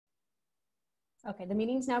Okay, the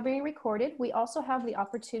meeting's now being recorded. We also have the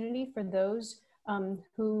opportunity for those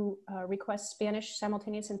who request Spanish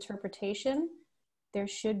simultaneous interpretation. There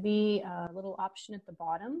should be a little option at the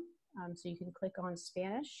bottom, so you can click on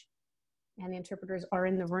Spanish, and the interpreters are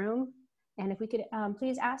in the room. And if we could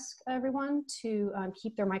please ask everyone to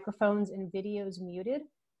keep their microphones and videos muted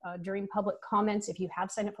during public comments. If you have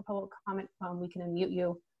signed up for public comment, we can unmute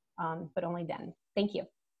you, but only then. Thank you.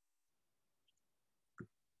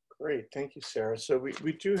 Great, thank you, Sarah. So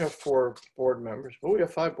we do have 4 board members. Well, we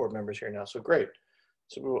have 5 board members here now, so great.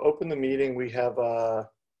 So we will open the meeting. We have, I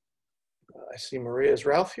see Maria. Is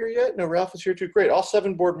Ralph here yet? No, Ralph is here too. Great, all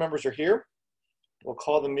 7 board members are here. We'll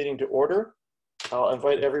call the meeting to order. I'll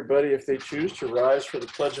invite everybody, if they choose, to rise for the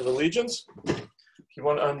Pledge of Allegiance. If you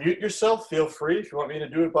want to unmute yourself, feel free. If you want me to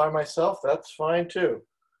do it by myself, that's fine too.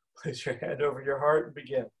 Place your hand over your heart and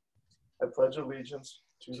begin. I pledge allegiance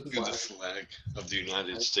to the flag of the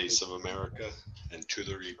United States of America and to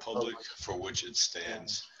the republic for which it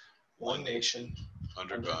stands, one nation,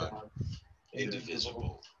 under God,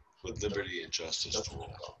 indivisible, with liberty and justice for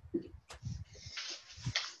all.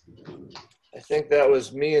 I think that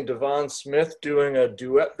was me and Devon Smith doing a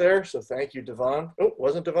duet there, so thank you, Devon. Oh,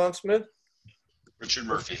 wasn't Devon Smith? Richard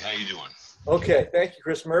Murphy, how you doing? Okay, thank you,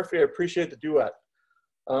 Chris Murphy. I appreciate the duet.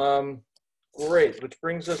 Great, which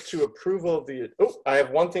brings us to approval of the, I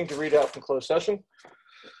have one thing to read out from closed session.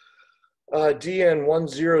 DN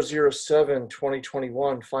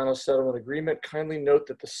 1007-2021, final settlement agreement. Kindly note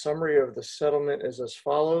that the summary of the settlement is as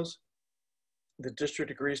follows. The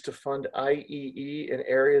district agrees to fund IEE in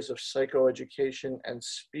areas of psychoeducation and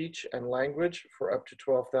speech and language for up to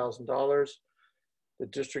 $12,000. The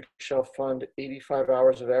district shall fund 85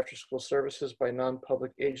 hours of after-school services by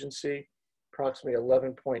non-public agency, approximately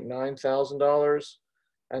 $11.9 thousand,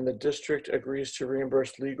 and the district agrees to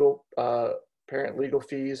reimburse parent legal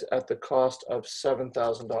fees at the cost of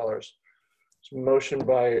 $7,000. Motion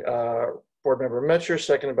by Board Member Metcher,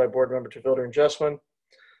 seconded by Board Member Terwilder and Jessup.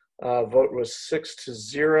 Vote was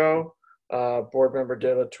 6-0. Board Member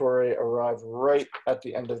De La Torre arrived right at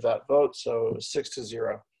the end of that vote, so it was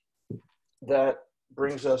 6-0. That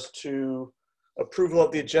brings us to approval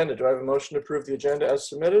of the agenda. Do I have a motion to approve the agenda as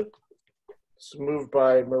submitted? It's moved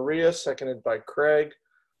by Maria, seconded by Craig.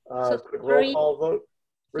 Quick roll call vote.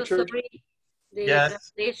 Richard? So sorry, the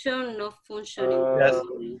yes. translation not functioning. Yes.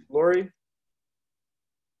 Lori?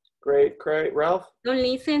 Great. Craig? Ralph? Don't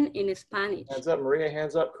listen in Spanish. Hands up. Maria,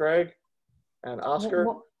 hands up. Craig? And Oscar?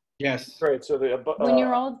 Yes. Great. So the when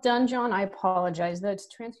you're all done, John, I apologize. The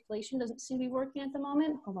translation doesn't seem to be working at the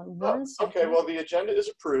moment. Hold on one second. Okay, well, the agenda is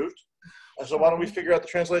approved. So why don't we figure out the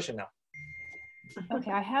translation now?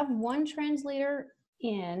 Okay, I have one translator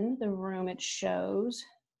in the room, it shows.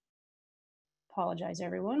 Apologize,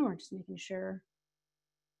 everyone. We're just making sure.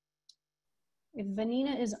 If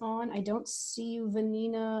Vanina is on, I don't see you,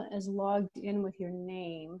 Vanina, as logged in with your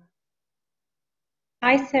name.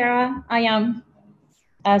 Hi, Sarah. I am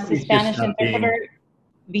as a Spanish interpreter,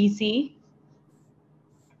 VC.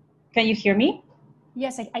 Can you hear me?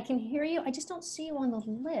 Yes, I can hear you. I just don't see you on the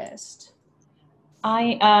list.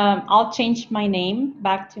 I'll change my name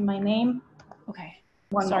back to my name. Okay.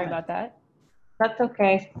 Sorry about that. That's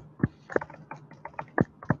okay.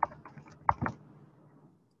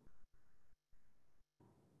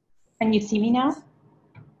 Can you see me now?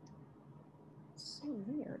 So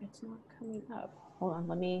weird. It's not coming up. Hold on,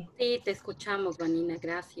 let me. Sí, te escuchamos, Vanina.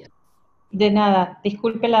 Gracias. De nada.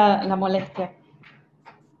 Disculpe la molestia.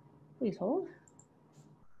 Please hold.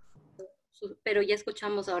 Pero ya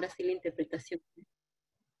escuchamos ahora sí la interpretación.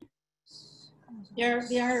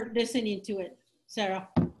 They are listening to it, Sarah.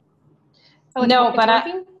 Oh, no, but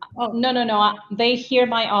no. They hear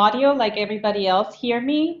my audio like everybody else hear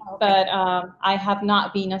me, okay. But I have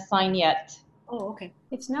not been assigned yet. Oh, okay.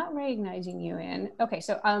 It's not recognizing you in. Okay,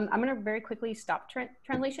 so I'm going to very quickly stop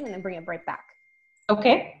translation and then bring it right back.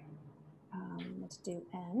 Okay. Let's do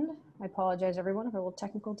end. I apologize, everyone, for a little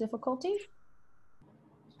technical difficulty.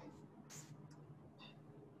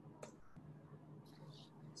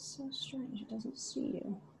 So strange, it doesn't see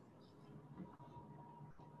you.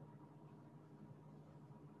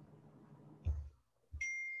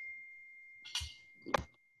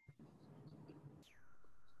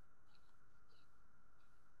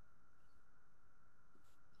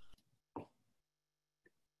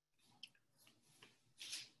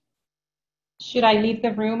 Should I leave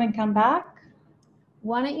the room and come back?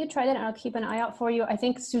 Why don't you try that and I'll keep an eye out for you. I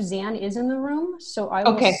think Suzanne is in the room, so I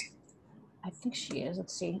will. Okay. I think she is.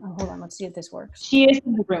 Let's see. Oh, hold on. Let's see if this works. She is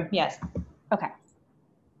in the room, yes. Okay.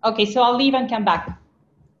 Okay, so I'll leave and come back.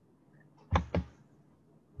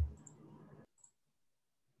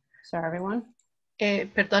 Sorry, everyone.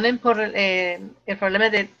 Perdonen por el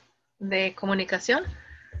problema de comunicación.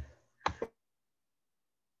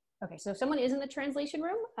 Okay, so someone is in the translation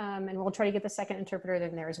room, and we'll try to get the second interpreter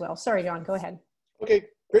in there as well. Sorry, John, go ahead. Okay,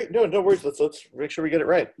 great. No worries. Let's make sure we get it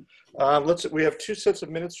right. We have 2 sets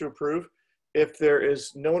of minutes to approve. If there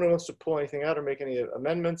is no one who wants to pull anything out or make any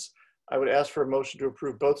amendments, I would ask for a motion to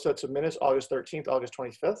approve both sets of minutes, August 13th, August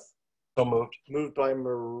 25th. So moved. Moved by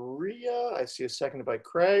Maria. I see a seconded by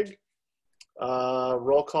Craig.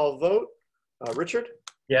 Roll call vote. Richard?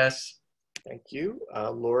 Yes. Thank you.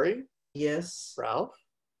 Lori? Yes. Ralph?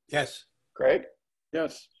 Yes. Craig?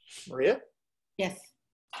 Yes. Maria? Yes.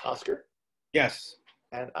 Oscar? Yes.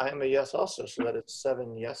 And I am a yes also, so that is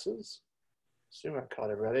 7 yeses. Assume I caught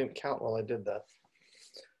everybody. I didn't count while I did that.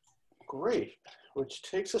 Great. Which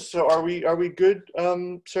takes us, so are we good,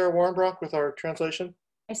 Sarah Warrenbrock, with our translation?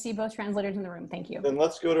 I see both translators in the room. Thank you. Then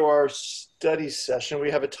let's go to our study session.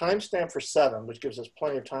 We have a timestamp for 7, which gives us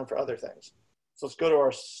plenty of time for other things. So let's go to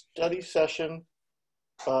our study session,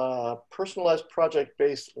 personalized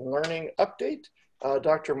project-based learning update.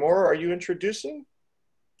 Dr. Moore, are you introducing?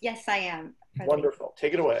 Yes, I am. President. Wonderful.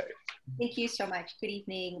 Take it away. Thank you so much. Good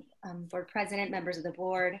evening, Board President, members of the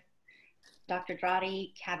board, Dr.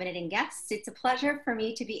 Drotti, cabinet, and guests. It's a pleasure for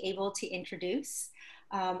me to be able to introduce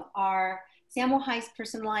our Samuel High's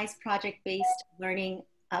personalized project-based learning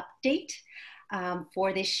update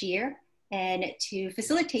for this year. And to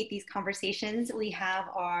facilitate these conversations, we have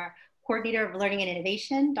our Coordinator of Learning and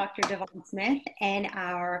Innovation, Dr. Devon Smith, and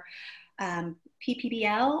our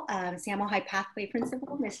PPBL, Samuel High Pathway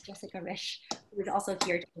Principal, Ms. Jessica Risch, who is also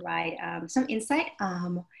here to provide some insight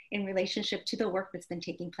in relationship to the work that's been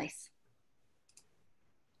taking place.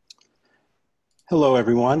 Hello,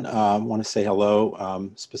 everyone. I want to say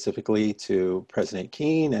hello specifically to President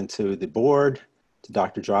Keene and to the board, to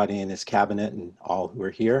Dr. Drotti and his cabinet and all who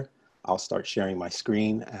are here. I'll start sharing my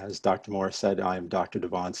screen. As Dr. Moore said, I am Dr.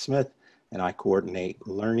 Devon Smith, and I coordinate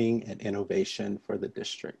learning and innovation for the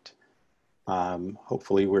district.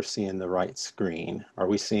 Hopefully we're seeing the right screen. Are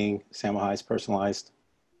we seeing Samuel High's personalized?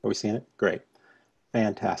 Are we seeing it? Great.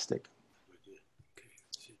 Fantastic.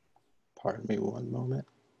 Pardon me one moment.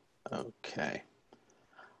 Okay.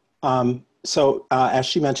 As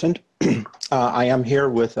she mentioned, I am here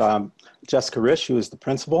with Jessica Risch, who is the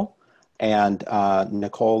principal, and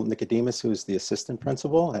Nicole Nicodemus, who is the assistant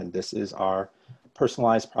principal. And this is our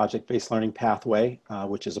personalized project-based learning pathway,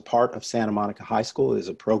 which is a part of Santa Monica High School. It is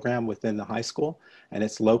a program within the high school, and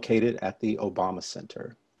it's located at the Obama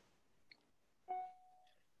Center.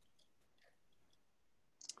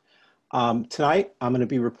 Tonight, I'm going to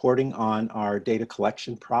be reporting on our data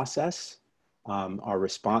collection process, our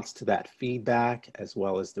response to that feedback, as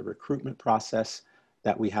well as the recruitment process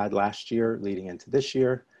that we had last year leading into this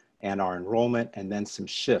year, and our enrollment, and then some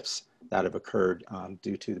shifts that have occurred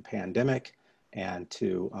due to the pandemic and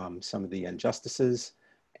to some of the injustices.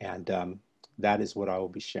 And that is what I will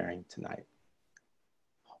be sharing tonight.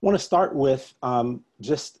 I want to start with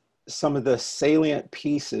just some of the salient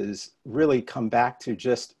pieces, really come back to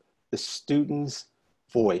just the student's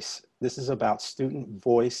voice. This is about student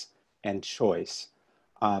voice and choice.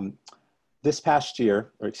 Last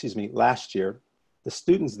year, the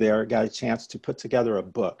students there got a chance to put together a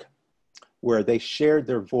book where they shared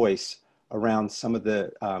their voice around some of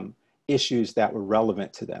the issues that were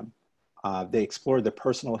relevant to them. They explored their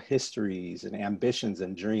personal histories and ambitions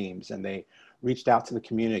and dreams, and they reached out to the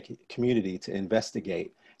community to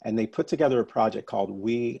investigate. And they put together a project called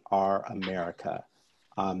We Are America.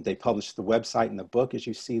 They published the website and the book, as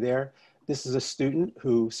you see there. This is a student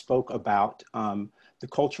who spoke about the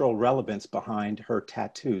cultural relevance behind her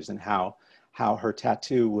tattoos and how her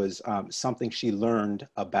tattoo was something she learned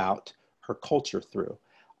about her culture through.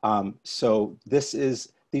 So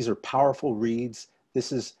these are powerful reads.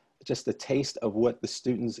 This is just a taste of what the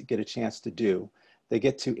students get a chance to do. They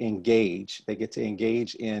get to engage. They get to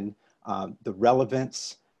engage in the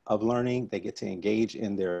relevance of learning. They get to engage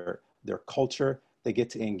in their culture. They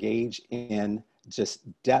get to engage in just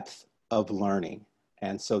depth of learning.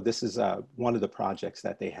 And so this is one of the projects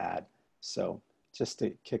that they had. So just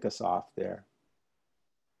to kick us off there.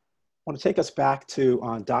 I want to take us back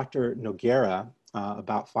to Dr. Noguera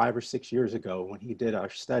about 5 or 6 years ago when he did our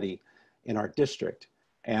study in our district.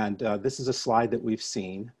 And this is a slide that we've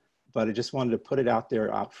seen, but I just wanted to put it out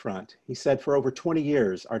there out front. He said, for over 20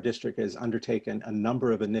 years, our district has undertaken a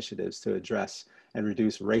number of initiatives to address and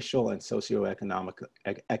reduce racial and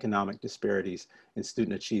socioeconomic disparities in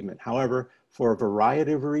student achievement. However, for a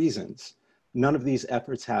variety of reasons, none of these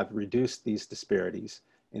efforts have reduced these disparities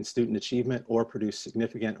in student achievement or produced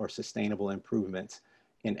significant or sustainable improvements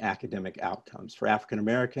in academic outcomes. For African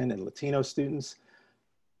American and Latino students,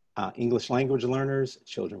 English language learners,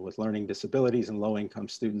 children with learning disabilities, and low-income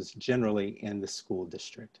students generally in the school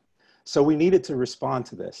district. So we needed to respond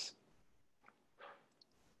to this.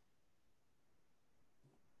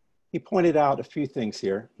 He pointed out a few things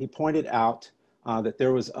here. He pointed out that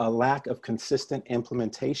there was a lack of consistent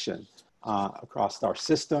implementation across our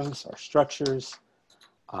systems, our structures.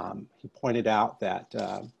 He pointed out that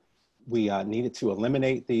we needed to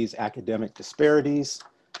eliminate these academic disparities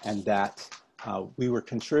and that we were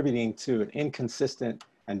contributing to an inconsistent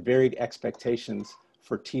and varied expectations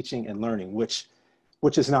for teaching and learning, which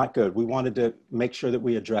is not good. We wanted to make sure that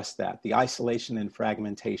we addressed that, the isolation and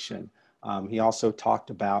fragmentation. He also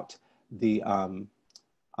talked about the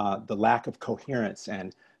lack of coherence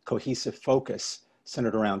and cohesive focus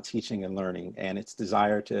centered around teaching and learning and its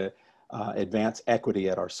desire to advance equity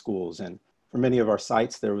at our schools. And for many of our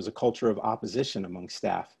sites, there was a culture of opposition among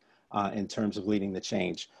staff in terms of leading the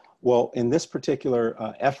change. Well, in this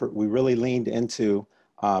particular effort, we really leaned into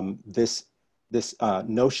this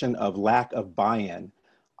notion of lack of buy-in.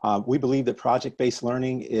 We believe that project-based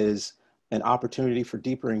learning is an opportunity for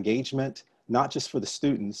deeper engagement, not just for the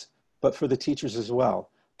students, but for the teachers as well.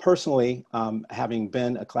 Personally, having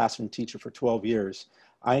been a classroom teacher for 12 years,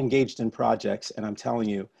 I engaged in projects, and I'm telling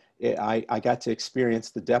you, I got to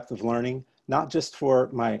experience the depth of learning, not just for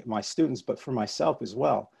my students, but for myself as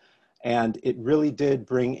well. And it really did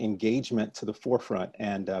bring engagement to the forefront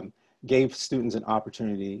and gave students an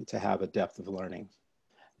opportunity to have a depth of learning.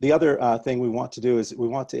 The other thing we want to do is we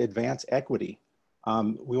want to advance equity.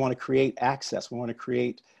 We want to create access. We want to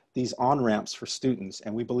create these on-ramps for students.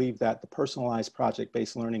 And we believe that the personalized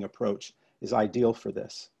project-based learning approach is ideal for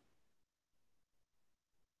this.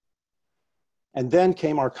 And then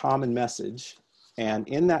came our common message. And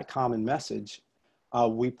in that common message,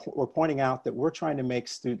 we're pointing out that we're trying to make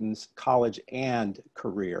students college and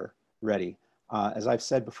career ready. As I've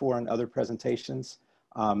said before in other presentations,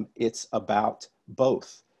 it's about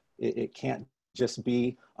both. It can't just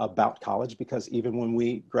be about college because even when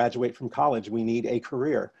we graduate from college, we need a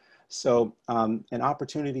career. So an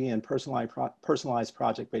opportunity in personalized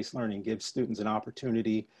project-based learning gives students an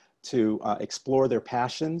opportunity to explore their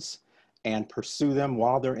passions and pursue them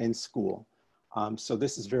while they're in school. So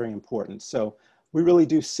this is very important. So we really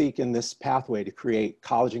do seek in this pathway to create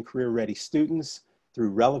college and career ready students through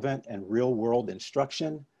relevant and real world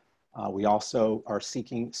instruction. We also are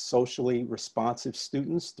seeking socially responsive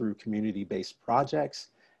students through community-based projects,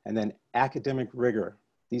 and then academic rigor.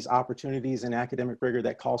 These opportunities in academic rigor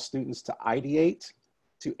that call students to ideate,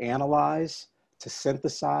 to analyze, to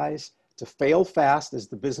synthesize, to fail fast as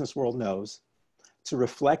the business world knows, to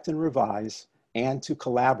reflect and revise, and to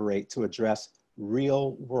collaborate to address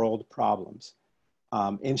real world problems.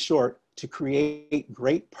 In short, to create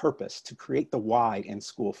great purpose, to create the why in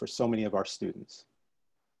school for so many of our students.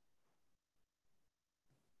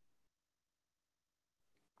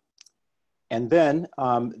 And then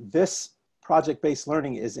this project-based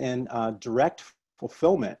learning is in direct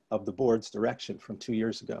fulfillment of the board's direction from 2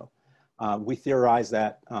 years ago. We theorize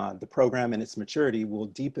that the program in its maturity will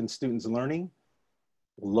deepen students' learning,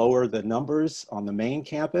 lower the numbers on the main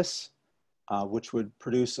campus, which would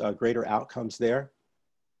produce greater outcomes there,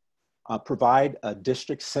 provide a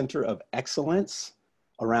district center of excellence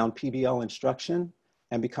around PBL instruction,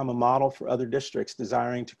 and become a model for other districts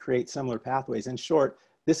desiring to create similar pathways. In short,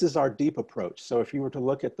 this is our deep approach. So if you were to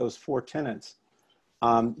look at those 4 tenets,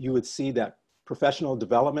 you would see that professional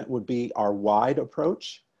development would be our wide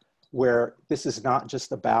approach, where this is not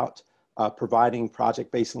just about providing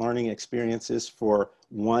project-based learning experiences for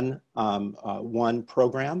one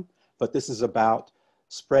program, but this is about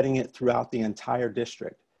spreading it throughout the entire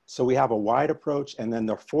district. So we have a wide approach, and then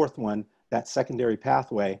the 4th one, that secondary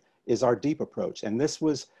pathway, is our deep approach. And this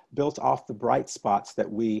was built off the bright spots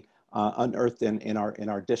that we unearthed in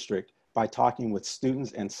our district by talking with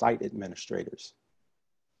students and site administrators.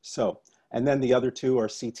 So, and then the other 2 are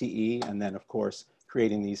CTE, and then of course,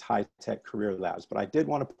 creating these high-tech career labs. But I did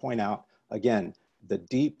want to point out, again, the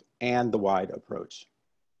deep and the wide approach.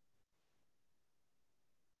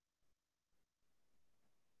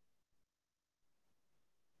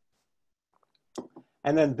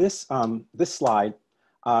 And then this slide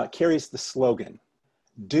carries the slogan,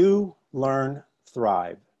 do, learn,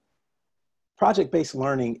 thrive. Project-based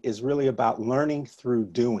learning is really about learning through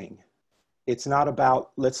doing. It's not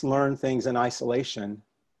about let's learn things in isolation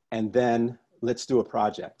and then let's do a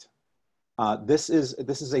project. This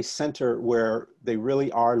is a center where they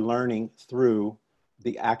really are learning through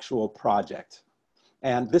the actual project.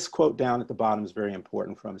 And this quote down at the bottom is very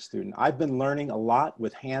important from a student. I've been learning a lot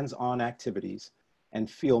with hands-on activities and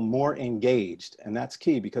feel more engaged. And that's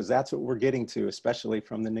key because that's what we're getting to, especially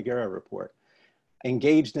from the Nagara report.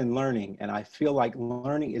 Engaged in learning, and I feel like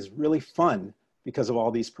learning is really fun because of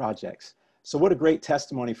all these projects. So what a great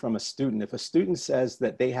testimony from a student. If a student says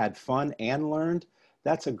that they had fun and learned,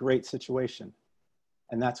 that's a great situation.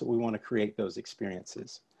 And that's what we want to create, those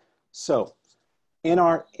experiences. So in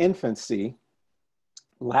our infancy,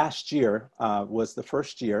 last year was the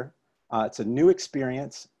first year. It's a new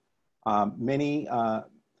experience. Many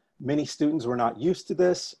students were not used to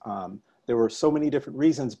this. There were so many different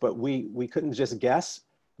reasons, but we couldn't just guess.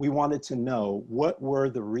 We wanted to know what were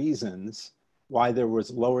the reasons why there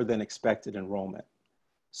was lower than expected enrollment.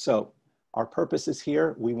 So our purpose is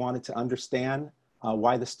here. We wanted to understand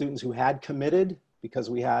why the students who had committed, because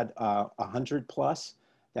we had 100 plus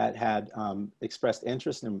that had expressed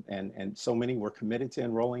interest and so many were committed to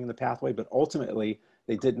enrolling in the pathway, but ultimately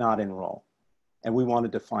they did not enroll. And we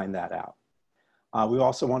wanted to find that out. We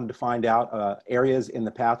also wanted to find out areas in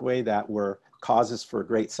the pathway that were causes for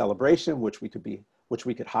great celebration, which we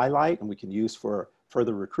could highlight and we can use for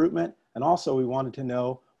further recruitment. And also we wanted to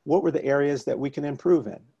know what were the areas that we can improve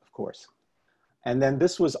in, of course. And then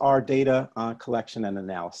this was our data collection and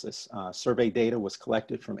analysis. Survey data was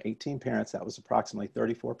collected from 18 parents. That was approximately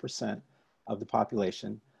 34% of the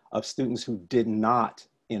population of students who did not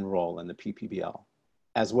enroll in the PPBL,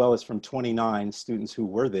 as well as from 29 students who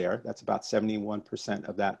were there. That's about 71%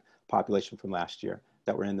 of that population from last year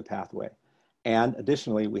that were in the pathway. And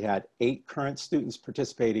additionally, we had 8 current students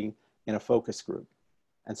participating in a focus group.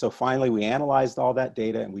 And so finally, we analyzed all that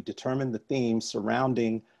data and we determined the themes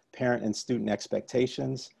surrounding parent and student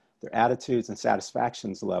expectations, their attitudes and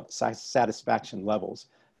satisfaction levels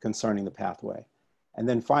concerning the pathway. And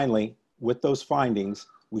then finally, with those findings,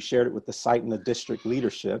 we shared it with the site and the district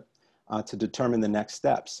leadership to determine the next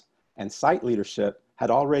steps. And site leadership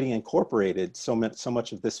had already incorporated so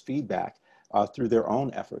much of this feedback through their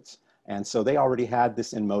own efforts. And so they already had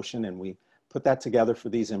this in motion, and we put that together for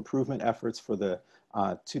these improvement efforts for the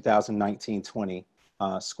 2019-20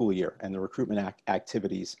 school year and the recruitment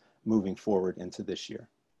activities moving forward into this year.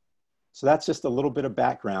 So that's just a little bit of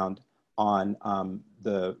background on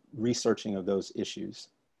the researching of those issues.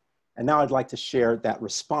 And now I'd like to share that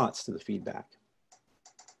response to the feedback.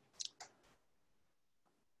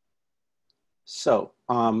 So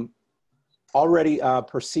already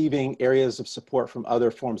perceiving areas of support from other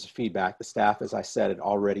forms of feedback, the staff, as I said, had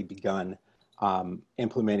already begun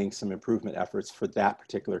implementing some improvement efforts for that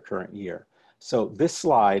particular current year. So this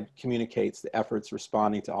slide communicates the efforts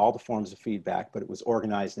responding to all the forms of feedback, but it was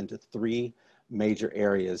organized into 3 major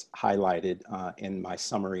areas highlighted in my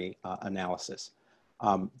summary analysis.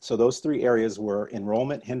 So those 3 areas were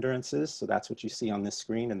enrollment hindrances. So that's what you see on this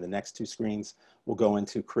screen, and the next 2 screens will go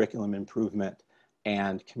into curriculum improvement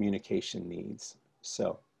and communication needs.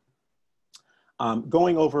 So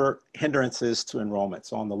going over hindrances to enrollment.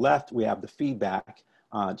 So on the left, we have the feedback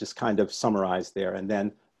just kind of summarized there, and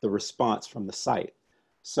then the response from the site.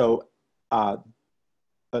 So a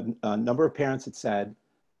number of parents had said,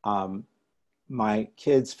 my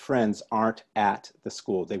kids' friends aren't at the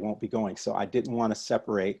school. They won't be going. So I didn't want to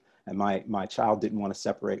separate, and my child didn't want to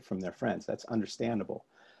separate from their friends. That's understandable.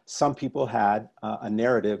 Some people had a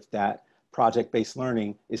narrative that project-based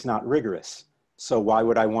learning is not rigorous. So why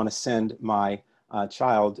would I want to send my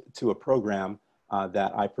child to a program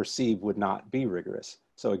that I perceive would not be rigorous?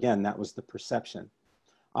 So again, that was the perception.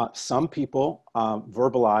 Some people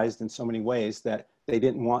verbalized in so many ways that they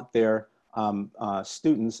didn't want their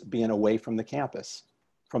students being away from the campus,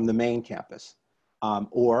 from the main campus.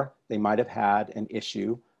 Or they might have had an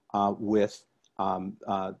issue with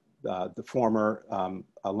the former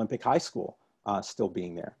Olympic High School still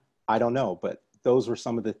being there. I don't know, but those were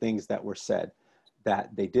some of the things that were said,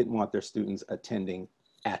 that they didn't want their students attending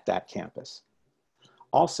at that campus.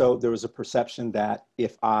 Also, there was a perception that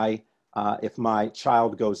if my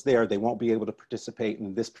child goes there, they won't be able to participate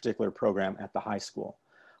in this particular program at the high school.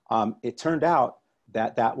 It turned out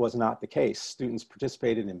that that was not the case. Students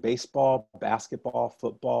participated in baseball, basketball,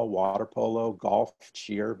 football, water polo, golf,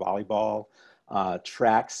 cheer, volleyball,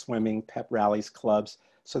 track, swimming, pep rallies, clubs.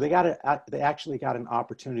 So they actually got an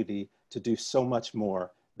opportunity to do so much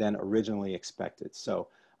more than originally expected. So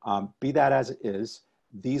be that as it is,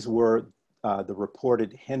 these were the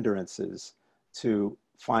reported hindrances to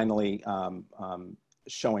finally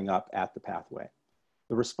showing up at the pathway.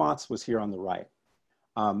 The response was here on the right.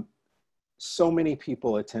 So many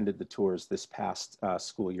people attended the tours this past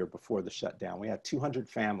school year before the shutdown. We had 200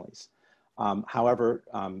 families. However,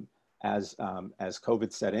 as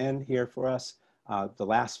COVID set in here for us, the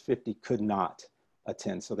last 50 could not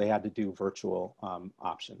attend, so they had to do virtual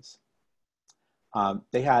options.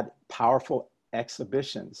 They had powerful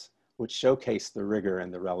exhibitions which showcased the rigor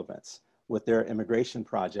and the relevance with their immigration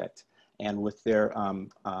project and with their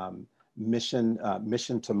mission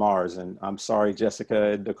to Mars. And I'm sorry,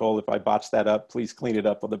 Jessica and Nicole, if I botched that up, please clean it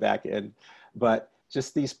up on the back end. But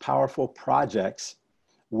just these powerful projects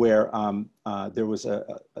where there was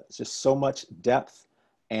just so much depth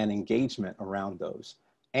and engagement around those,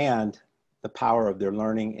 and the power of their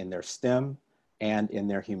learning in their STEM and in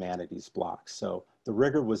their humanities blocks. So the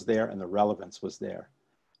rigor was there and the relevance was there.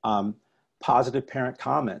 Positive parent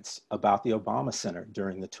comments about the Obama Center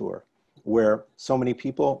during the tour, where so many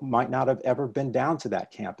people might not have ever been down to that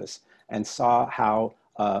campus and saw how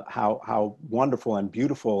wonderful and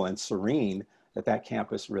beautiful and serene that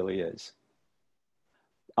campus really is.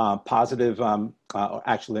 Actually,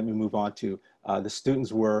 let me move on to the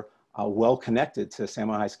students were well connected to San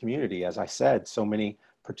Juan Heights community. As I said, so many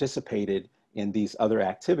participated in these other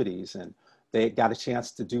activities, and they got a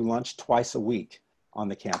chance to do lunch twice a week on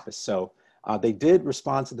the campus. So they did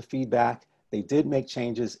respond to the feedback. They did make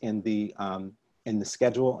changes in the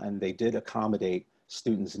schedule, and they did accommodate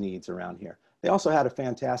students' needs around here. They also had a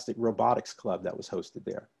fantastic robotics club that was hosted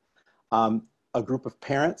there. A group of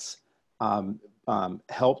parents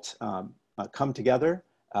helped come together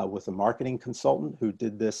with a marketing consultant who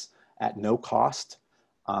did this at no cost.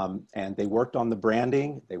 And they worked on the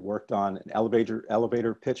branding, they worked on an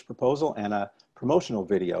elevator pitch proposal and a promotional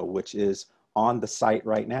video, which is on the site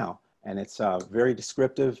right now. And it's very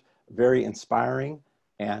descriptive, very inspiring,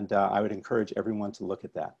 and I would encourage everyone to look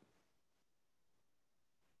at that.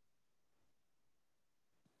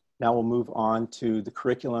 Now we'll move on to the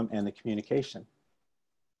curriculum and the communication.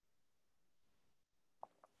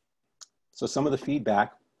 So some of the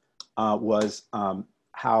feedback was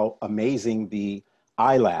how amazing the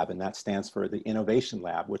iLab, and that stands for the Innovation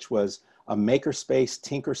Lab, which was a makerspace,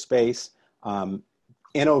 tinker space,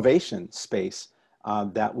 innovation space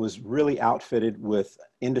that was really outfitted with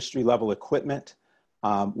industry level equipment,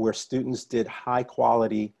 where students did high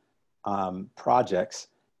quality projects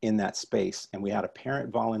in that space. And we had a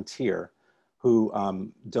parent volunteer who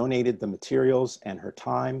donated the materials and her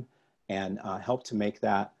time and helped to make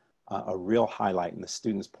that a real highlight. And the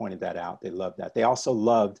students pointed that out. They loved that. They also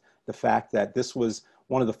loved the fact that this was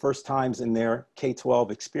one of the first times in their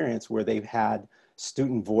K-12 experience where they've had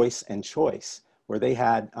student voice and choice, where they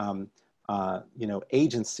had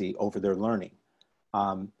agency over their learning.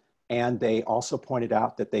 And they also pointed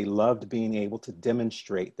out that they loved being able to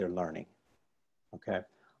demonstrate their learning. Okay.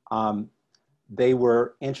 They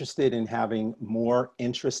were interested in having more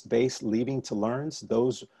interest-based leaving to learns.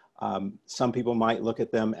 Those, some people might look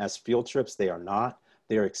at them as field trips. They are not.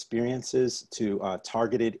 They are experiences to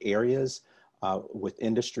targeted areas with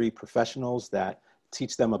industry professionals that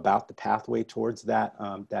teach them about the pathway towards that,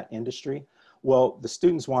 that industry. Well, the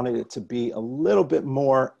students wanted it to be a little bit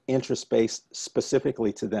more interest-based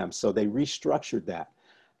specifically to them. So they restructured that.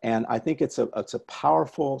 And I think it's a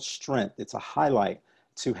powerful strength. It's a highlight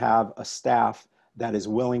to have a staff that is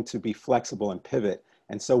willing to be flexible and pivot.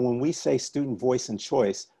 And so when we say student voice and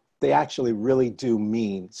choice, they actually really do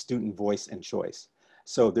mean student voice and choice.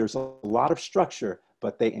 So there's a lot of structure,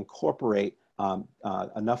 but they incorporate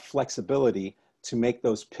enough flexibility to make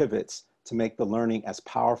those pivots, to make the learning as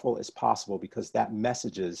powerful as possible, because that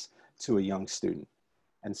messages to a young student.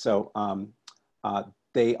 And so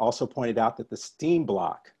they also pointed out that the STEAM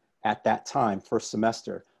block at that time, first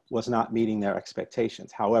semester, was not meeting their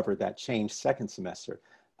expectations. However, that changed second semester.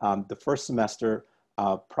 The first semester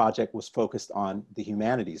project was focused on the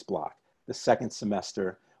humanities block. The second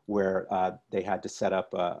semester, where they had to set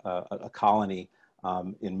up a colony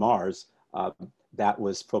in Mars, that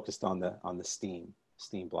was focused on the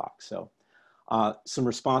STEAM block. So some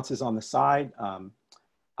responses on the side.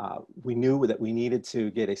 We knew that we needed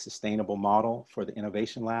to get a sustainable model for the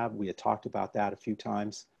Innovation Lab. We had talked about that a few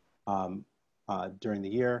times during the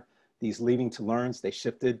year. These leaving to learns, they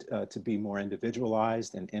shifted to be more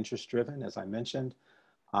individualized and interest driven, as I mentioned.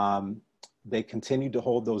 They continued to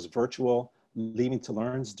hold those virtual leaving to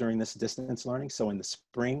learns during this distance learning. So in the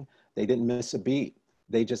spring, they didn't miss a beat.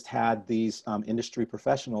 They just had these industry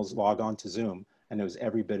professionals log on to Zoom, and it was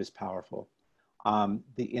every bit as powerful.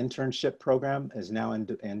 The internship program is now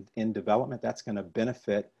in development. That's going to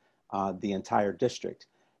benefit the entire district.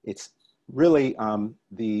 It's really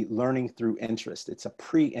the learning through interest. It's a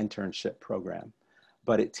pre-internship program,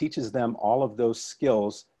 but it teaches them all of those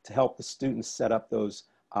skills to help the students set up those,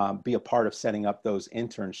 be a part of setting up those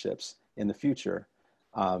internships in the future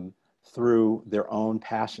through their own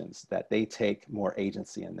passions, that they take more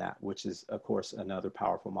agency in that, which is, of course, another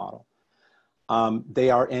powerful model. They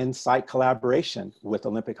are in site collaboration with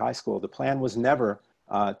Olympic High School. The plan was never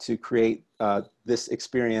to create this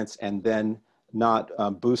experience and then not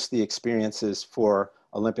boost the experiences for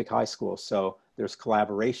Olympic High School. So there's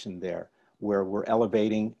collaboration there where we're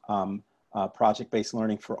elevating project-based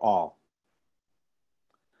learning for all.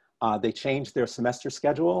 They changed their semester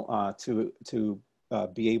schedule to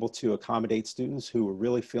be able to accommodate students who were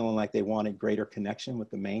really feeling like they wanted greater connection with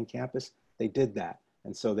the main campus. They did that.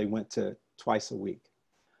 And so they went to twice a week.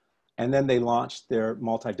 And then they launched their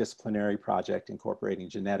multidisciplinary project incorporating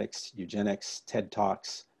genetics, eugenics, TED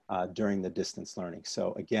Talks during the distance learning.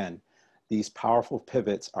 So again, these powerful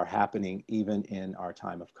pivots are happening even in our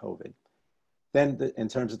time of COVID. Then in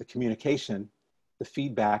terms of the communication, the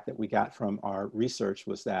feedback that we got from our research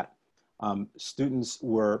was that students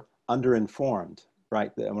were underinformed,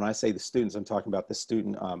 right? When I say the students, I'm talking about the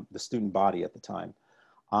student body at the time.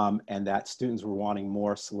 And that students were wanting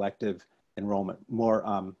more selective enrollment,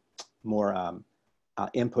 more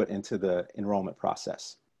input into the enrollment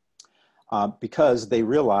process. Because they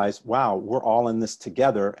realized, wow, we're all in this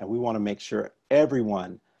together and we want to make sure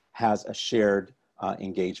everyone has a shared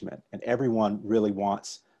engagement and everyone really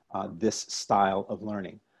wants this style of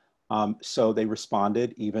learning. So they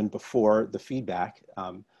responded even before the feedback.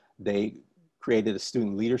 They created a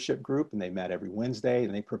student leadership group and they met every Wednesday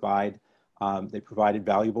and they provided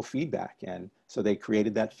valuable feedback. And so they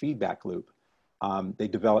created that feedback loop. They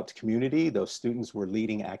developed community. Those students were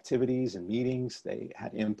leading activities and meetings. They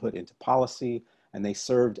had input into policy and they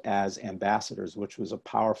served as ambassadors, which was a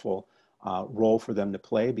powerful role for them to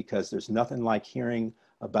play because there's nothing like hearing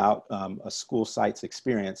about a school site's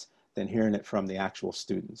experience than hearing it from the actual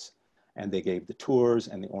students. And they gave the tours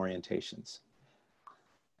and the orientations.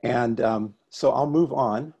 And so I'll move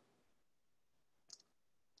on.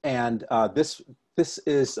 And this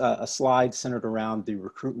is a slide centered around the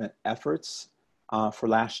recruitment efforts for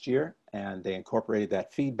last year. And they incorporated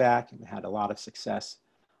that feedback and had a lot of success.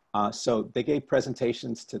 So they gave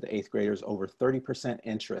presentations to the 8th graders, over 30%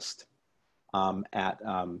 interest at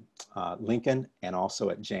Lincoln and also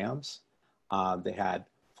at JAMS. They had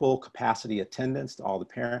full capacity attendance to all the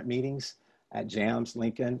parent meetings at JAMS,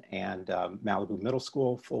 Lincoln, and Malibu Middle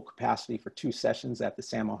School, full capacity for 2 sessions at the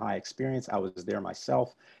Samo High Experience. I was there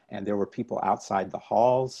myself, and there were people outside the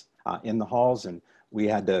halls, in the halls, and we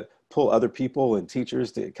had to pull other people and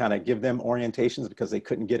teachers to kind of give them orientations because they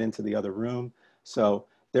couldn't get into the other room. So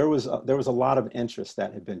there was a lot of interest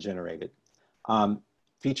that had been generated.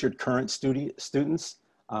 Featured current students.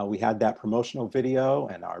 We had that promotional video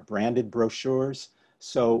and our branded brochures.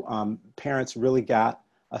 So parents really got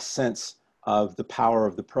a sense of the power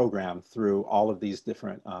of the program through all of these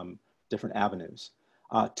different avenues.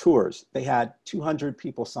 Tours, they had 200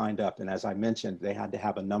 people signed up. And as I mentioned, they had to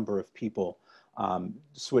have a number of people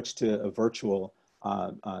switch to a virtual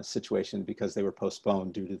situation because they were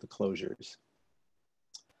postponed due to the closures.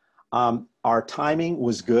 Our timing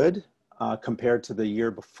was good compared to the year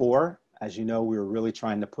before. As you know, we were really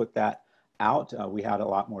trying to put that out. We had a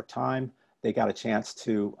lot more time. They got a chance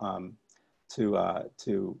to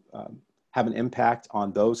have an impact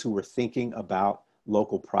on those who were thinking about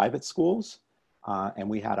local private schools. And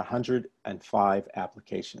we had 105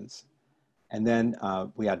 applications. And then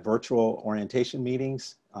we had virtual orientation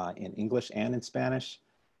meetings in English and in Spanish,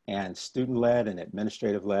 and student-led and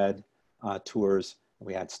administrative-led tours.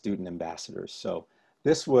 We had student ambassadors. So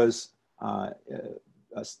this was kind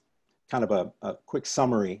of a quick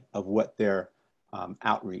summary of what their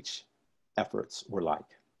outreach efforts were like.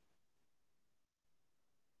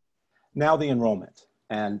 Now the enrollment,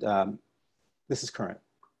 and this is current.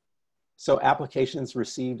 So applications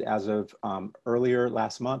received as of earlier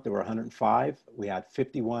last month, there were 105. We had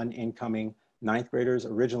 51 incoming 9th graders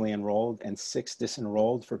originally enrolled and 6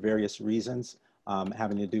 disenrolled for various reasons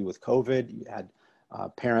having to do with COVID. You had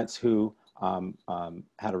parents who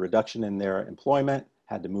had a reduction in their employment,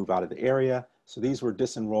 had to move out of the area. So these were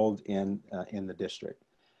disenrolled in the district.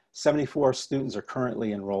 74 students are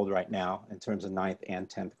currently enrolled right now in terms of 9th and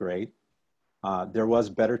 10th grade. There was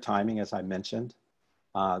better timing, as I mentioned.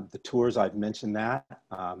 The tours, I've mentioned that.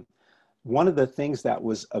 One of the things that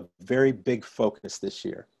was a very big focus this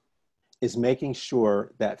year is making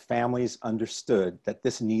sure that families understood that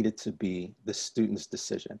this needed to be the student's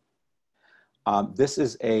decision. This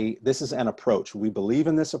is an approach. We believe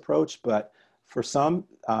in this approach, but for some,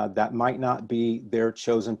 that might not be their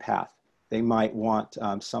chosen path. They might want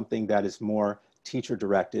something that is more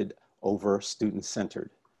teacher-directed over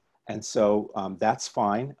student-centered. And so that's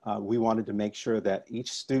fine. We wanted to make sure that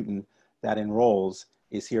each student that enrolls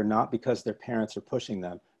is here not because their parents are pushing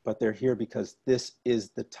them, but they're here because this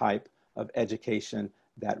is the type of education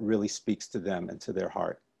that really speaks to them and to their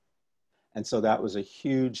heart. And so that was a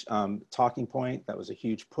huge talking point. That was a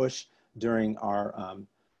huge push during our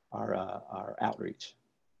outreach.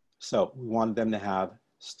 So we wanted them to have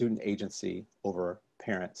student agency over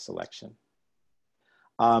parent selection.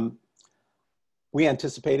 We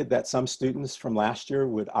anticipated that some students from last year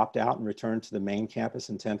would opt out and return to the main campus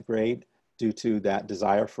in 10th grade due to that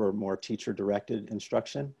desire for more teacher-directed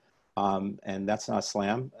instruction. And that's not a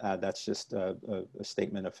slam, that's just a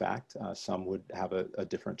statement of fact. Some would have a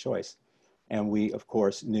different choice. And we, of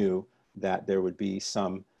course, knew that there would be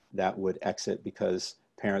some that would exit because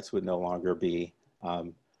parents would no longer be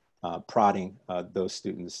prodding those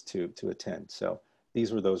students to attend. So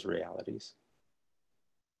these were those realities.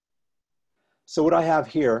 So what I have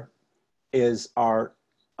here is our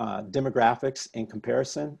demographics in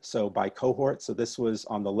comparison. So by cohort, so this was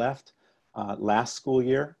on the left, last school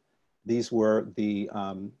year. These were the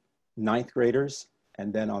 9th graders.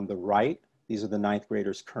 And then on the right, these are the 9th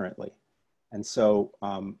graders currently. And so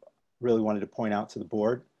really wanted to point out to the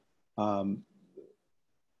board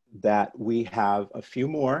that we have a few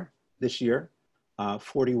more this year,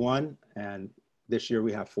 41, and this year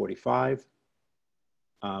we have 45.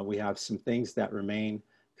 We have some things that remain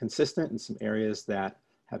consistent and some areas that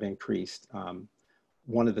have increased.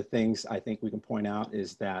 One of the things I think we can point out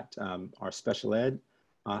is that our special ed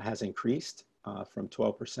has increased from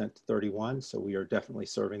 12% to 31%, so we are definitely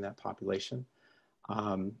serving that population.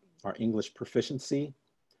 Our English proficiency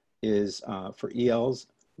is for ELs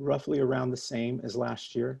roughly around the same as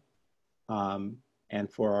last year, and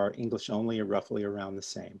for our English only roughly around the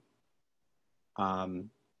same.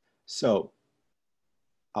 So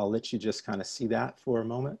I'll let you just kind of see that for a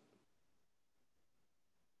moment.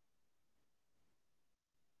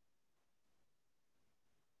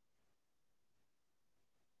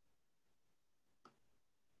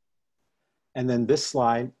 And then this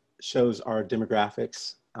slide shows our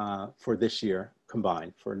demographics for this year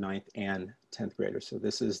combined for 9th and 10th graders. So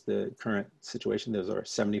this is the current situation. Those are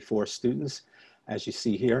 74 students, as you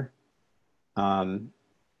see here.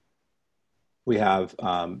 We have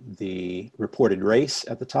the reported race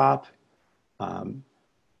at the top,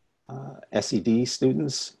 SED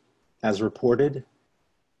students as reported,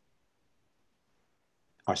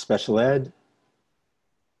 our special ed,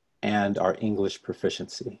 and our English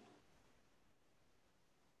proficiency.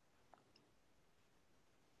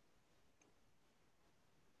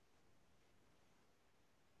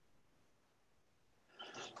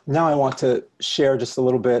 Now I want to share just a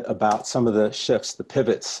little bit about some of the shifts, the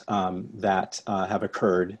pivots that have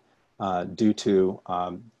occurred due to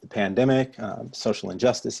the pandemic, social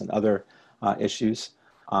injustice, and other issues.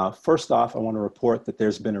 First off, I want to report that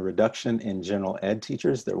there's been a reduction in general ed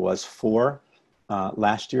teachers. There was 4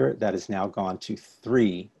 last year. That has now gone to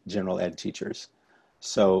 3 general ed teachers.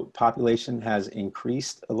 So population has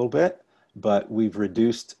increased a little bit, but we've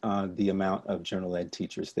reduced the amount of general ed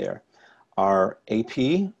teachers there. Our AP,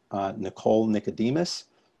 Nicole Nicodemus,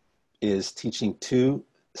 is teaching 2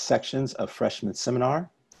 sections of freshman seminar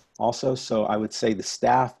also. So I would say the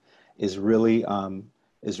staff is really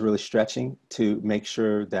stretching to make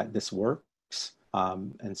sure that this works.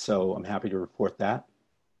 And so I'm happy to report that.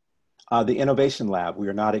 The Innovation Lab, we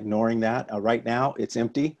are not ignoring that. Right now it's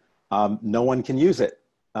empty. No one can use it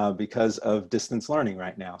because of distance learning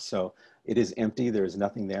right now. So it is empty, there is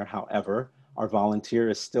nothing there. However, our volunteer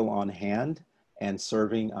is still on hand and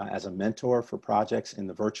serving as a mentor for projects in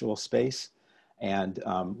the virtual space. And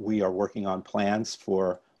we are working on plans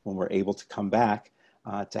for when we're able to come back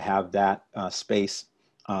to have that space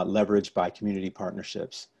leveraged by community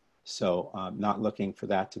partnerships. So not looking for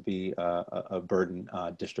that to be a burden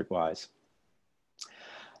district-wise.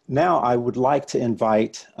 Now I would like to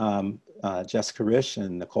invite Jessica Risch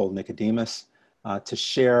and Nicole Nicodemus to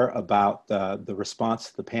share about the response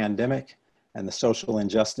to the pandemic and the social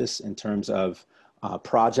injustice in terms of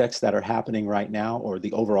projects that are happening right now, or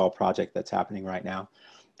the overall project that's happening right now,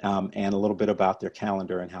 and a little bit about their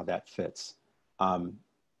calendar and how that fits.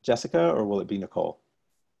 Jessica, or will it be Nicole?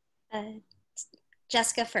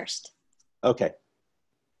 Jessica first. Okay.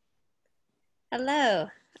 Hello,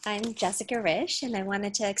 I'm Jessica Risch, and I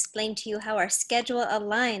wanted to explain to you how our schedule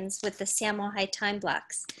aligns with the Samuel High time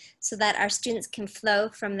blocks so that our students can flow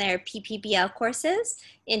from their PPBL courses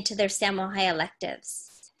into their Samuel High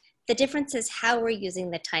electives. The difference is how we're using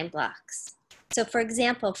the time blocks. So for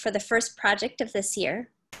example, for the first project of this year,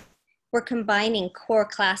 we're combining core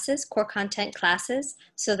classes, core content classes,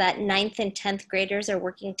 so that 9th and 10th graders are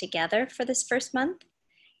working together for this first month.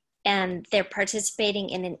 And they're participating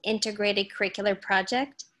in an integrated curricular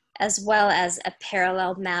project, as well as a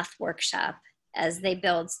parallel math workshop as they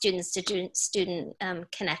build student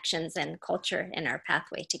connections and culture in our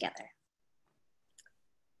pathway together.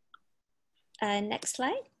 Next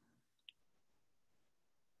slide.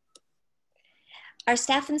 Our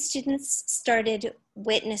staff and students started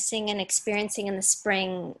witnessing and experiencing in the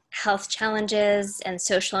spring health challenges and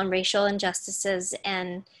social and racial injustices,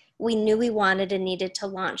 and we knew we wanted and needed to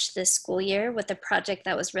launch this school year with a project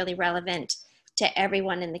that was really relevant to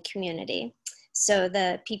everyone in the community. So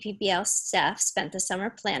the PPBL staff spent the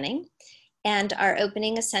summer planning, and our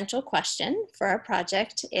opening essential question for our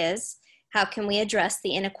project is, how can we address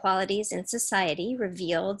the inequalities in society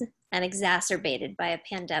revealed and exacerbated by a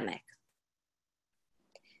pandemic?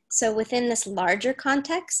 So within this larger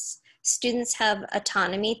context, students have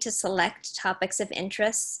autonomy to select topics of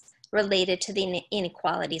interest related to the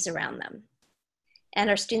inequalities around them. And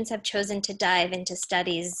our students have chosen to dive into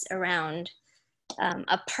studies around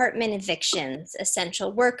apartment evictions,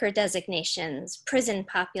 essential worker designations, prison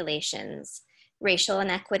populations, racial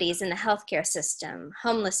inequities in the healthcare system,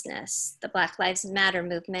 homelessness, the Black Lives Matter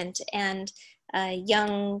movement, and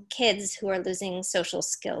young kids who are losing social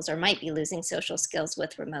skills or might be losing social skills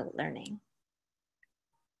with remote learning.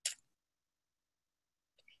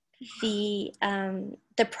 The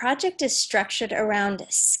project is structured around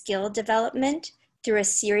skill development through a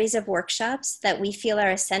series of workshops that we feel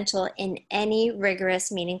are essential in any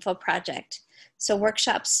rigorous, meaningful project. So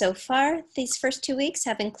workshops so far, these first 2 weeks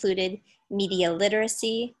have included media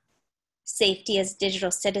literacy, safety as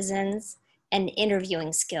digital citizens, and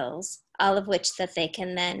interviewing skills, all of which that they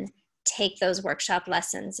can then take those workshop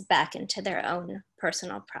lessons back into their own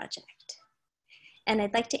personal project. And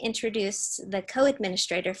I'd like to introduce the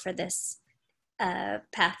co-administrator for this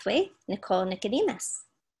pathway, Nicole Nicodemus.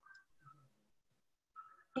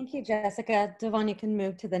 Thank you, Jessica. Devon, you can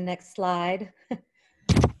move to the next slide.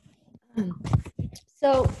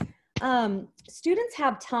 So students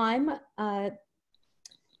have time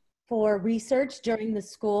for research during the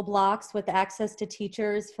school blocks with access to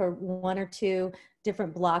teachers for 1 or 2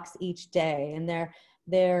 different blocks each day. And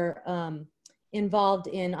they're involved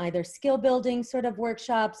in either skill building sort of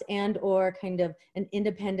workshops and or kind of an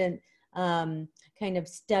independent kind of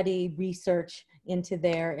study research into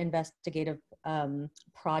their investigative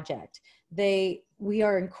project. We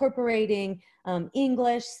are incorporating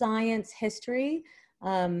English, science, history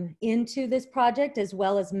into this project, as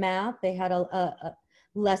well as math. They had a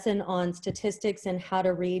lesson on statistics and how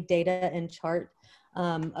to read data and chart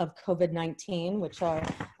of COVID-19, which are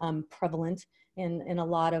prevalent in a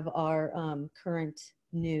lot of our current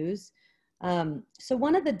news. So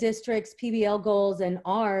one of the district's PBL goals and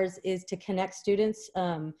ours is to connect students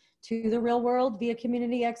to the real world via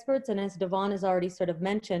community experts. And as Devon has already sort of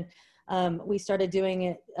mentioned, we started doing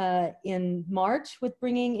it in March with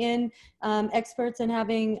bringing in experts and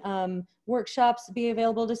having workshops be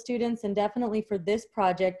available to students. And definitely for this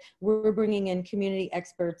project, we're bringing in community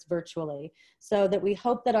experts virtually, so that we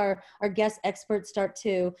hope that our guest experts start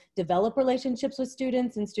to develop relationships with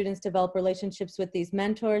students, and students develop relationships with these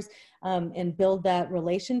mentors and build that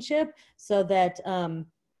relationship so that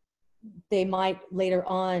they might later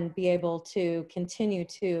on be able to continue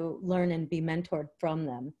to learn and be mentored from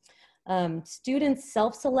them. Students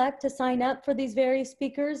self-select to sign up for these various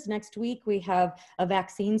speakers. Next week, we have a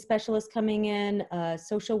vaccine specialist coming in, a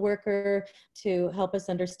social worker to help us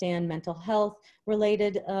understand mental health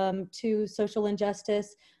related to social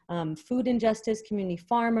injustice, food injustice, community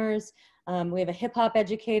farmers. We have a hip hop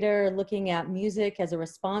educator looking at music as a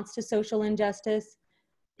response to social injustice.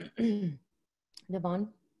 Devon.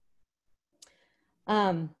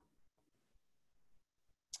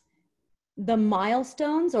 The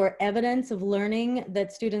milestones or evidence of learning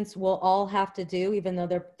that students will all have to do, even though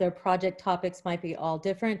their project topics might be all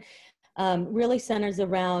different, really centers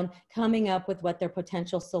around coming up with what their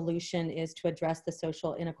potential solution is to address the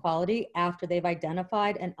social inequality after they've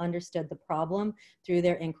identified and understood the problem through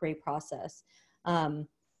their inquiry process.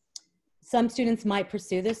 Some students might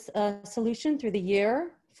pursue this solution through the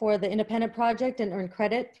year for the independent project and earn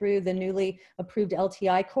credit through the newly approved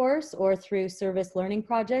LTI course or through service learning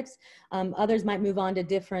projects. Others might move on to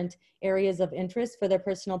different areas of interest for their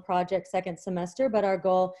personal project second semester, but our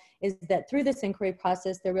goal is that through this inquiry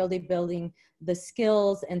process, they're really building the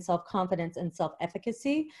skills and self-confidence and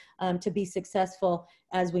self-efficacy to be successful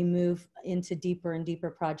as we move into deeper and deeper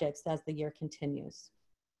projects as the year continues.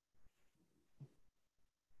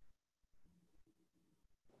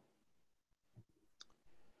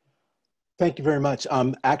 Thank you very much.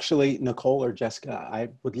 Actually, Nicole or Jessica, I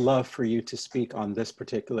would love for you to speak on this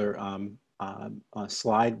particular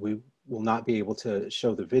slide. We will not be able to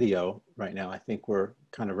show the video right now. I think we're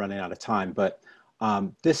kind of running out of time, but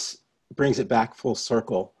this brings it back full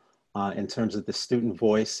circle in terms of the student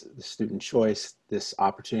voice, the student choice, this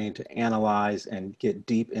opportunity to analyze and get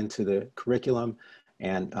deep into the curriculum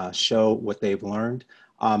and show what they've learned.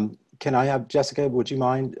 Can I have Jessica, would you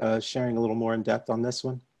mind sharing a little more in depth on this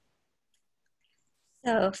one?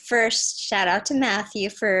 So first, shout out to Matthew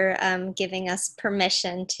for giving us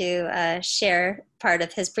permission to share part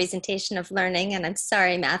of his presentation of learning. And I'm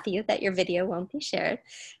sorry, Matthew, that your video won't be shared.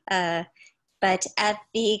 But at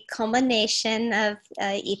the culmination of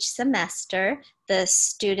each semester, the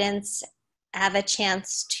students have a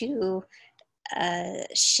chance to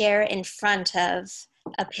share in front of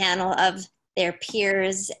a panel of their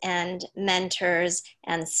peers and mentors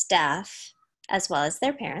and staff, as well as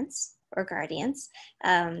their parents or guardians,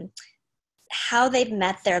 how they've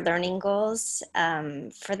met their learning goals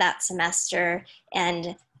for that semester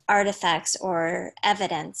and artifacts or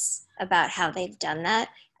evidence about how they've done that,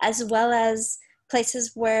 as well as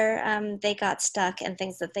places where they got stuck and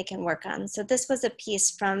things that they can work on. So this was a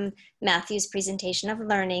piece from Matthew's presentation of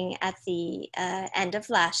learning at the end of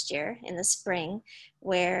last year in the spring,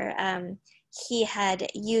 where he had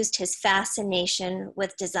used his fascination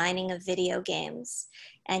with designing of video games.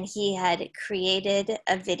 And he had created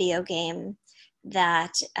a video game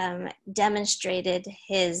that demonstrated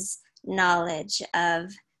his knowledge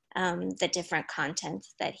of the different content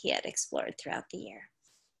that he had explored throughout the year.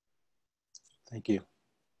 Thank you.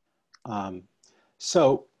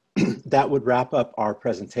 So that would wrap up our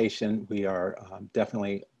presentation. We are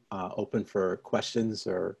definitely open for questions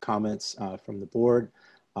or comments from the board,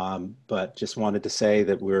 but just wanted to say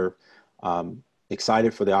that we're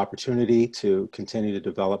excited for the opportunity to continue to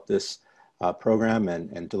develop this program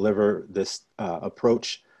and deliver this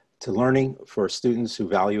approach to learning for students who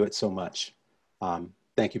value it so much.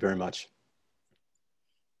 Thank you very much.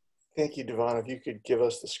 Thank you, Devon. If you could give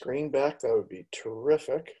us the screen back, that would be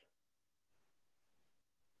terrific.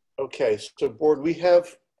 Okay, so board, we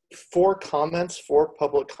have four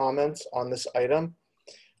public comments on this item.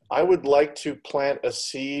 I would like to plant a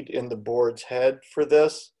seed in the board's head for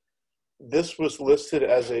this. This was listed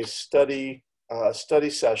as a study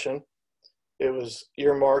session. It was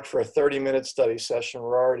earmarked for a 30-minute study session.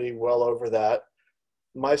 We're already well over that.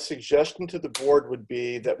 My suggestion to the board would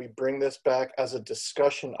be that we bring this back as a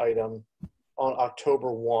discussion item on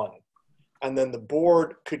October 1. And then the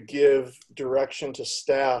board could give direction to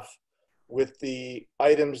staff with the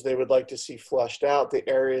items they would like to see fleshed out, the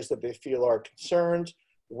areas that they feel are concerned,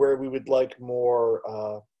 where we would like more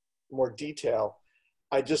detail.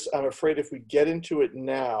 I'm afraid if we get into it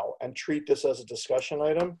now and treat this as a discussion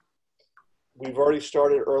item, we've already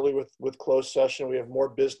started early with closed session. We have more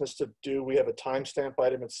business to do. We have a timestamp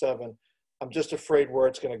item at 7. I'm just afraid where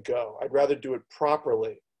it's going to go. I'd rather do it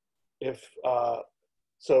properly.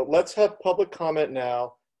 So let's have public comment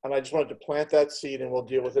now. And I just wanted to plant that seed and we'll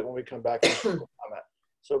deal with it when we come back to public comment.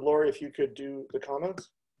 So Lori, if you could do the comments.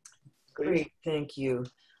 Please. Great, thank you.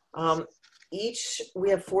 We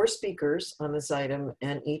have 4 speakers on this item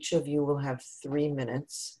and each of you will have 3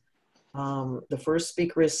 minutes. The first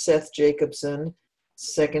speaker is Seth Jacobson.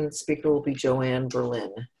 Second speaker will be Joanne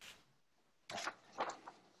Berlin.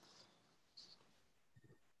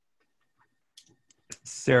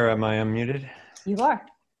 Sarah, am I unmuted? You are.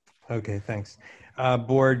 Okay, thanks.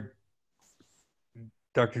 Board,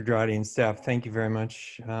 Dr. Drotti and staff, thank you very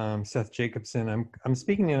much. Seth Jacobson. I'm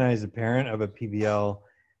speaking tonight as a parent of a PBL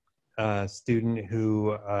student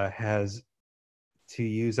who has, to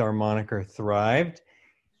use our moniker, thrived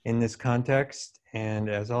in this context, and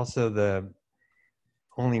as also the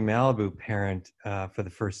only Malibu parent for the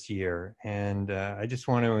first year. And I just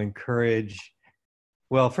want to encourage,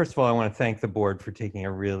 well, first of all, I want to thank the board for taking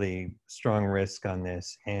a really strong risk on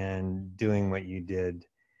this and doing what you did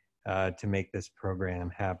to make this program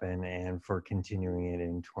happen and for continuing it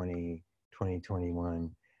in 2021.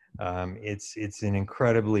 It's an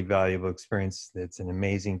incredibly valuable experience. It's an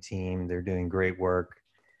amazing team. They're doing great work.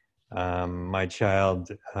 My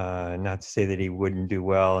child, not to say that he wouldn't do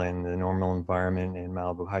well in the normal environment in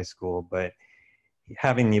Malibu High School, but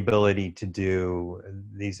having the ability to do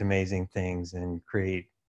these amazing things and create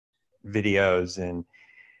videos and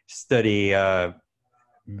study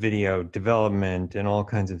video development and all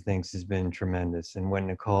kinds of things has been tremendous. And what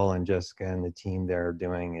Nicole and Jessica and the team there are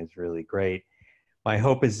doing is really great. My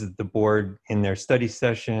hope is that the board in their study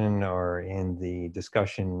session or in the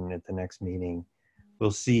discussion at the next meeting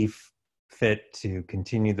will see fit to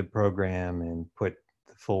continue the program and put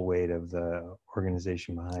the full weight of the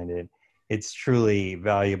organization behind it. It's truly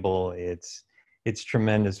valuable. It's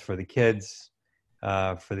tremendous for the kids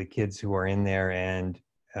who are in there, and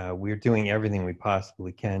we're doing everything we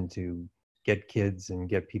possibly can to get kids and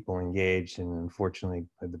get people engaged. And unfortunately,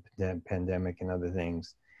 with the pandemic and other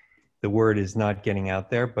things, the word is not getting out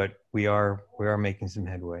there, but we are making some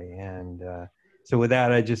headway. And so with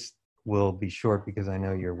that, I just will be short because I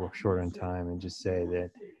know you're short on time, and just say that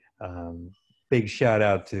big shout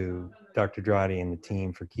out to Dr. Drotti and the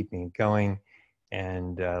team for keeping it going.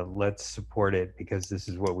 And let's support it, because this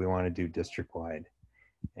is what we want to do district-wide.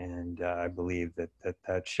 And I believe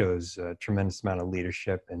that shows a tremendous amount of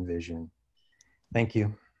leadership and vision. Thank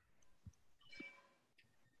you.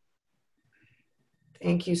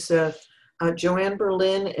 Thank you, Seth. Joanne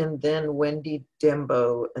Berlin, and then Wendy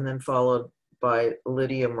Dembo, and then followed by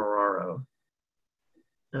Lydia Marraro.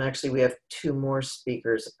 And actually, we have 2 more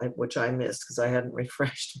speakers, which I missed because I hadn't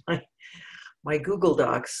refreshed my Google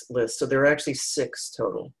Docs list. So there are actually 6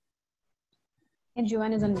 total. And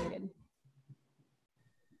Joanne is unmuted.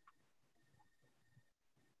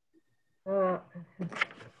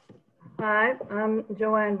 Hi, I'm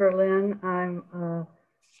Joanne Berlin. I'm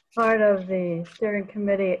part of the steering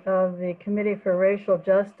committee of the Committee for Racial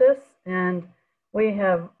Justice, and we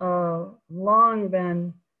have long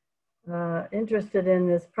been interested in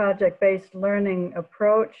this project-based learning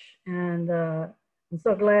approach, and I'm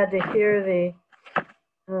so glad to hear the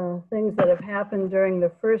things that have happened during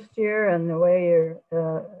the first year and the way you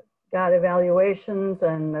got evaluations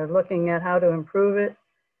and are looking at how to improve it.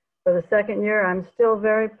 For the second year, I'm still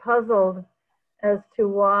very puzzled as to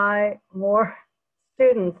why more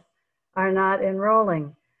students are not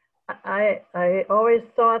enrolling. I always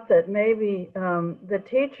thought that maybe the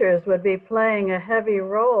teachers would be playing a heavy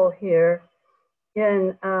role here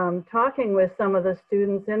in talking with some of the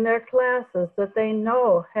students in their classes that they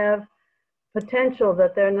know have potential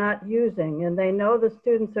that they're not using, and they know the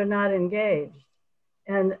students are not engaged.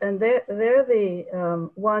 And they're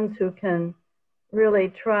the ones who can really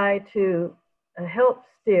try to help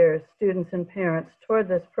steer students and parents toward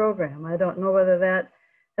this program. I don't know whether that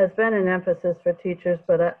has been an emphasis for teachers,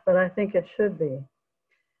 but I think it should be.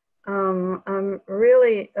 I'm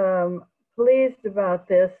really pleased about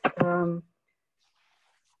this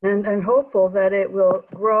and hopeful that it will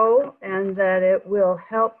grow and that it will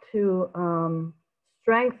help to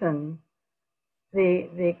strengthen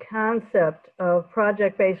the concept of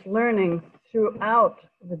project-based learning throughout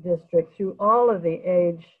the district, through all of the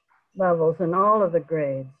age levels and all of the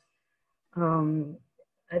grades.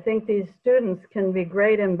 I think these students can be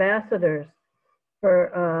great ambassadors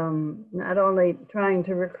for not only trying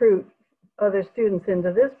to recruit other students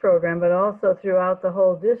into this program, but also throughout the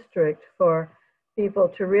whole district, for people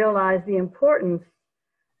to realize the importance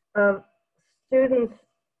of students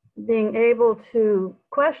being able to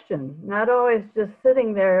question, not always just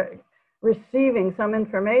sitting there receiving some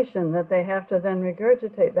information that they have to then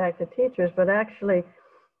regurgitate back to teachers, but actually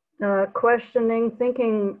questioning,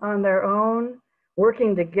 thinking on their own,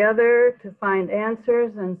 working together to find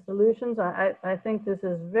answers and solutions. I think this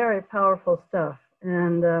is very powerful stuff.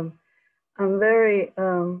 And I'm very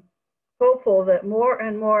hopeful that more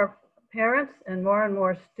and more parents and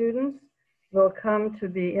more students will come to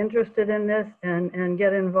be interested in this and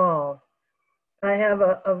get involved. I have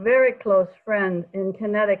a very close friend in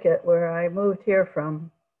Connecticut, where I moved here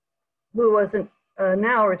from, who was a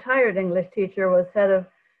now retired English teacher, was head of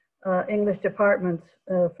English departments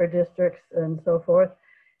for districts and so forth.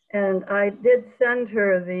 And I did send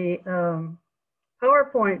her the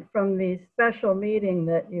PowerPoint from the special meeting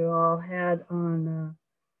that you all had on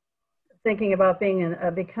thinking about being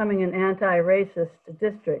becoming an anti-racist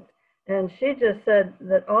district. And she just said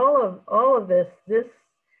that all of this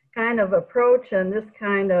kind of approach and this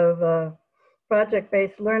kind of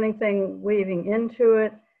project-based learning thing weaving into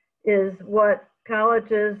it is what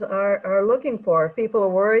colleges are looking for. People are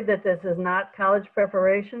worried that this is not college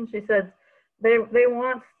preparation. She said they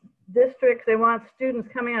want districts, they want students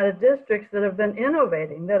coming out of districts that have been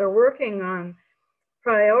innovating, that are working on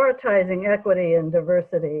prioritizing equity and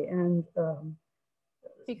diversity and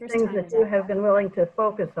things that you have been willing to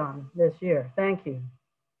focus on this year. Thank you.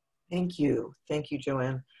 Thank you. Thank you,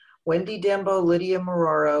 Joanne. Wendy Dembo, Lydia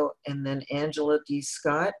Marraro, and then Angela D.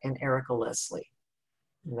 Scott and Erica Leslie.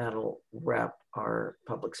 And that'll wrap our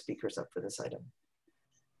public speakers up for this item.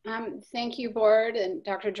 Thank you, board, and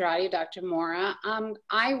Dr. Drotti, Dr. Mora.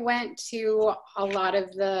 I went to a lot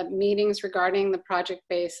of the meetings regarding the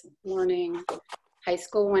project-based learning high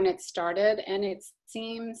school when it started, and it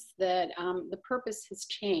seems that the purpose has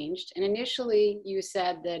changed. And initially you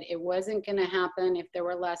said that it wasn't going to happen if there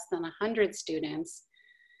were less than 100 students.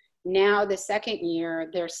 Now the second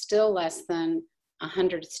year, there's still less than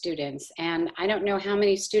 100 students. And I don't know how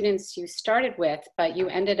many students you started with, but you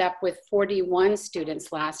ended up with 41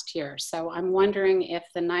 students last year. So I'm wondering if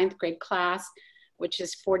the 9th grade class, which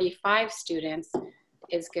is 45 students,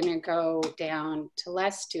 is going to go down to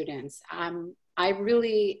less students. I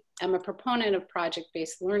really am a proponent of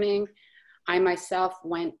project-based learning. I myself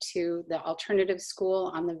went to the alternative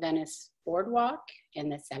school on the Venice Boardwalk in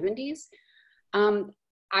the 70s.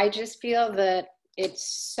 I just feel that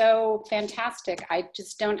it's so fantastic. I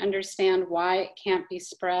just don't understand why it can't be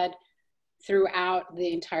spread throughout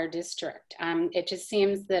the entire district. It just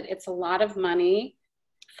seems that it's a lot of money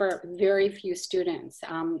for very few students.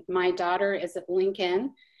 My daughter is at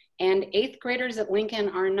Lincoln, and 8th graders at Lincoln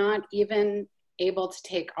are not even able to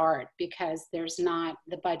take art because there's not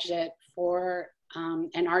the budget for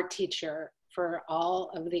an art teacher for all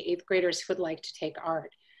of the 8th graders who would like to take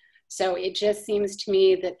art. So it just seems to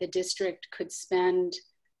me that the district could spend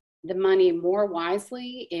the money more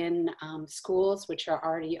wisely in schools which are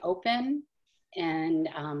already open and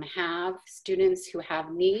have students who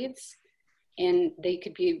have needs, and they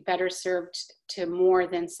could be better served to more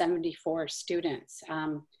than 74 students.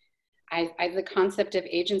 The concept of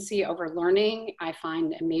agency over learning, I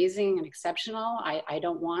find amazing and exceptional. I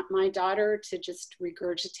don't want my daughter to just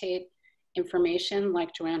regurgitate information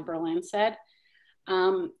like Joanne Berlin said.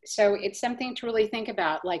 So it's something to really think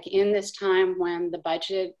about, like in this time when the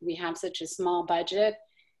budget, we have such a small budget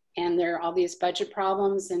and there are all these budget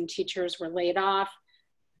problems and teachers were laid off,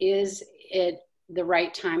 is it the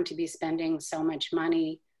right time to be spending so much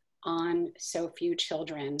money on so few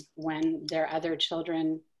children when there are other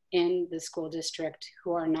children in the school district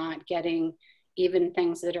who are not getting even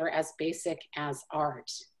things that are as basic as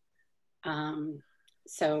art?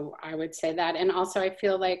 So I would say that. And also I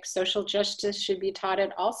feel like social justice should be taught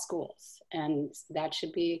at all schools, and that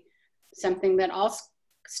should be something that all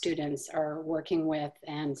students are working with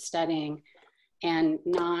and studying, and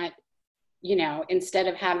not, you know, instead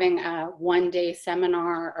of having a one-day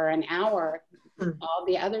seminar or an hour, all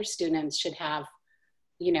the other students should have,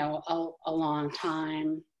 you know, a long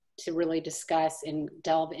time to really discuss and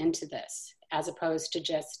delve into this, as opposed to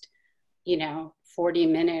just, you know, 40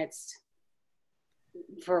 minutes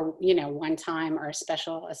for, you know, one time or a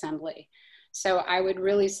special assembly. So I would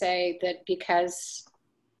really say that, because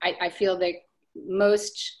I feel that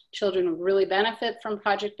most children really benefit from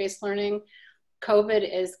project-based learning, COVID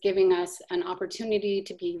is giving us an opportunity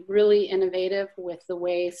to be really innovative with the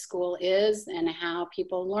way school is and how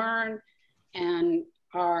people learn and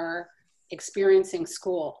are experiencing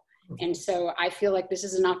school. And so I feel like this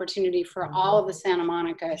is an opportunity for all of the Santa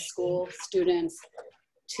Monica school students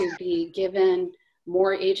to be given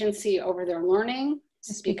more agency over their learning,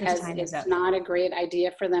 because it's not a great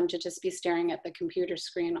idea for them to just be staring at the computer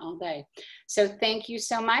screen all day. So thank you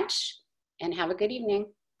so much and have a good evening.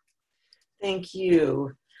 Thank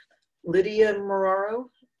you. Lydia Moraro.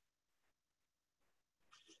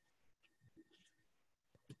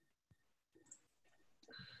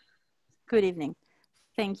 Good evening.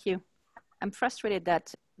 Thank you. I'm frustrated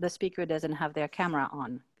that the speaker doesn't have their camera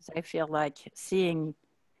on, because I feel like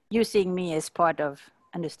you seeing me is part of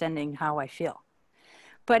understanding how I feel.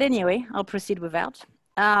 But anyway, I'll proceed without.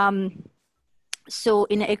 So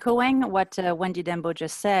in echoing what Wendy Dembo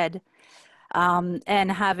just said,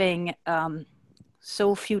 and having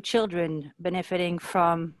so few children benefiting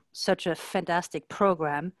from such a fantastic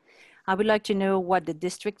program, I would like to know what the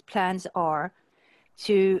district plans are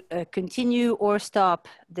to continue or stop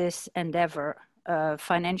this endeavor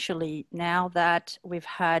financially, now that we've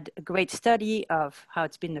had a great study of how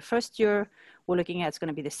it's been the first year. We're looking at it's going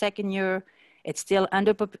to be the second year. It's still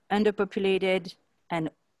underpopulated and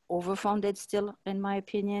overfunded still, in my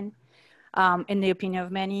opinion, in the opinion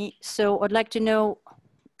of many. So I'd like to know,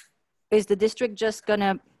 is the district just going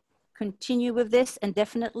to continue with this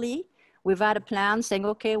indefinitely without a plan, saying,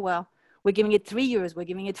 okay, well, we're giving it 3 years, we're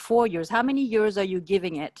giving it 4 years. How many years are you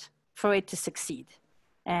giving it for it to succeed?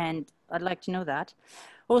 And I'd like to know that.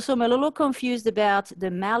 Also, I'm a little confused about the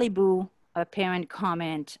Malibu parent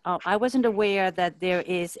comment. I wasn't aware that there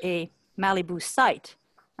is a Malibu site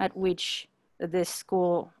at which this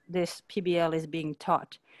school, this PBL is being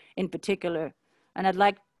taught in particular. And I'd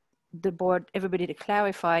like the board, everybody to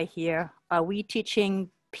clarify here, are we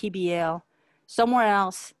teaching PBL somewhere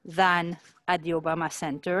else than at the Obama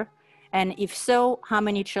Center? And if so, how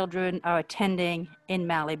many children are attending in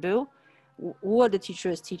Malibu? Who are the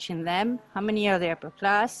teachers teaching them? How many are there per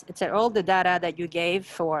class? It's all the data that you gave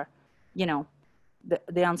for, you know,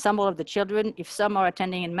 the ensemble of the children. If some are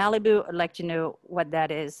attending in Malibu, I'd like to know what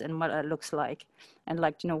that is and what it looks like. And I'd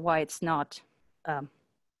like to know why it's not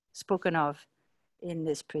spoken of in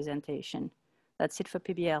this presentation. That's it for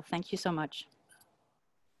PBL. Thank you so much.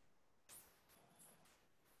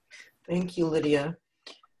 Thank you, Lydia.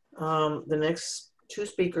 The next two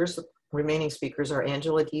speakers, remaining speakers, are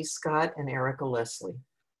Angela D. Scott and Erica Leslie.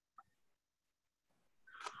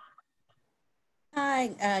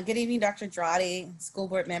 Hi, good evening, Dr. Dradi, school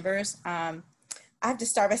board members. I have to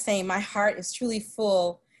start by saying my heart is truly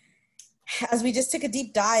full. As we just took a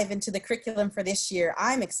deep dive into the curriculum for this year,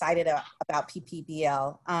 I'm excited about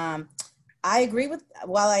PPBL.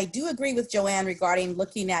 While I do agree with Joanne regarding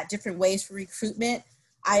looking at different ways for recruitment,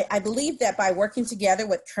 I believe that by working together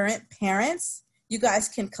with current parents, you guys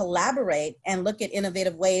can collaborate and look at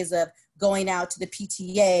innovative ways of going out to the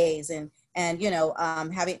PTAs and you know,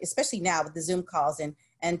 having, especially now with the Zoom calls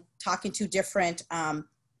and talking to different,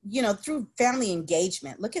 you know, through family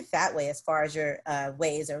engagement. Look at that way as far as your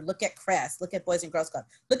ways, or look at CREST, look at Boys and Girls Club,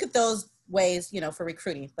 look at those ways, you know, for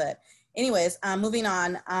recruiting. But anyways, moving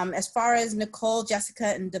on, as far as Nicole, Jessica,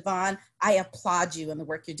 and Devon, I applaud you in the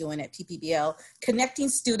work you're doing at PPBL. Connecting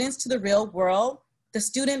students to the real world, the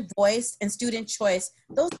student voice and student choice,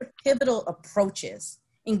 those are pivotal approaches.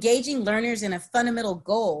 Engaging learners in a fundamental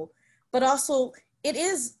goal, but also it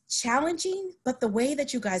is challenging, but the way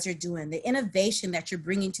that you guys are doing, the innovation that you're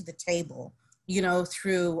bringing to the table, you know,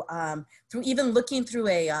 through even looking through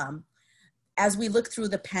as we look through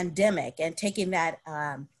the pandemic and taking that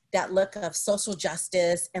look of social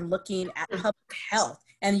justice and looking at public health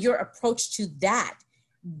and your approach to that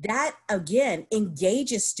again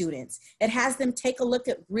engages students. It has them take a look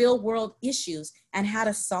at real world issues and how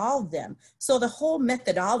to solve them. So the whole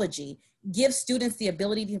methodology gives students the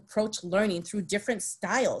ability to approach learning through different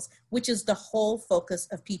styles, which is the whole focus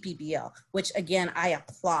of PPBL, which again, I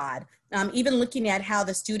applaud. Even looking at how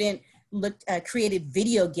the student created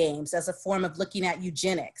video games as a form of looking at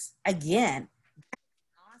eugenics. Again,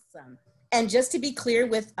 awesome. And just to be clear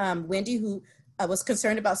with Wendy, who was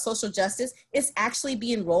concerned about social justice, it's actually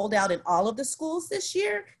being rolled out in all of the schools this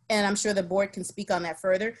year. And I'm sure the board can speak on that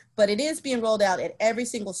further, but it is being rolled out at every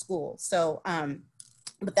single school. So,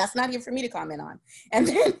 but that's not here for me to comment on. And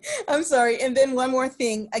then, I'm sorry, and then one more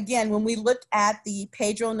thing. Again, when we look at the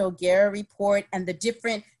Pedro Noguera report and the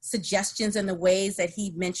different suggestions and the ways that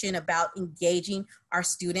he mentioned about engaging our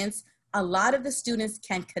students, a lot of the students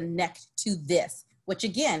can connect to this, which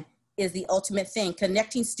again, is the ultimate thing,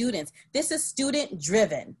 connecting students. This is student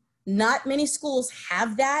driven. Not many schools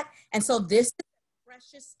have that. And so this is a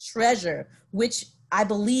precious treasure, which I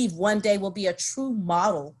believe one day will be a true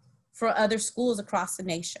model for other schools across the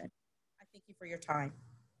nation. I thank you for your time.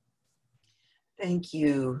 Thank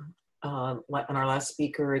you. And our last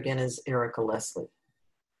speaker again is Erica Leslie.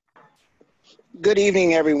 Good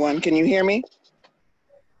evening, everyone. Can you hear me?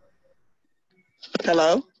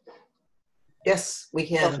 Hello? Yes, we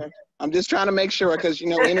can. Okay. I'm just trying to make sure because, you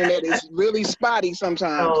know, internet is really spotty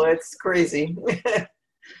sometimes. Oh, it's crazy.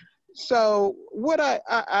 So what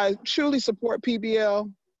I truly support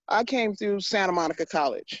PBL. I came through Santa Monica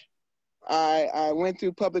College. I went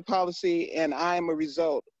through public policy, and I am a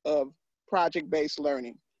result of project-based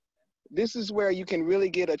learning. This is where you can really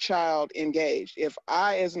get a child engaged. If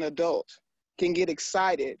I, as an adult, can get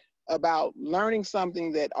excited about learning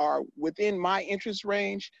something that are within my interest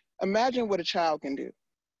range, imagine what a child can do.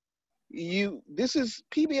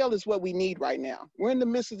 PBL is what we need right now. We're in the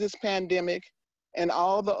midst of this pandemic, and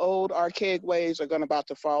all the old archaic ways are about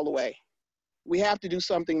to fall away. We have to do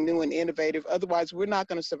something new and innovative, otherwise we're not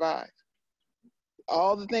going to survive.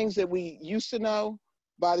 All the things that we used to know,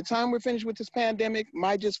 by the time we're finished with this pandemic,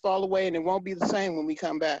 might just fall away, and it won't be the same when we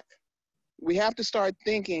come back. We have to start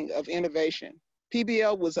thinking of innovation.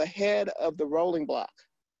 PBL was ahead of the rolling block,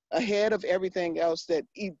 ahead of everything else that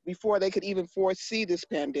before they could even foresee this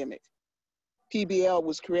pandemic. PBL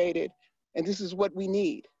was created, and this is what we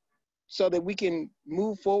need so that we can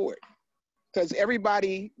move forward. Because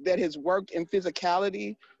everybody that has worked in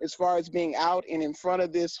physicality, as far as being out and in front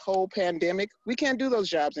of this whole pandemic, we can't do those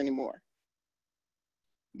jobs anymore.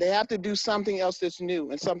 They have to do something else that's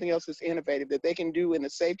new and something else that's innovative that they can do in the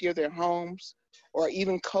safety of their homes or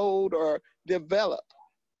even code or develop.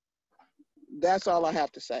 That's all I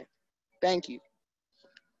have to say. Thank you.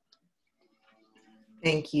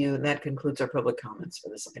 Thank you. And that concludes our public comments for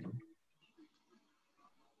this item.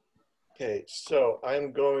 Okay, so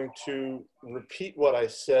I'm going to repeat what I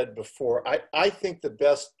said before. I think the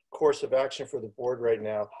best course of action for the board right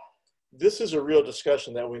now, this is a real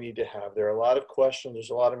discussion that we need to have. There are a lot of questions.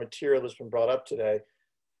 There's a lot of material that's been brought up today.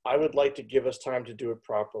 I would like to give us time to do it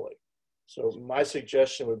properly. So my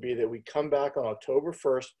suggestion would be that we come back on October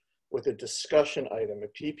 1st with a discussion item,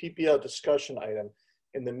 a PPBL discussion item.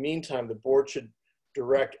 In the meantime, the board should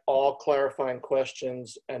direct all clarifying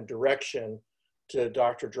questions and direction to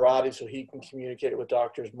Dr. Drotti so he can communicate with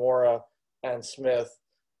Drs. Mora and Smith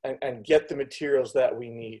and get the materials that we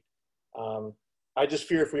need. I just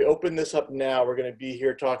fear if we open this up now, we're going to be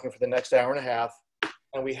here talking for the next hour and a half,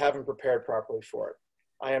 and we haven't prepared properly for it.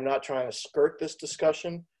 I am not trying to skirt this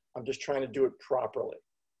discussion. I'm just trying to do it properly.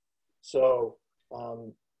 So,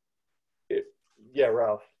 yeah,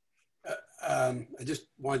 Ralph. I just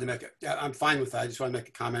wanted to make it, yeah, I'm fine with that. I just want to make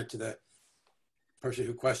a comment to the person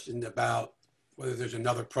who questioned about whether there's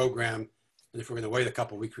another program. And if we're going to wait a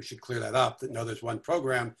couple of weeks, we should clear that up. That no, there's one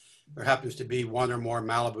program. There happens to be one or more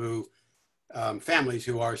Malibu families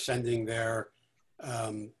who are sending their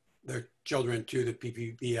children to the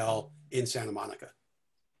PPBL in Santa Monica.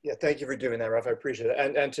 Yeah, thank you for doing that, Ralph. I appreciate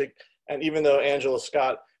it. And even though Angela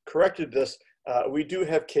Scott corrected this, we do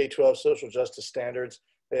have K-12 social justice standards.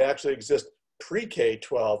 They actually exist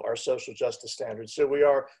pre-K-12, our social justice standards. So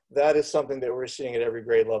that is something that we're seeing at every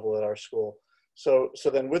grade level at our school. So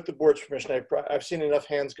then with the board's permission, I've seen enough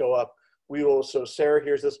hands go up. So Sarah,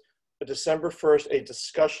 here's this. December 1st, a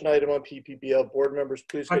discussion item on PPBL. Board members,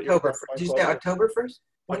 please get your October. Did you say October 1st?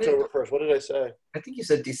 October 1st. What did I say? I think you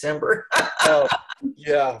said December. Oh,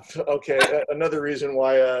 yeah. Okay. Another reason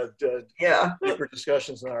why yeah, deeper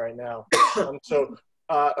discussions not right now. So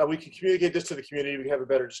we can communicate this to the community. We can have a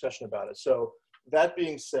better discussion about it. So that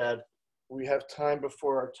being said, we have time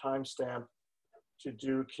before our timestamp to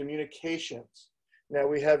do communications. Now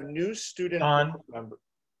we have new student members.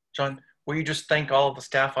 John, will you just thank all of the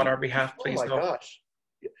staff on our behalf, please? Oh my gosh.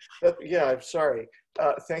 Yeah, I'm sorry.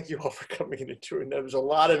 Thank you all for coming into it. There was a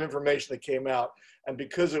lot of information that came out, and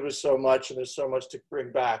because it was so much and there's so much to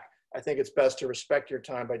bring back, I think it's best to respect your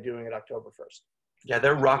time by doing it October 1st. Yeah,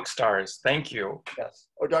 they're rock stars. Thank you. Yes.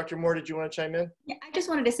 Oh, Dr. Moore, did you want to chime in? Yeah, I just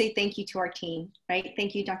wanted to say thank you to our team, right?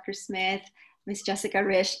 Thank you, Dr. Smith, Ms. Jessica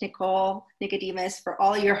Risch, Nicole, Nicodemus, for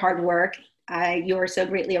all your hard work. You are so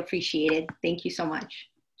greatly appreciated. Thank you so much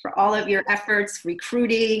for all of your efforts,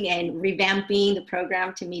 recruiting and revamping the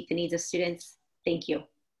program to meet the needs of students. Thank you.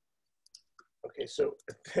 Okay, so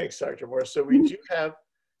thanks, Dr. Moore. So we do have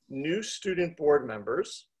new student board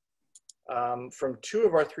members from 2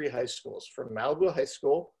 of our 3 high schools. From Malibu High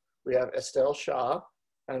School, we have Estelle Shaw,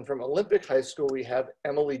 and from Olympic High School, we have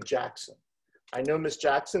Emily Jackson. I know Ms.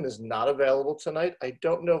 Jackson is not available tonight. I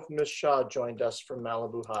don't know if Ms. Shaw joined us from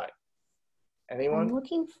Malibu High. Anyone? I'm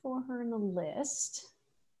looking for her in the list.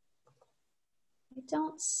 I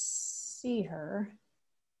don't see her.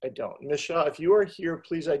 I don't. Ms. Shaw, if you are here,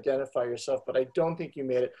 please identify yourself, but I don't think you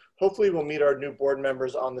made it. Hopefully we'll meet our new board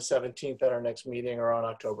members on the 17th at our next meeting or on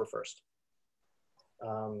October 1st.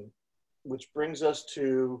 Which brings us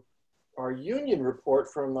to our union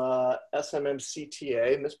report from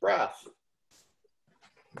SMMCTA, Ms. Braff.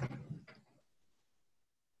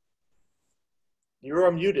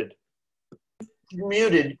 You're unmuted. You're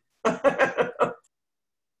muted.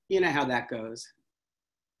 You know how that goes.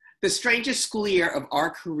 The strangest school year of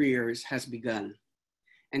our careers has begun,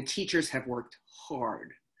 and teachers have worked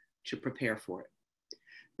hard to prepare for it.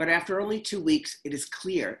 But after only 2 weeks, it is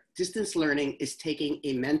clear distance learning is taking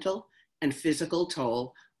a mental and physical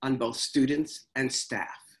toll on both students and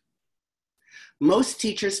staff. Most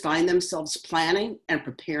teachers find themselves planning and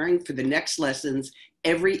preparing for the next lessons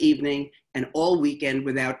every evening and all weekend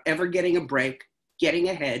without ever getting a break, getting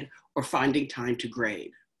ahead, or finding time to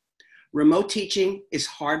grade. Remote teaching is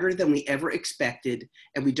harder than we ever expected,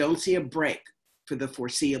 and we don't see a break for the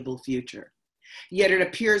foreseeable future. Yet it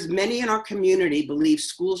appears many in our community believe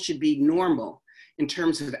schools should be normal in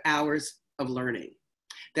terms of hours of learning,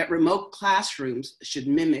 that remote classrooms should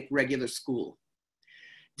mimic regular school.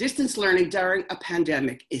 Distance learning during a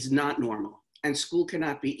pandemic is not normal, and school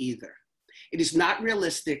cannot be either. It is not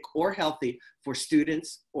realistic or healthy for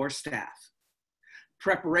students or staff.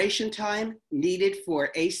 Preparation time needed for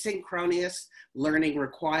asynchronous learning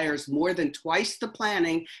requires more than twice the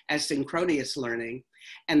planning as synchronous learning,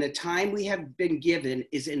 and the time we have been given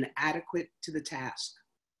is inadequate to the task.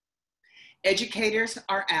 Educators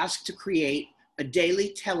are asked to create a daily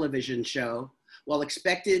television show while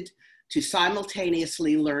expected to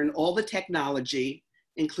simultaneously learn all the technology,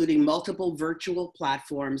 including multiple virtual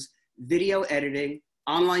platforms, video editing,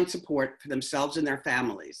 online support for themselves and their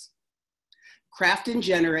families. Craft and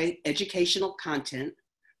generate educational content,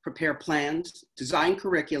 prepare plans, design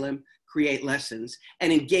curriculum, create lessons,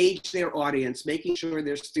 and engage their audience, making sure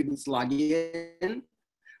their students log in,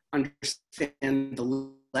 understand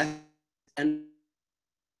the lesson, and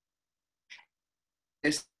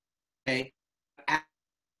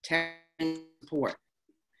support.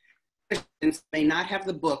 Students may not have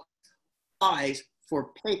the book supplies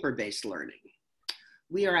for paper-based learning.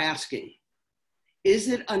 We are asking, Is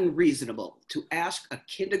it unreasonable to ask a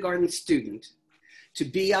kindergarten student to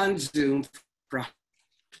be on Zoom for,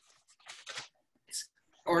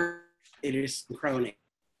 or it is synchronous?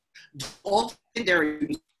 Do all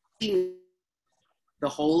secondary the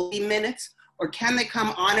whole 80 minutes, or can they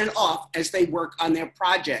come on and off as they work on their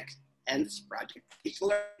project? Hence, project-based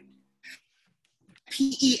learning.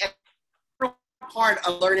 PE part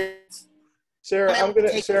of learning. Sarah, I'm gonna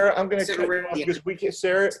cut you off because we can.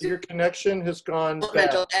 Sarah, your connection has gone bad.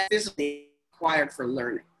 Mental and physically required for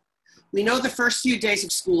learning. We know the first few days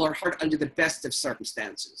of school are hard under the best of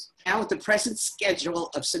circumstances. Now, with the present schedule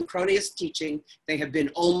of synchronous teaching, they have been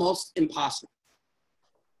almost impossible.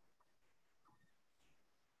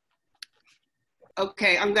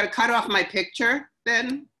 Okay, I'm going to cut off my picture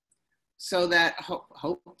then, so that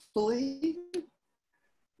hopefully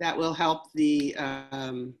that will help the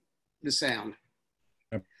sound.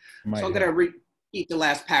 So I'm going to repeat the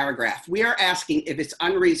last paragraph. We are asking if it's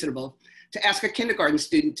unreasonable to ask a kindergarten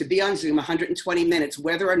student to be on Zoom 120 minutes,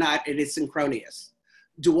 whether or not it is synchronous.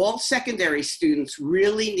 Do all secondary students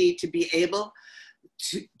really need to be able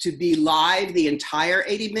to be live the entire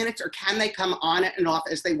 80 minutes, or can they come on and off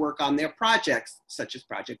as they work on their projects, such as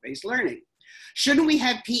project-based learning? Shouldn't we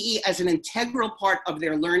have PE as an integral part of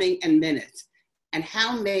their learning and minutes? And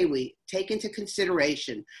how may we take into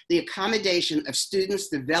consideration the accommodation of students'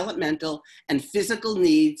 developmental and physical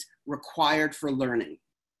needs required for learning?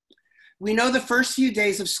 We know the first few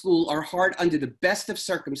days of school are hard under the best of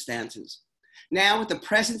circumstances. Now, with the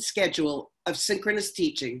present schedule of synchronous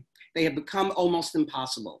teaching, they have become almost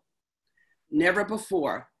impossible. Never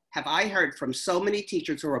before have I heard from so many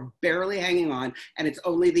teachers who are barely hanging on, and it's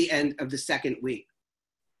only the end of the second week.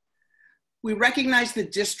 We recognize the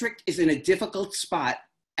district is in a difficult spot,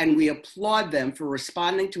 and we applaud them for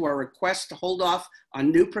responding to our request to hold off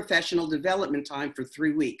on new professional development time for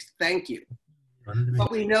 3 weeks. Thank you. But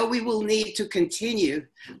we know we will continue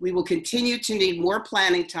to need more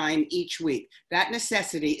planning time each week. That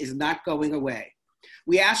necessity is not going away.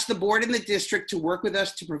 We ask the board and the district to work with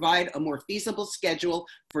us to provide a more feasible schedule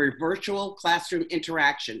for virtual classroom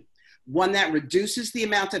interaction, one that reduces the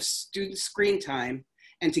amount of student screen time,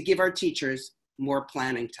 and to give our teachers more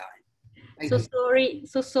planning time.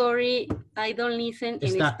 So sorry, I don't listen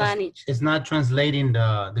in Spanish. It's not translating,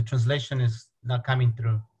 the translation is not coming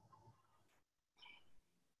through.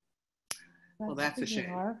 Well, that's a shame.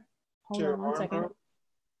 Hold on one second.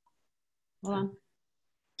 Hold on.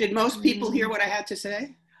 Did most people hear what I had to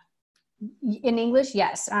say? In English,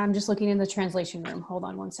 yes. I'm just looking in the translation room. Hold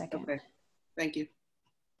on one second. Okay, thank you.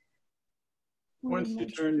 Once you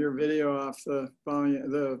turned your video off, the volume,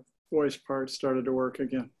 the voice part started to work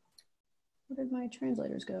again. Where did my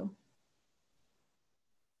translators go?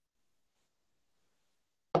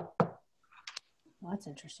 Well, that's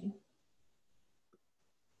interesting.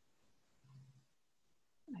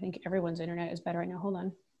 I think everyone's internet is better right now. Hold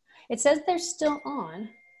on. It says they're still on.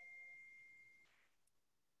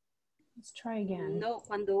 Let's try again. No,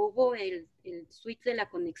 cuando hubo el switch de la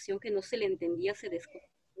conexión que no se le entendía, se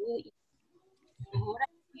desconectó.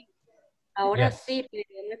 Ahora Yes. sí, pero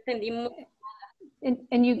no entendimos.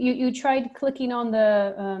 And you tried clicking on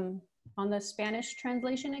the Spanish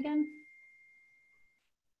translation again?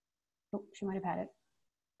 Oh, she might have had it.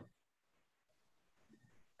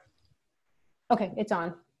 Okay, it's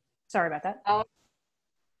on. Sorry about that.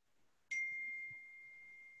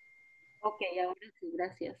 Okay, ahora sí,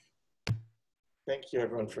 gracias. Thank you,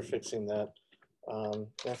 everyone, for fixing that. And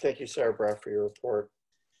thank you, Sarah Braff, for your report.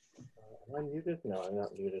 Am I muted? No, I'm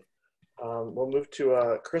not muted. We'll move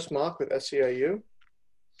to Chris Mock with SEIU.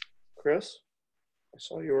 Chris, I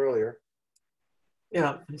saw you earlier.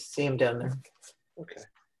 Yeah, I see him down there. Okay.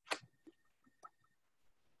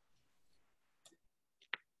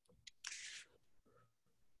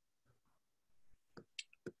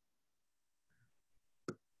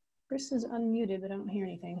 Chris is unmuted, but I don't hear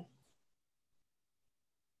anything.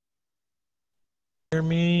 Hear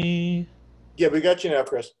me? Yeah, we got you now,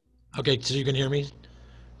 Chris. Okay, so you can hear me?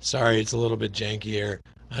 Sorry, it's a little bit janky here.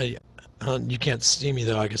 You can't see me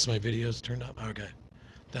though. I guess my video's turned up. Okay,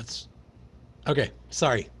 okay.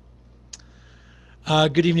 Sorry.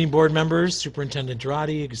 Good evening, board members, Superintendent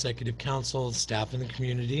Drotti, Executive Council, staff in the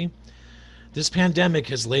community. This pandemic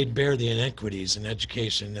has laid bare the inequities in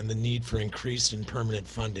education and the need for increased and permanent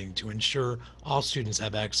funding to ensure all students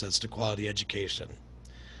have access to quality education.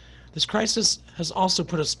 This crisis has also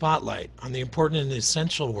put a spotlight on the important and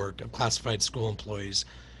essential work of classified school employees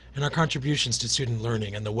and our contributions to student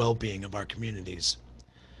learning and the well-being of our communities.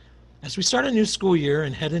 As we start a new school year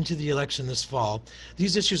and head into the election this fall,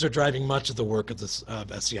 these issues are driving much of the work of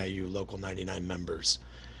SEIU Local 99 members.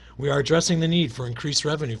 We are addressing the need for increased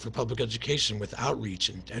revenue for public education with outreach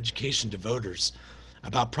and education to voters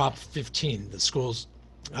about Prop 15, the Schools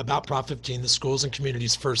and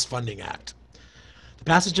Communities First Funding Act. The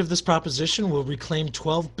passage of this proposition will reclaim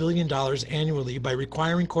 $12 billion annually by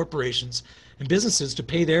requiring corporations and businesses to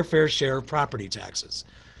pay their fair share of property taxes.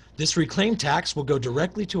 This reclaimed tax will go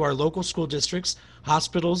directly to our local school districts,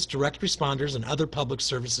 hospitals, direct responders, and other public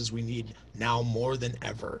services we need now more than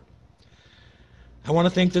ever. I want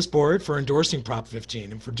to thank this board for endorsing Prop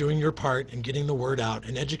 15 and for doing your part in getting the word out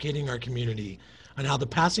and educating our community on how the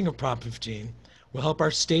passing of Prop 15 will help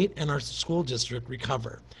our state and our school district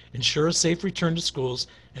recover, ensure a safe return to schools,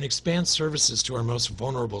 and expand services to our most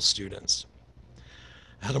vulnerable students.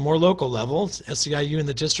 At a more local level, SEIU and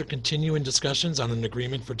the district continue in discussions on an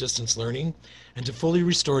agreement for distance learning and to fully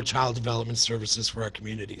restore child development services for our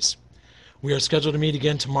communities. We are scheduled to meet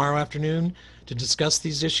again tomorrow afternoon to discuss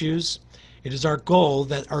these issues. It is our goal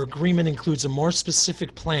that our agreement includes a more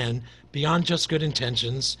specific plan beyond just good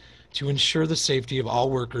intentions to ensure the safety of all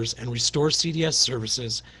workers and restore CDS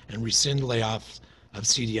services and rescind layoffs of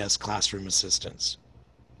CDS classroom assistants.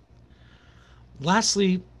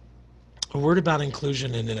 Lastly, a word about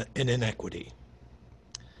inclusion and inequity.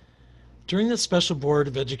 During the Special Board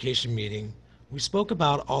of Education meeting, we spoke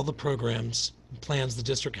about all the programs and plans the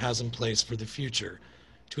district has in place for the future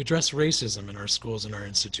to address racism in our schools and our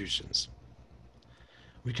institutions.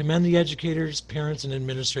 We commend the educators, parents, and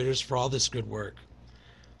administrators for all this good work.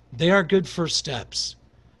 They are good first steps,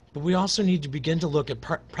 but we also need to begin to look at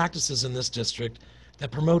practices in this district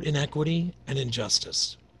that promote inequity and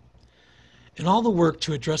injustice. In all the work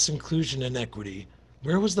to address inclusion and equity,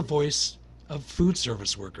 where was the voice of food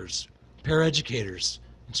service workers, paraeducators,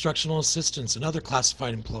 instructional assistants, and other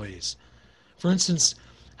classified employees? For instance,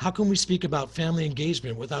 how can we speak about family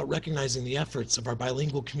engagement without recognizing the efforts of our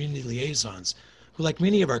bilingual community liaisons, who, like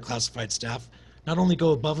many of our classified staff, not only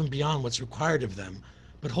go above and beyond what's required of them,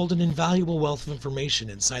 but hold an invaluable wealth of information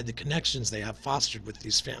inside the connections they have fostered with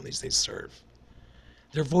these families they serve.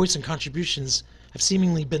 Their voice and contributions have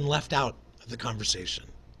seemingly been left out of the conversation.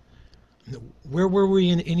 Where were we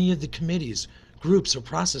in any of the committees, groups, or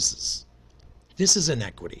processes? This is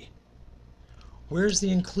inequity. Where's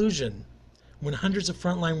the inclusion when hundreds of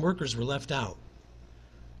frontline workers were left out?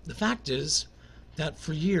 The fact is that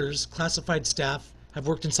for years, classified staff have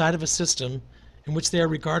worked inside of a system in which they are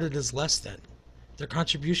regarded as less than. Their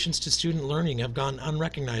contributions to student learning have gone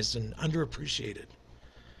unrecognized and underappreciated.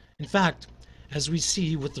 In fact, as we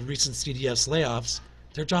see with the recent CDS layoffs,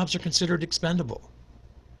 their jobs are considered expendable.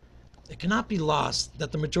 It cannot be lost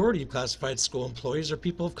that the majority of classified school employees are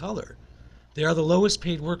people of color. They are the lowest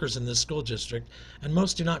paid workers in this school district, and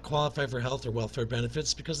most do not qualify for health or welfare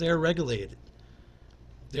benefits because they are relegated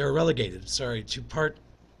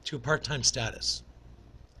to a part-time status.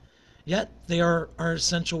 Yet they are our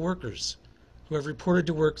essential workers who have reported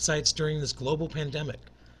to work sites during this global pandemic.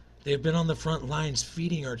 They have been on the front lines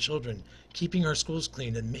feeding our children, keeping our schools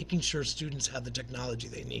clean, and making sure students have the technology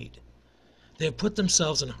they need. They have put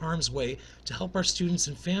themselves in harm's way to help our students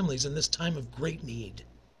and families in this time of great need.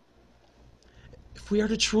 If we are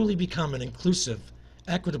to truly become an inclusive,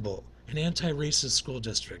 equitable, and anti-racist school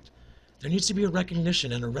district, there needs to be a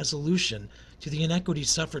recognition and a resolution to the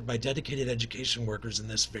inequities suffered by dedicated education workers in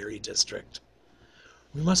this very district.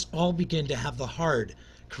 We must all begin to have the hard,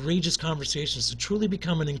 courageous conversations to truly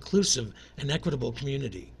become an inclusive and equitable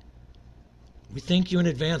community. We thank you in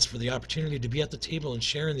advance for the opportunity to be at the table and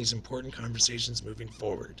share in these important conversations moving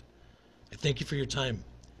forward. I thank you for your time,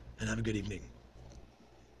 and have a good evening.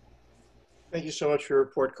 Thank you so much for your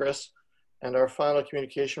report, Chris. And our final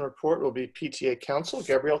communication report will be PTA Counsel,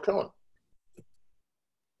 Gabrielle Cohen.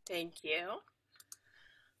 Thank you.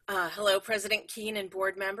 Hello, President Keene and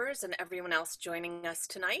board members and everyone else joining us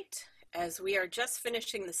tonight. As we are just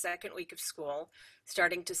finishing the second week of school,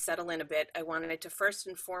 starting to settle in a bit, I wanted to first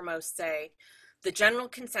and foremost say the general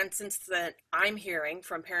consensus that I'm hearing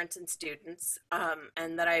from parents and students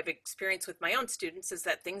and that I've experienced with my own students is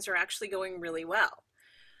that things are actually going really well.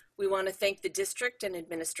 We want to thank the district and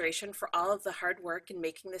administration for all of the hard work in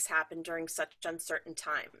making this happen during such uncertain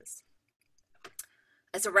times.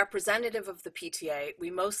 As a representative of the PTA,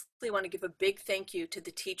 we mostly want to give a big thank you to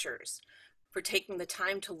the teachers for taking the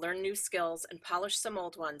time to learn new skills and polish some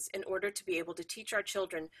old ones in order to be able to teach our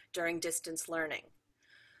children during distance learning.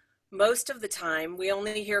 Most of the time, we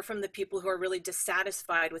only hear from the people who are really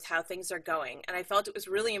dissatisfied with how things are going, and I felt it was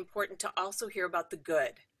really important to also hear about the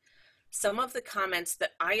good. Some of the comments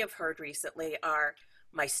that I have heard recently are,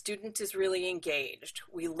 my student is really engaged.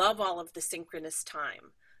 We love all of the synchronous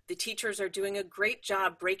time. The teachers are doing a great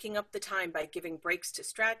job breaking up the time by giving breaks to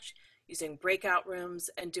stretch, using breakout rooms,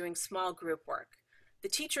 and doing small group work. The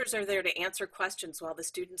teachers are there to answer questions while the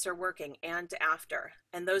students are working and after,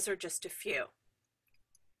 and those are just a few.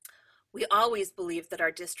 We always believe that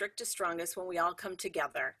our district is strongest when we all come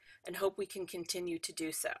together and hope we can continue to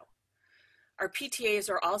do so. Our PTAs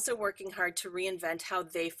are also working hard to reinvent how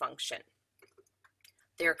they function.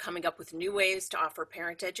 They are coming up with new ways to offer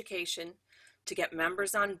parent education, to get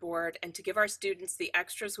members on board, and to give our students the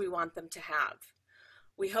extras we want them to have.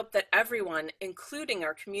 We hope that everyone, including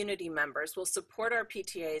our community members, will support our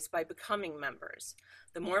PTAs by becoming members.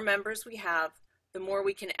 The more members we have, the more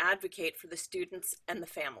we can advocate for the students and the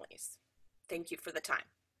families. Thank you for the time.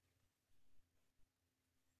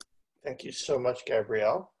 Thank you so much,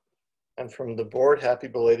 Gabrielle. And from the board, happy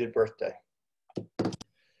belated birthday.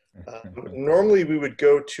 Normally we would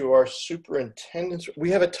go to our superintendent's.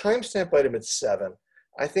 We have a timestamp item at 7.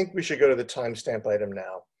 I think we should go to the timestamp item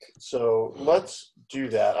now. So let's do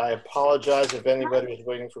that. I apologize if anybody was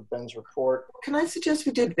waiting for Ben's report. Can I suggest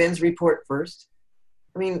we do Ben's report first?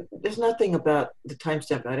 I mean, there's nothing about the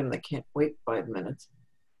timestamp item that can't wait 5 minutes.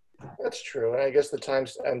 That's true. And I guess the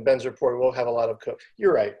times and Ben's report will have a lot of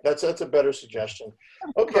You're right. That's a better suggestion.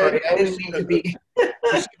 Okay. I didn't mean to be.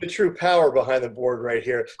 You see the true power behind the board right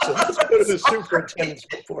here. So let's go to the superintendent's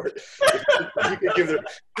report. You could give the,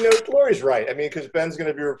 Lori's right. I mean, because Ben's going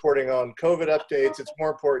to be reporting on COVID updates. It's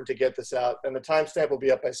more important to get this out, and the timestamp will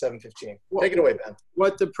be up by 7:15. Take it away, Ben.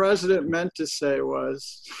 What the president meant to say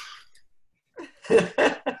was.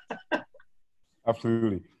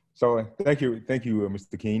 Absolutely. So thank you,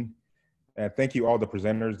 Mr. Keene, and thank you all the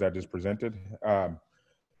presenters that just presented. I'm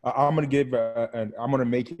going to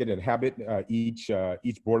make it a habit each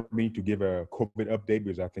board meeting to give a COVID update,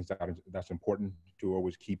 because I think that's important to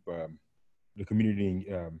always keep the community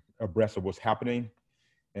abreast of what's happening.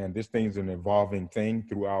 And this thing is an evolving thing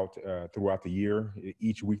throughout the year.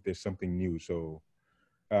 Each week there's something new. So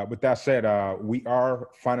with that said, we are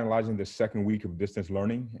finalizing the second week of distance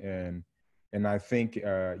learning, and I think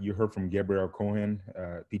you heard from Gabrielle Cohen,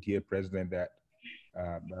 PTA president, that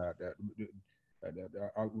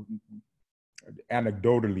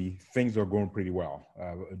anecdotally things are going pretty well,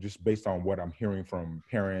 just based on what I'm hearing from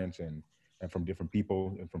parents and from different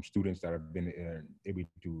people and from students that I've been able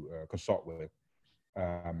to consult with.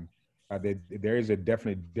 There is a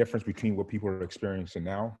definite difference between what people are experiencing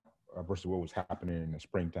now versus what was happening in the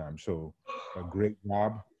springtime. So a great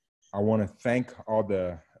job. I want to thank all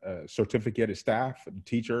the certificated staff,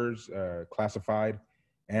 teachers, classified,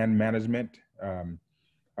 and management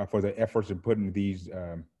for the efforts in putting these,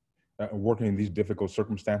 working in these difficult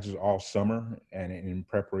circumstances all summer and in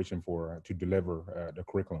preparation to deliver the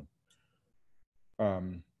curriculum.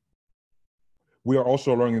 We are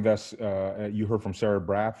also learning that, you heard from Sarah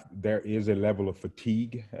Braff, there is a level of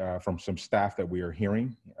fatigue from some staff that we are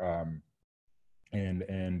hearing,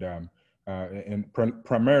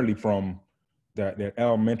 primarily from the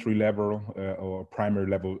elementary level or primary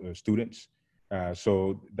level students.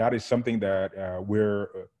 So that is something that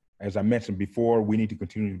as I mentioned before, we need to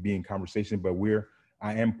continue to be in conversation, but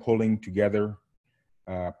I am pulling together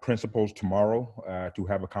principals tomorrow to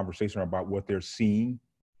have a conversation about what they're seeing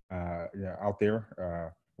out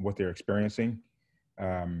there, what they're experiencing,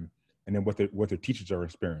 and then what their teachers are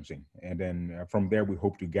experiencing. And then from there, we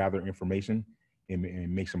hope to gather information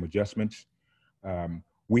and make some adjustments.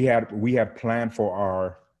 We have planned for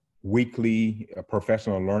our weekly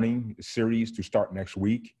professional learning series to start next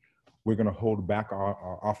week. We're going to hold back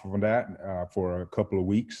off of that for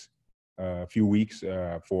a few weeks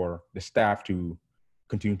for the staff to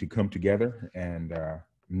continue to come together and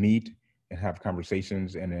meet and have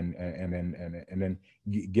conversations, and then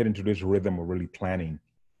get into this rhythm of really planning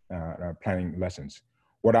lessons.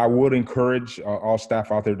 What I would encourage all staff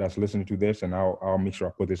out there that's listening to this, and I'll make sure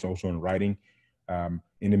I put this also in writing.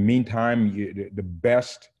 In the meantime, the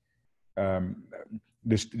best,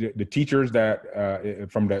 the teachers that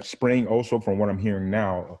from that spring, also from what I'm hearing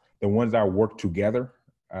now, the ones that work together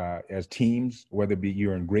as teams, whether it be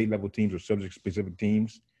you're in grade level teams or subject specific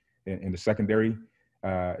teams in the secondary,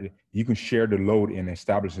 you can share the load in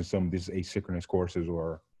establishing some of these asynchronous courses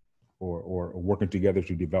or working together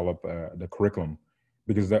to develop the curriculum,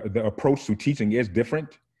 because the approach to teaching is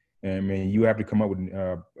different. I mean, you have to come up with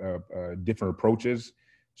different approaches.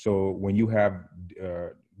 So when you have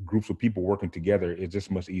groups of people working together, it's just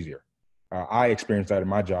much easier. I experience that in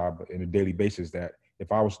my job on a daily basis, that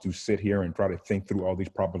if I was to sit here and try to think through all these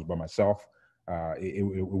problems by myself, it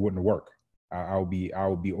wouldn't work. I would be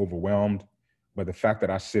overwhelmed. But the fact that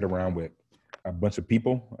I sit around with a bunch of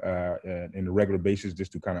people in a regular basis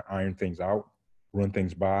just to kind of iron things out, run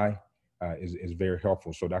things by, is very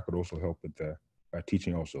helpful. So that could also help with the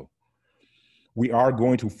teaching also. We are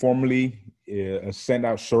going to formally send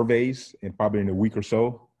out surveys in probably in a week or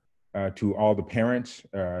so to all the parents,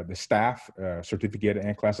 the staff, certificate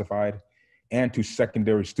and classified, and to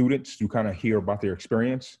secondary students to kind of hear about their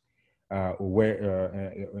experience,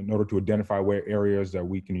 in order to identify where areas that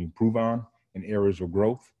we can improve on and areas of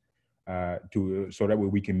growth, so that way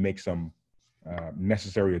we can make some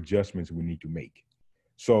necessary adjustments we need to make.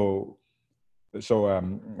 So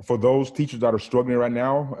for those teachers that are struggling right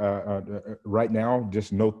now,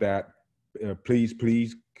 just note that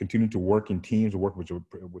please continue to work in teams, work with your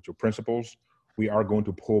principals. We are going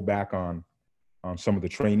to pull back on some of the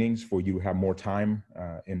trainings for you to have more time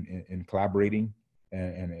in collaborating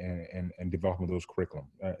and developing those curriculum,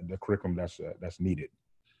 the curriculum that's needed.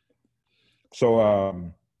 So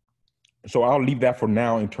I'll leave that for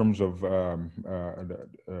now in terms of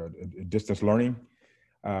distance learning.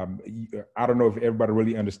 I don't know if everybody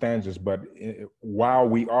really understands this, but while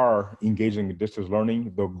we are engaging in distance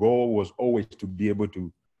learning, the goal was always to be able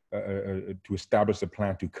to establish a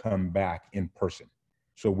plan to come back in person.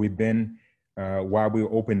 So we've been, while we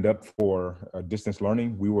opened up for distance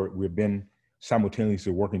learning, we've been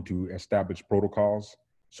simultaneously working to establish protocols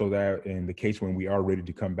so that in the case when we are ready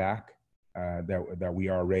to come back, that we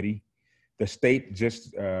are ready. The state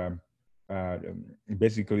just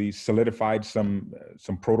basically solidified some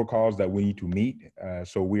protocols that we need to meet.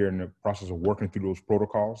 So we're in the process of working through those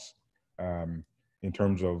protocols in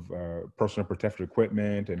terms of personal protective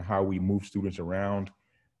equipment and how we move students around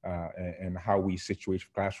and how we situate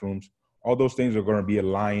classrooms. All those things are going to be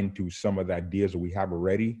aligned to some of the ideas that we have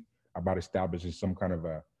already about establishing some kind of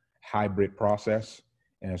a hybrid process.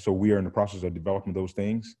 And so we are in the process of developing those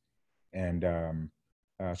things. And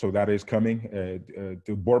so that is coming.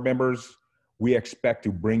 To board members, we expect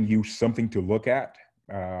to bring you something to look at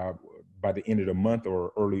by the end of the month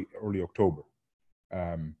or early October.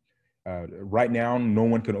 Right now, no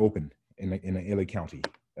one can open in LA County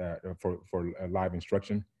for live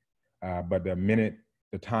instruction. But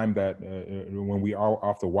the time that when we are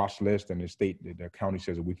off the watch list and the county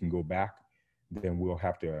says that we can go back, then we'll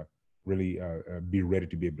have to really be ready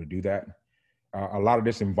to be able to do that. A lot of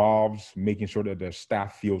this involves making sure that the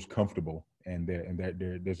staff feels comfortable and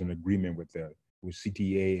that there's an agreement with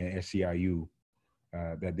CTA and SEIU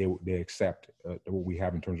that they accept what we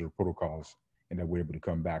have in terms of protocols and that we're able to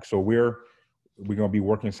come back. So we're going to be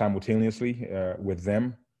working simultaneously with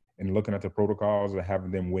them and looking at the protocols and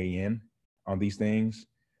having them weigh in on these things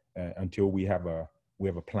until we have a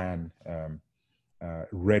plan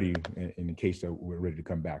ready in the case that we're ready to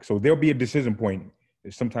come back. So there'll be a decision point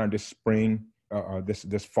sometime this spring,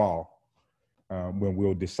 this fall, when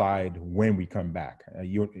we'll decide when we come back.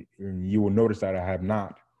 You will notice that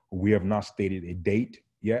we have not stated a date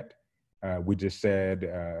yet. We just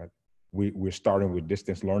said we're starting with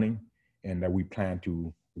distance learning and that we plan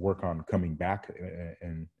to work on coming back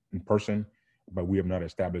in person, but we have not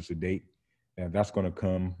established a date. And that's going to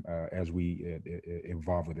come as we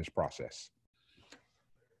evolve with this process.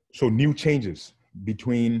 So new changes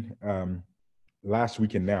between last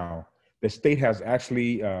week and now. The state has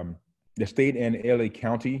actually, the state and LA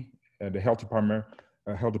County, the health department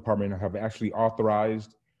have actually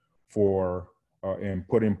authorized for and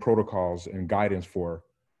put in protocols and guidance for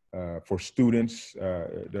students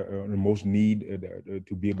the most need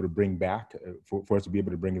to be able to bring back, for us to be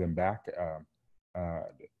able to bring them back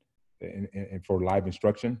and for live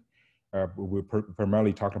instruction. We're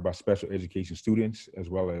primarily talking about special education students as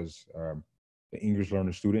well as the English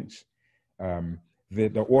learner students.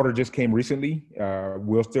 The order just came recently.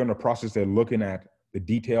 We're still in the process of looking at the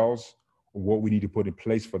details of what we need to put in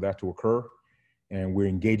place for that to occur. And we're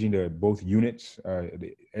engaging both units,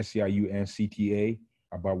 the SEIU and CTA,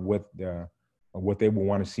 about what they will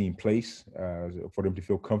want to see in place for them to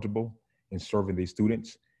feel comfortable in serving these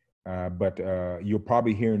students. But you'll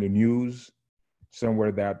probably hear in the news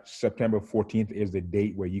somewhere that September 14th is the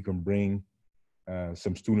date where you can bring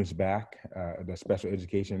some students back, the special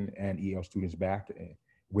education and EL students back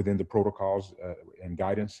within the protocols and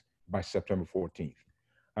guidance by September 14th.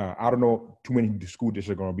 I don't know too many school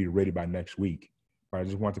districts are going to be ready by next week, but I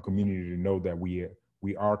just want the community to know that we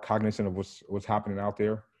are cognizant of what's happening out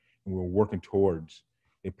there, and we're working towards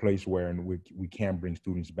a place where we can bring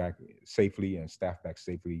students back safely and staff back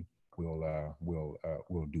safely.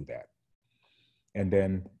 We'll do that. And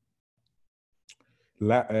then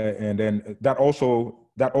that also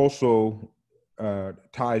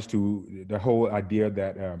ties to the whole idea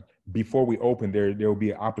that before we open, there will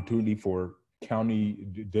be an opportunity for county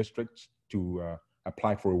districts to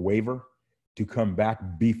apply for a waiver to come back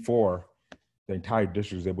before the entire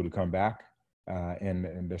district is able to come back.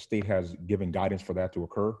 And the state has given guidance for that to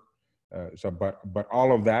occur. But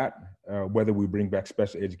all of that, whether we bring back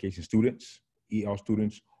special education students, EL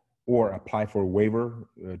students, or apply for a waiver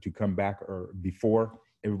to come back or before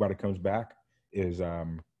everybody comes back, is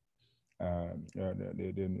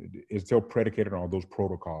still predicated on those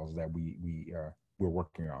protocols that we're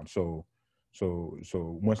working on. So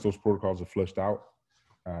once those protocols are flushed out,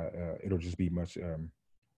 it'll just be much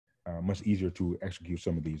easier to execute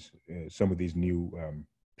some of these new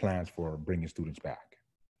plans for bringing students back.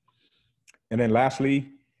 And then lastly,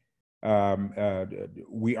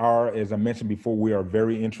 we are, as I mentioned before, we are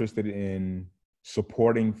very interested in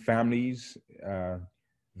supporting families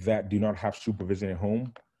that do not have supervision at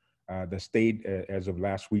home. The state, as of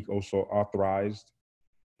last week, also authorized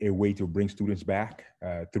a way to bring students back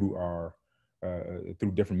through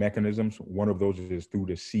different mechanisms. One of those is through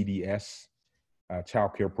the CDS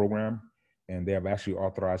child care program, and they have actually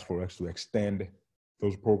authorized for us to extend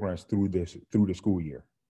those programs through the school year.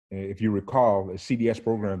 If you recall, the CDS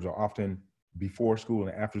programs are often before school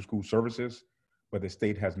and after school services, but the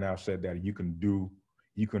state has now said that you can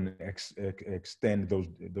extend those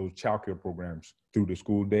childcare programs through the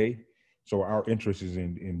school day. So our interest is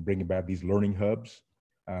in bringing back these learning hubs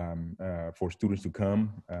for students to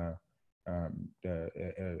come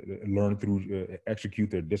learn through, execute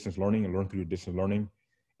their distance learning and learn through distance learning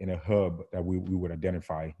in a hub that we would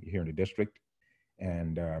identify here in the district.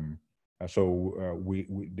 And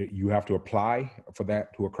you have to apply for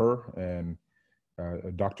that to occur. And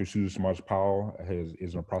Dr. Susan Smarts Powell is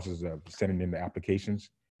in the process of sending in the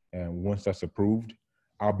applications. And once that's approved,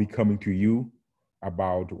 I'll be coming to you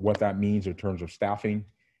about what that means in terms of staffing,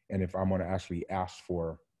 and if I'm going to actually ask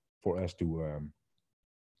for us to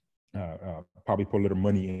probably put a little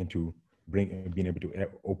money into being able to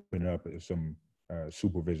open up some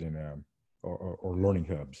supervision or learning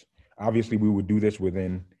hubs. Obviously, we would do this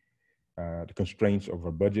within the constraints of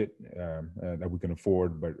our budget that we can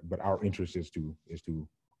afford, but our interest is to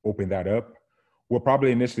open that up. We'll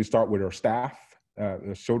probably initially start with our staff,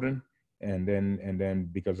 children, and then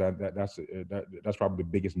because that's probably the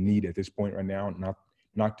biggest need at this point right now.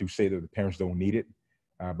 Not to say that the parents don't need it,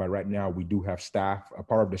 but right now we do have staff. A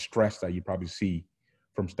part of the stress that you probably see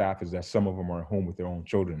from staff is that some of them are at home with their own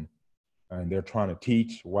children, and they're trying to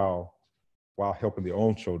teach while helping their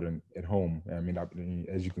own children at home. I mean,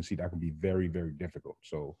 as you can see, that can be very, very difficult.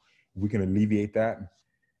 So if we can alleviate that,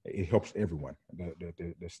 it helps everyone,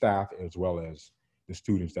 the staff as well as the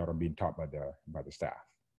students that are being taught by the staff.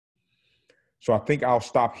 So I think I'll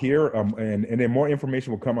stop here, and then more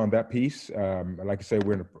information will come on that piece. Like I said,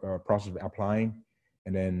 we're in the process of applying,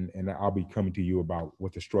 and I'll be coming to you about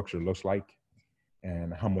what the structure looks like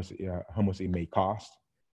and how much it may cost.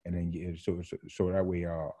 And then so that way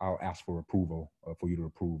I'll ask for approval for you to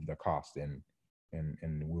approve the cost, and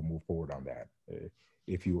we'll move forward on that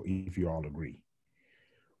if you all agree.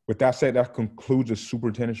 With that said, that concludes the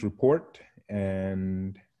superintendent's report,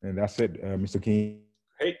 and that's it, Mr. King.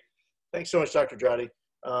 Great, thanks so much, Dr. Drotti.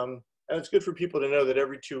 And it's good for people to know that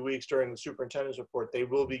every 2 weeks during the superintendent's report, they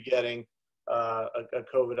will be getting a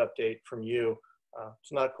COVID update from you.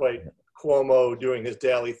 It's not quite Cuomo doing his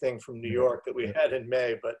daily thing from New York that we had in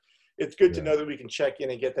May, but it's good to know that we can check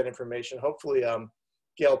in and get that information. Hopefully,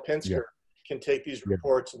 Gail Pinsker can take these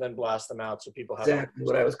reports and then blast them out so people have exactly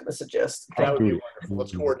what I was going to suggest. That would be wonderful.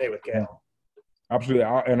 Let's coordinate with Gail. Absolutely,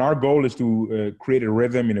 and our goal is to create a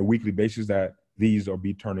rhythm in a weekly basis that these will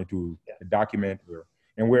be turned into a document.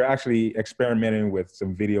 And we're actually experimenting with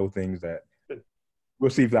some video things that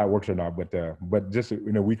we'll see if that works or not. But just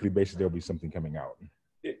in a weekly basis, there'll be something coming out.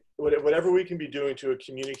 Whatever we can be doing to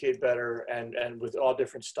communicate better and with all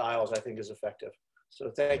different styles, I think is effective.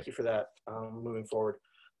 So thank you for that moving forward.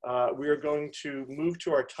 We are going to move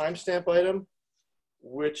to our timestamp item,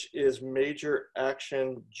 which is major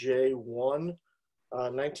action J1,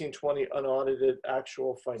 1920 unaudited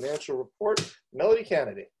actual financial report. Melody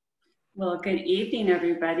Kennedy. Well, good evening,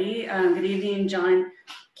 everybody. Good evening, John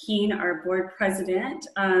Keene, our board president,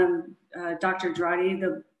 Dr. Drotti,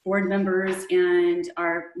 the board members, and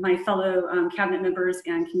my fellow cabinet members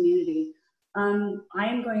and community. I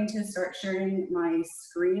am going to start sharing my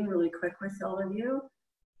screen really quick with all of you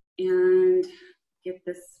and get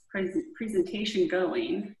this presentation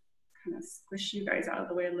going. Kind of squish you guys out of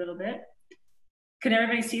the way a little bit. Can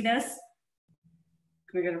everybody see this?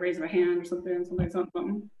 Can I get a raise of a hand or something?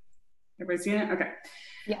 Something? Everybody see it? Okay.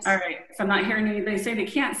 Yes. All right. So I'm not hearing anybody say they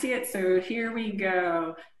can't see it, so here we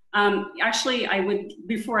go. Actually,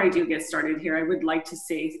 before I do get started here, I would like to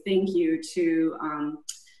say thank you to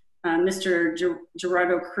Mr.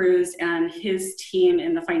 Gerardo Cruz and his team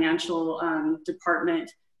in the financial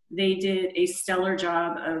department. They did a stellar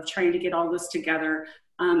job of trying to get all this together.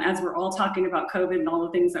 as we're all talking about COVID and all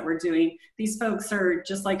the things that we're doing, these folks are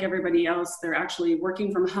just like everybody else. They're actually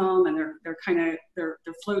working from home, and they're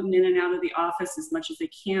floating in and out of the office as much as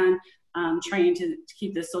they can, trying to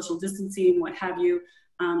keep the social distancing, what have you.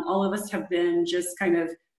 All of us have been just kind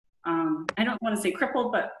of, I don't want to say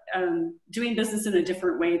crippled, but doing business in a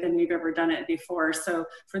different way than we've ever done it before. So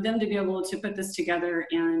for them to be able to put this together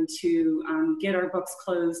and to get our books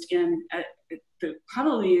closed in at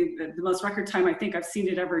probably the most record time I think I've seen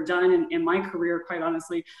it ever done in my career, quite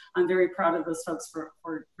honestly, I'm very proud of those folks for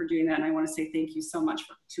doing that. And I want to say thank you so much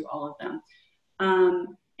to all of them.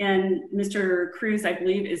 And Mr. Cruz, I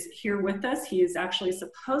believe, is here with us. He is actually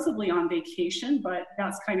supposedly on vacation, but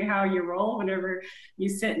that's kind of how you roll whenever you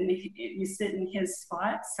sit in his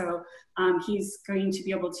spot. So he's going to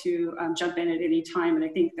be able to jump in at any time. And I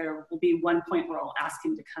think there will be one point where I'll ask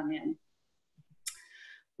him to come in.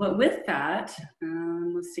 But with that,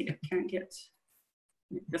 let's see, I can't get,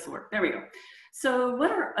 this will work, there we go. So what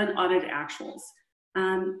are unaudited actuals?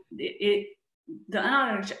 The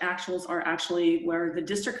unaudited actuals are actually where the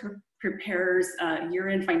district prepares a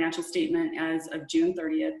year-end financial statement as of June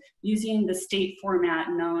 30th using the state format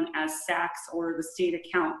known as SACS, or the state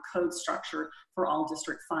account code structure for all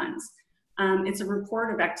district funds. It's a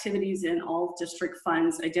report of activities in all district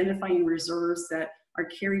funds, identifying reserves that are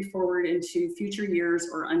carried forward into future years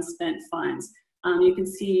or unspent funds. You can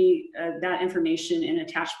see that information in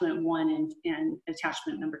attachment 1 and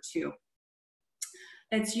attachment number 2.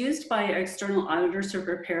 It's used by external auditors to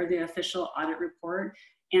prepare the official audit report.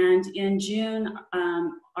 And in June,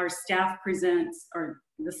 our staff presents, or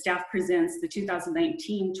the staff presents the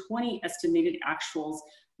 2019-20 estimated actuals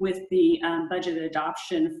with the budget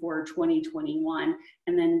adoption for 2021.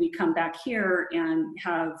 And then we come back here and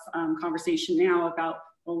have conversation now about,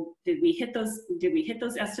 well, did we hit those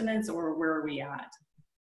estimates, or where are we at?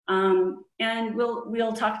 And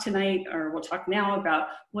we'll talk tonight, or we'll talk now about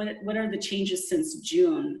what are the changes since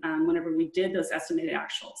June, whenever we did those estimated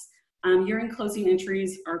actuals. Year-end closing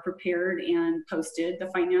entries are prepared and posted. The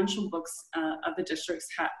financial books of the district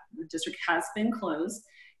has been closed,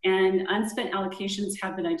 and unspent allocations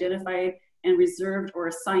have been identified and reserved or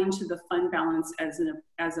assigned to the fund balance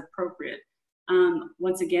as appropriate.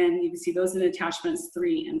 Once again, you can see those in attachments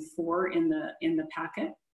 3 and 4 in the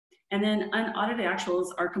packet. And then unaudited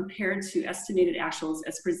actuals are compared to estimated actuals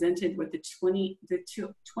as presented with the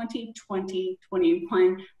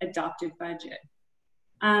 2020-21 adopted budget.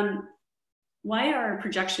 Why are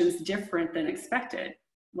projections different than expected?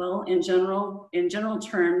 Well, in general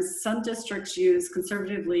terms, some districts use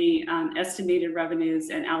conservatively estimated revenues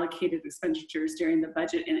and allocated expenditures during the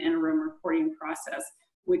budget and interim reporting process,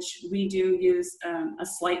 which we do use a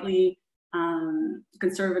slightly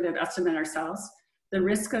conservative estimate ourselves. The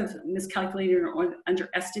risk of miscalculating or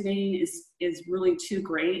underestimating is really too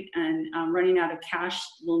great, and running out of cash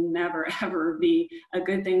will never, ever be a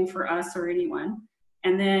good thing for us or anyone.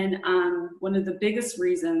 And then one of the biggest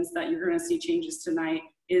reasons that you're going to see changes tonight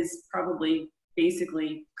is probably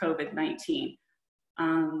basically COVID-19.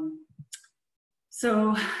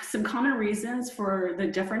 So some common reasons for the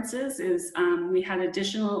differences is we had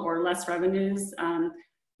additional or less revenues as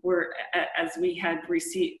we had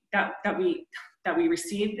received that we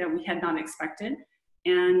received that we had not expected,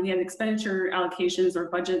 and we had expenditure allocations or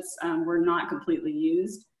budgets were not completely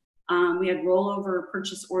used. We had rollover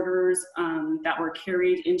purchase orders that were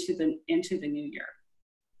carried into the new year.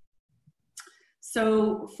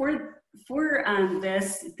 So for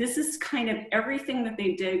this is kind of everything that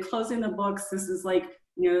they did, closing the books. This is like,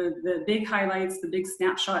 you know, the big highlights, the big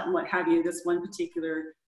snapshot, and what have you. This one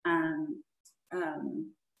particular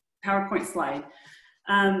PowerPoint slide.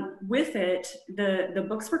 With it, the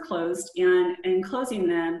books were closed, and in closing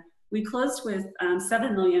them, we closed with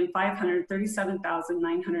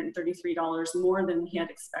 $7,537,933 more than we had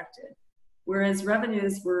expected, whereas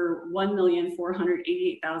revenues were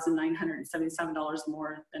 $1,488,977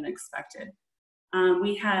 more than expected.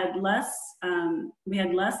 We had less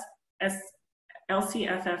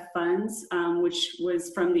LCFF funds, which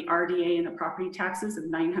was from the RDA and the property taxes of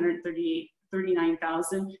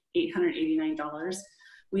 $939,889.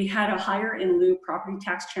 We had a higher in lieu property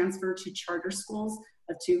tax transfer to charter schools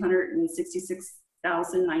of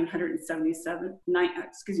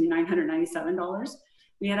 $997.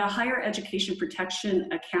 We had a higher education protection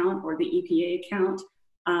account, or the EPA account,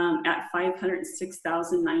 at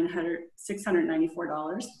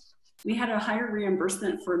 $506,694. We had a higher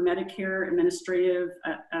reimbursement for Medicare administrative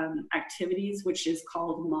activities, which is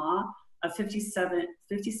called MA, of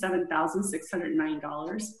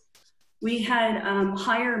 $57,609. We had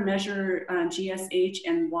higher measure GSH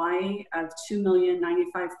and Y of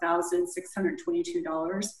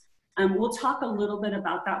 $2,095,622. We'll talk a little bit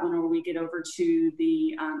about that when we get over to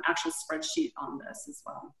the actual spreadsheet on this as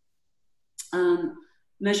well.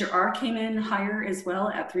 Measure R came in higher as well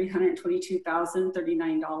at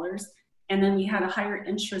 $322,039. And then we had a higher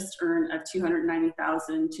interest earn of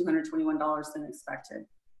 $290,221 than expected.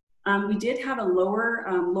 We did have a lower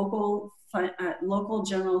local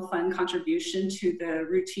general fund contribution to the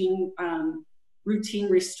routine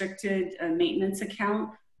restricted maintenance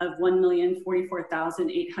account of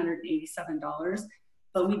 $1,044,887.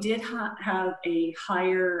 But we did have a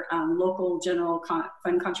higher local general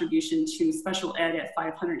fund contribution to special ed at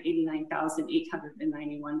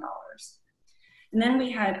 $589,891. And then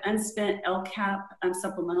we had unspent LCAP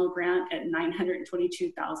supplemental grant at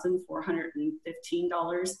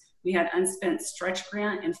 $922,415. We had unspent stretch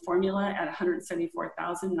grant and formula at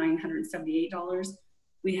 $174,978.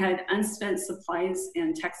 We had unspent supplies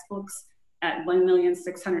and textbooks at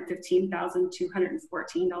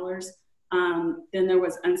 $1,615,214. Then there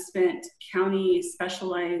was unspent county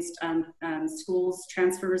specialized schools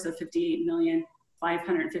transfers of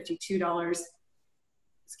 $58,552.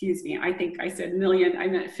 Excuse me, I think I said million, I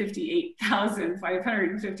meant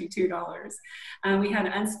 $58,552. We had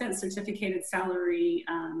unspent certificated salary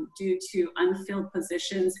due to unfilled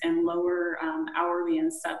positions and lower hourly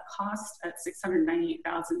and sub cost at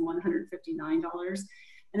 $698,159.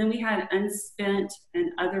 And then we had unspent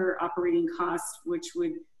and other operating costs, which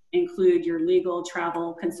would include your legal,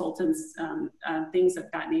 travel, consultants, things of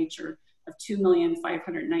that nature, of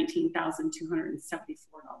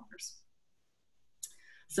 $2,519,274.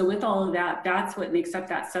 So with all of that, that's what makes up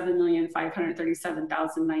that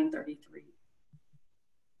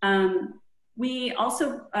 $7,537,933. We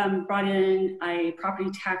also brought in a property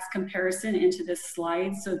tax comparison into this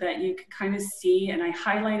slide so that you can kind of see, and I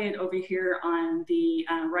highlighted over here on the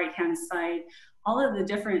right-hand side, all of the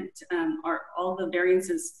different, all the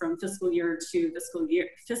variances from fiscal year to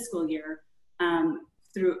fiscal year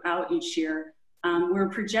throughout each year. We're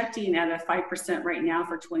projecting at a 5% right now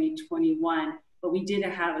for 2021. But we did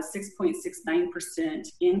have a 6.69%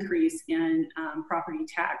 increase in property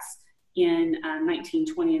tax in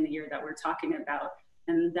 1920 in the year that we're talking about.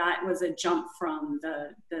 And that was a jump from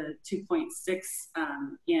the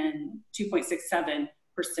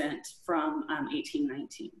 2.67% from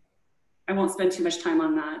 1819. I won't spend too much time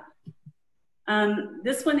on that.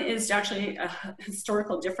 This one is actually a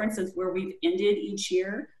historical difference of where we've ended each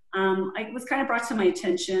year. It was kind of brought to my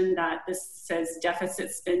attention that this says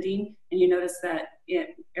deficit spending, and you notice that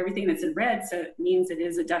everything that's in red means it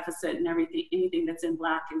is a deficit, and anything that's in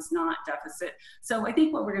black is not deficit. So I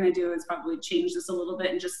think what we're going to do is probably change this a little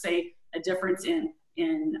bit and just say a difference in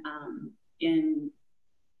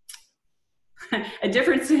a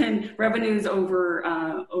difference in revenues over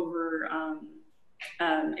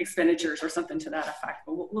expenditures or something to that effect.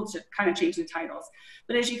 But we'll just kind of change the titles.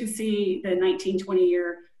 But as you can see, the 1920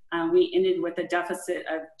 year. We ended with a deficit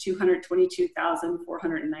of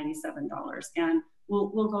 $222,497. And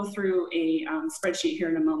we'll go through a spreadsheet here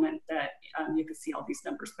in a moment that you can see all these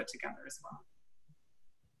numbers put together as well.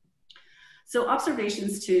 So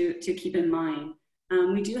observations to keep in mind.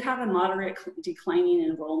 We do have a moderate declining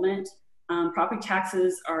enrollment. Property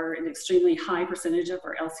taxes are an extremely high percentage of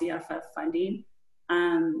our LCFF funding.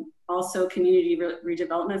 Also, community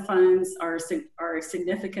redevelopment funds are a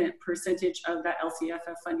significant percentage of that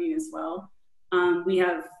LCFF funding as well. We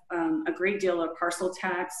have a great deal of parcel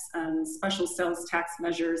tax, special sales tax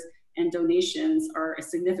measures, and donations are a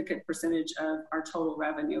significant percentage of our total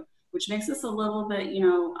revenue, which makes us a little bit,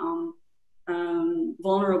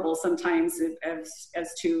 vulnerable sometimes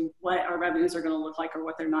as to what our revenues are going to look like or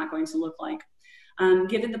what they're not going to look like.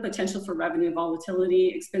 Given the potential for revenue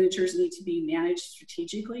volatility, expenditures need to be managed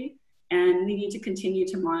strategically, and we need to continue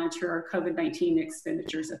to monitor our COVID-19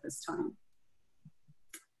 expenditures at this time.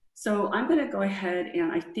 So I'm going to go ahead,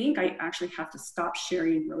 and I think I actually have to stop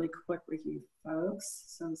sharing really quick with you folks.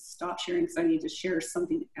 So stop sharing because I need to share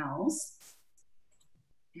something else.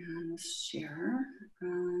 And share.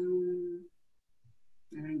 And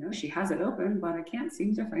I know she has it open, but I can't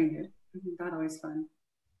seem to find it. Isn't that always fun?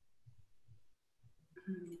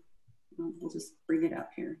 We'll just bring it up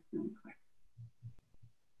here really quick.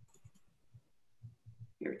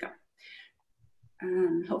 Here we go.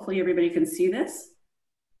 Hopefully everybody can see this.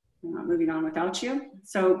 I'm not moving on without you.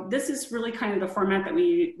 So this is really kind of the format that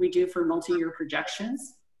we do for multi-year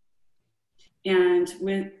projections. And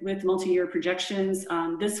with multi-year projections,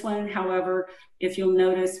 this one, however, if you'll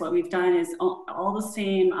notice what we've done is all the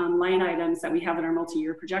same line items that we have in our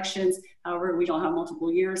multi-year projections. However, we don't have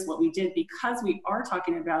multiple years. What we did, because we are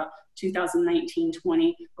talking about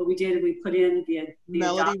 2019-20, what we did, we put in the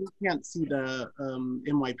Melody, we can't see the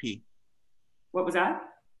MYP. What was that?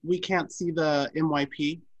 We can't see the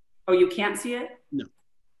MYP. Oh, you can't see it? No.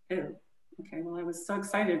 Oh, okay, well, I was so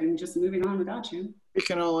excited and just moving on without you. We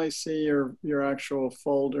can only see your actual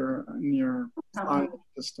folder in your file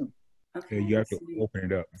system. Okay, Yeah, you have to open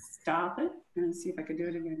it up. Stop it and see if I could do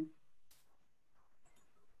it again.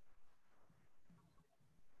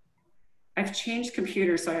 I've changed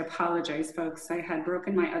computers, so I apologize, folks. I had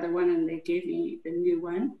broken my other one and they gave me the new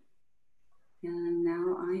one. And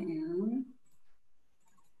now I am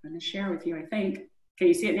going to share with you, I think. Can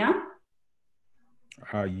you see it now?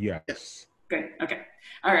 Yes. Good, okay.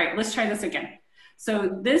 All right, let's try this again.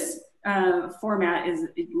 So this format is,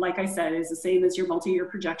 like I said, is the same as your multi-year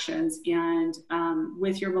projections. And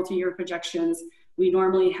with your multi-year projections, we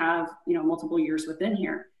normally have, you know, multiple years within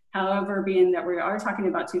here. However, being that we are talking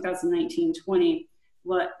about 2019-20,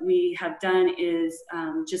 what we have done is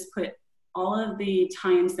just put all of the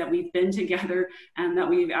times that we've been together and that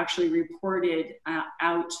we've actually reported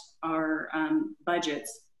out our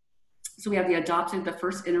budgets. So we have the adopted, the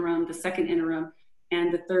first interim, the second interim,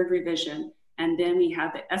 and the third revision. And then we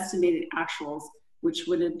have the estimated actuals, which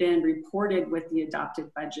would have been reported with the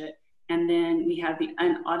adopted budget. And then we have the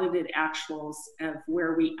unaudited actuals of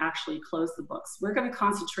where we actually close the books. We're going to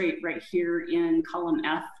concentrate right here in column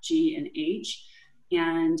F, G, and H.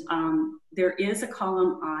 And there is a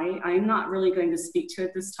column I. I'm not really going to speak to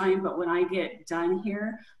it this time, but when I get done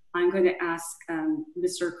here, I'm going to ask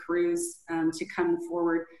Mr. Cruz to come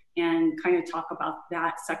forward and kind of talk about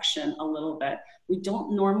that section a little bit. We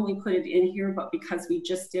don't normally put it in here, but because we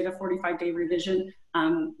just did a 45-day revision,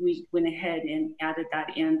 we went ahead and added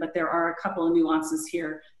that in. But there are a couple of nuances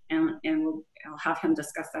here, and I'll have him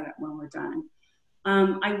discuss that when we're done.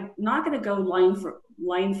 I'm not going to go line for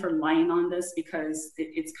line on this because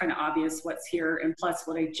it's kind of obvious what's here, and plus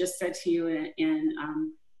what I just said to you in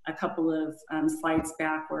a couple of slides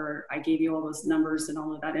back where I gave you all those numbers and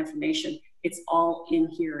all of that information, it's all in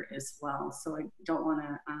here as well. So I don't want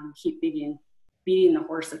to keep beating the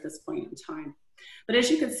horse at this point in time. But as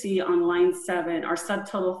you can see on line 7, our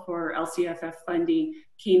subtotal for LCFF funding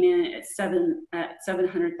came in at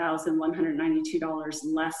 $700,192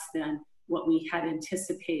 less than what we had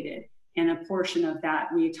anticipated. And a portion of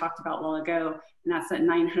that we talked about a while ago, and that's at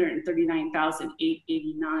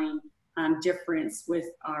 $939,889 difference with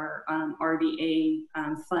our RDA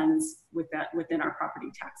funds within our property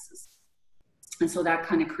taxes. And so that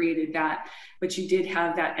kind of created that. But you did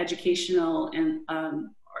have that educational and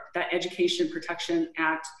that Education Protection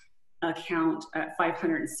Act account at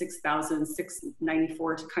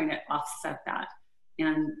 $506,694 to kind of offset that.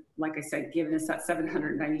 And like I said, giving us that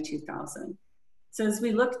 $792,000. So as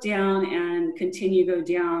we look down and continue to go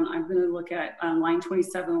down, I'm going to look at line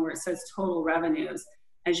 27 where it says total revenues.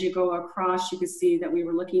 As you go across, you can see that we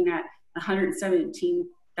were looking at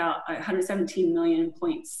 117.6 million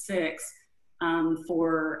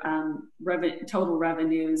for total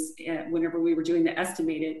revenues. Whenever we were doing the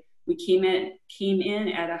estimated, we came in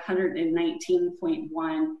at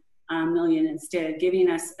 119.1 million instead,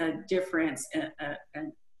 giving us a difference,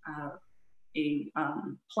 a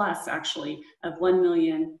plus actually of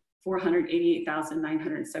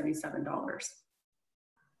 $1,488,977.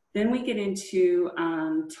 Then we get into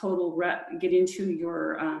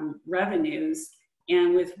your revenues,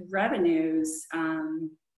 and with revenues,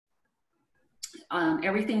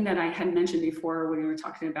 everything that I had mentioned before when we were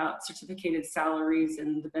talking about certificated salaries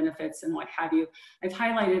and the benefits and what have you, I've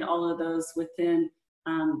highlighted all of those within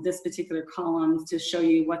this particular column to show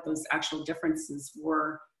you what those actual differences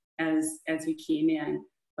were as we came in.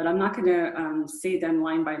 But I'm not going to say them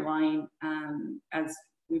line by line as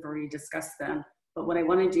we've already discussed them. But what I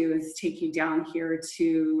want to do is take you down here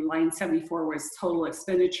to line 74, where it's total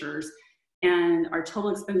expenditures. And our total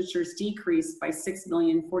expenditures decreased by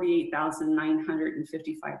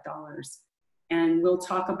 $6,048,955. And we'll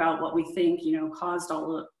talk about what we think, you know, what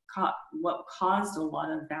caused a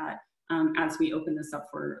lot of that as we open this up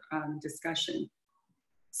for discussion.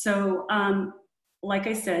 So, like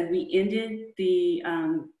I said, we ended the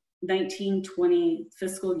 1920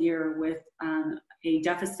 fiscal year with a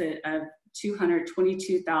deficit of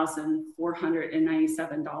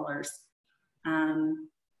 $222,497.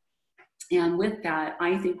 And with that,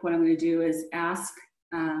 I think what I'm going to do is ask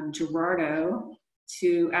Gerardo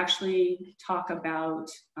to actually talk about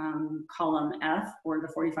column F, or the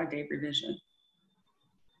 45-day revision.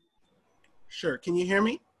 Sure. Can you hear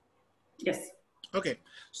me? Yes. Okay.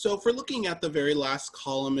 So if we're looking at the very last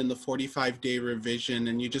column in the 45-day revision,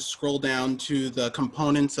 and you just scroll down to the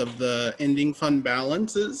components of the ending fund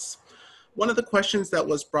balances, one of the questions that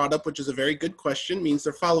was brought up, which is a very good question, means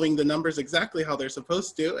they're following the numbers exactly how they're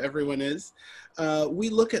supposed to, everyone is. We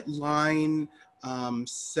look at line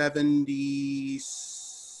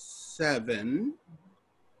 77,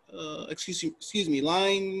 excuse me,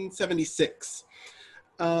 line 76.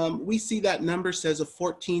 We see that number says a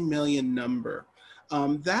 14 million number.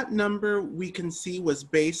 That number we can see was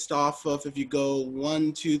based off of, if you go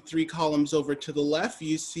 1, 2, 3 columns over to the left,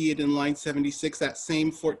 you see it in line 76, that same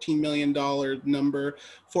 $14 million number,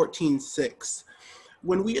 14.6.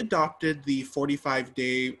 When we adopted the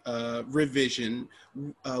 45-day revision,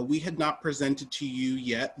 we had not presented to you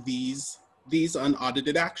yet these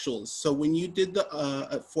unaudited actuals. So when you did the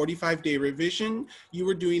 45-day revision, you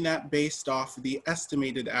were doing that based off the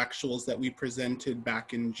estimated actuals that we presented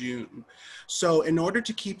back in June. So in order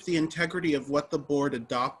to keep the integrity of what the board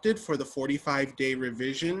adopted for the 45-day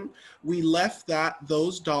revision, we left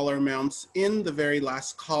those dollar amounts in the very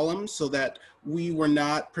last column so that we were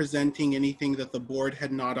not presenting anything that the board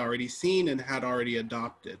had not already seen and had already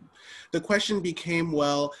adopted. The question became,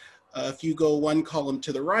 well, if you go one column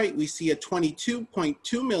to the right, we see a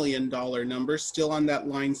 $22.2 million number still on that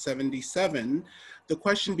line 77. The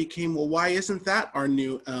question became, well, why isn't that our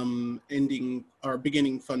new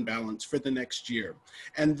beginning fund balance for the next year?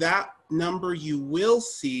 And that number you will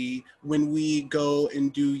see when we go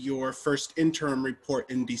and do your first interim report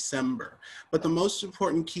in December. But the most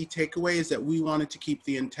important key takeaway is that we wanted to keep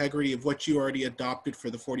the integrity of what you already adopted for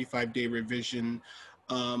the 45-day revision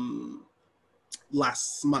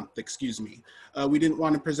last month, excuse me. We didn't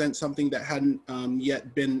want to present something that hadn't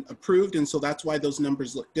yet been approved, and so that's why those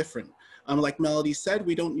numbers look different. Like Melody said,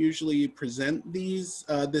 we don't usually present these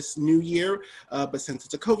this new year, but since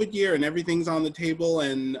it's a COVID year and everything's on the table,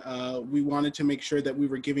 and we wanted to make sure that we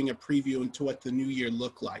were giving a preview into what the new year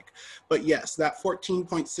looked like. But yes, that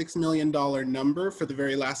 $14.6 million number for the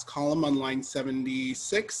very last column on line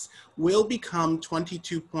 76 will become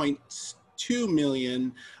 22.2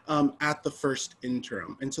 million at the first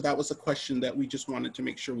interim. And so that was a question that we just wanted to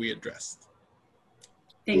make sure we addressed.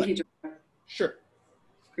 Thank you, Joanna. Sure.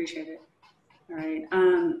 Appreciate it. All right.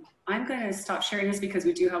 I'm going to stop sharing this because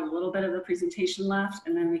we do have a little bit of the presentation left,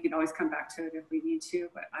 and then we can always come back to it if we need to,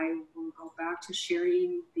 but I will go back to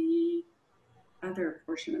sharing the other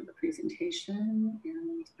portion of the presentation.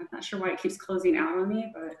 And I'm not sure why it keeps closing out on me,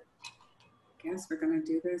 but I guess we're going to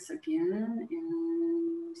do this again.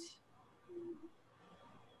 And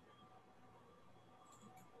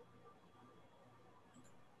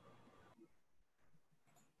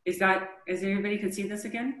is everybody can see this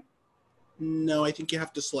again? No, I think you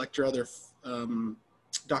have to select your other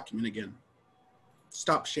document again.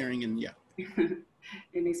 Stop sharing and yeah. It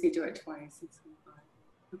makes me do it twice.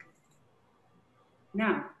 Okay.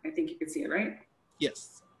 Now, I think you can see it, right?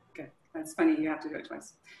 Yes. Okay, that's funny, you have to do it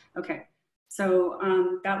twice. Okay, so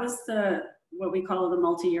that was what we call the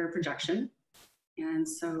multi-year projection. And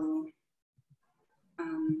so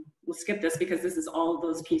we'll skip this because this is all of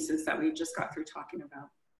those pieces that we just got through talking about.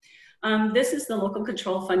 This is the local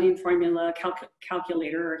control funding formula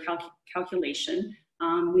calculator or calculation.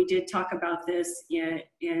 We did talk about this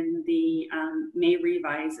in the May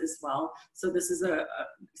revise as well. So this is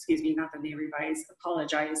excuse me, not the May revise,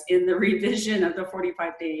 apologize, in the revision of the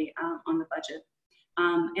 45-day on the budget.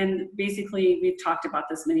 And basically, we've talked about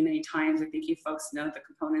this many, many times. I think you folks know the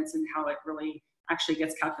components and how it really actually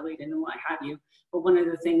gets calculated and what have you. But one of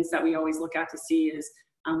the things that we always look at to see is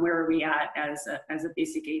where are we at as a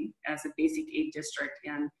basic aid district,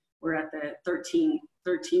 and we're at the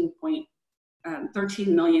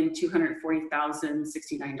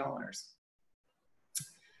 $13,240,069.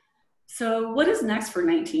 So what is next for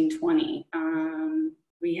 1920?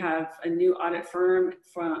 We have a new audit firm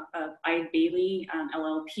from Ide Bailey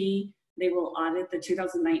LLP. They will audit the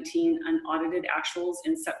 2019 unaudited actuals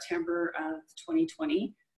in September of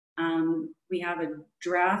 2020. We have a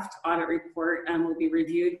draft audit report and will be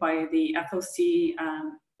reviewed by the FOC,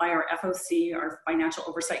 by our FOC, our Financial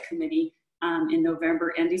Oversight Committee, in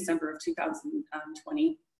November and December of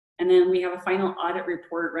 2020. And then we have a final audit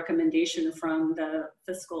report recommendation from the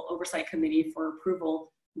Fiscal Oversight Committee for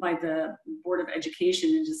approval by the Board of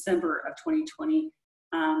Education in December of 2020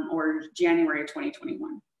 or January of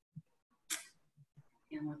 2021.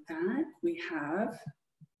 And with that, we have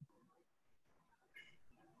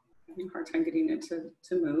having a hard time getting it to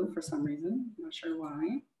move for some reason. I'm not sure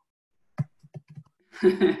why.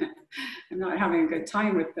 I'm not having a good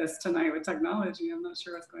time with this tonight with technology. I'm not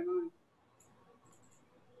sure what's going on.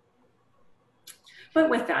 But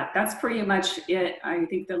with that, that's pretty much it. I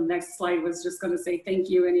think the next slide was just going to say thank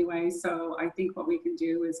you anyway. So I think what we can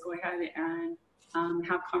do is go ahead and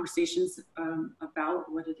have conversations about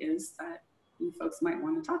what it is that you folks might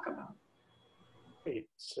want to talk about. Great.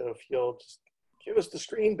 So if you'll just give us the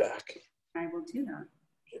screen back. I will do that.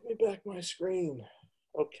 Give me back my screen.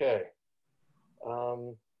 Okay.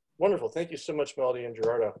 Wonderful. Thank you so much, Melody and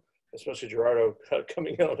Gerardo, especially Gerardo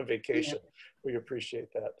coming out on a vacation. We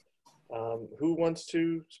appreciate that. Who wants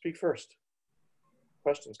to speak first?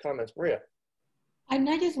 Questions, comments? Maria. I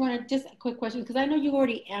just wanted just a quick question, because I know you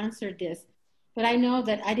already answered this, but I know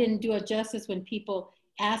that I didn't do it justice when people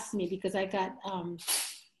asked me, because I got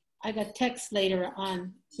texts later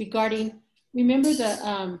on regarding, remember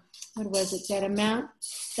the, what was it, that amount,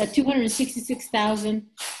 that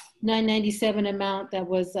 $266,997 amount that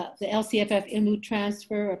was the LCFF in lieu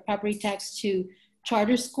transfer of property tax to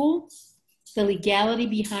charter school, the legality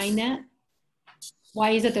behind that? Why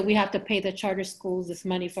is it that we have to pay the charter schools this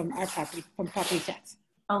money from our property tax?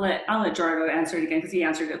 I'll let Gerardo answer it again, because he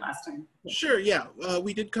answered it last time. Sure, yeah.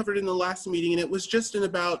 We did cover it in the last meeting, and it was just in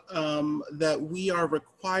about that we are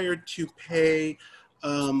required to pay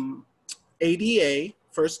ADA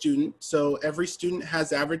for a student. So every student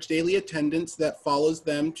has average daily attendance that follows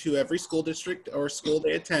them to every school district or school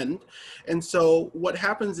they attend. And so what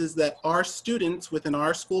happens is that our students within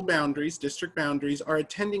our school boundaries, district boundaries, are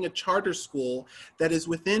attending a charter school that is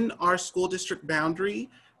within our school district boundary,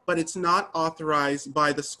 but it's not authorized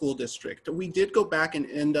by the school district. We did go back and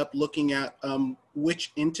end up looking at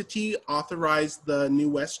which entity authorized the New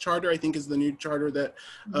West Charter, I think is the new charter that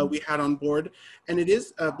we had on board. And it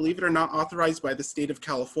is, believe it or not, authorized by the state of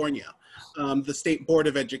California, the State Board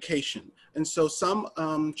of Education. And so some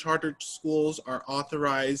charter schools are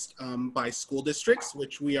authorized by school districts,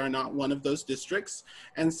 which we are not one of those districts.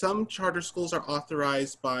 And some charter schools are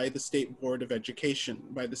authorized by the State Board of Education,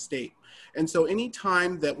 by the state. And so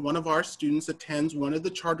anytime that one of our students attends one of the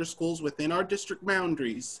charter schools within our district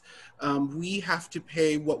boundaries, we have to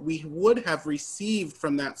pay what we would have received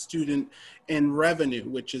from that student in revenue,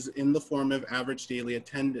 which is in the form of average daily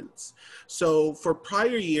attendance. So for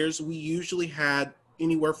prior years, we usually had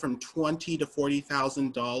anywhere from $20,000 to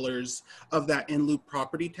 $40,000 of that in lieu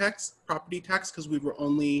property tax, because we were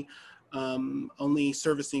only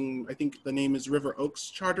servicing, I think the name is River Oaks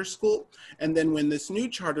Charter School. And then when this new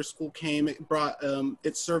charter school came, it brought,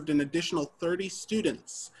 it served an additional 30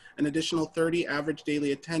 students, an additional 30 average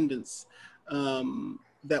daily attendance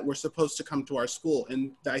that were supposed to come to our school.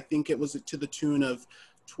 And I think it was to the tune of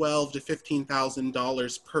 $12,000 to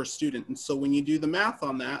 $15,000 per student. And so when you do the math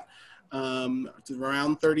on that,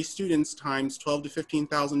 around 30 students times $12,000 to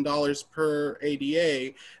 $15,000 per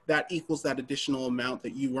ADA, that equals that additional amount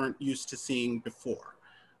that you weren't used to seeing before.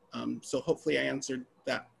 So hopefully I answered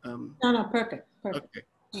that. No, perfect. Okay.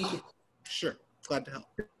 Thank you. Sure, glad to help.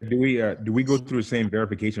 Do we go through the same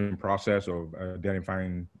verification process of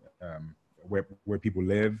identifying where people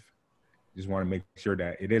live? Just want to make sure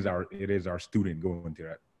that it is our student going to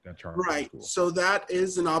that charter right school. So that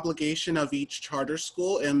is an obligation of each charter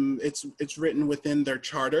school, and it's written within their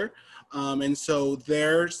charter, and so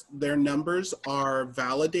their numbers are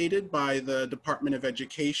validated by the Department of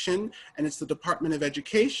Education, and it's the Department of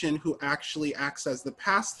Education who actually acts as the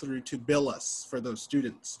pass-through to bill us for those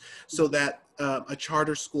students, so that a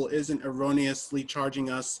charter school isn't erroneously charging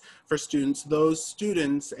us for students. Those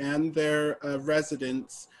students and their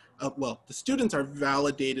residents, well, the students are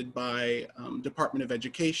validated by Department of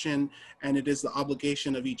Education, and it is the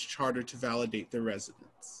obligation of each charter to validate their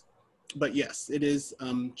residents. But yes, it is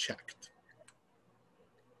checked.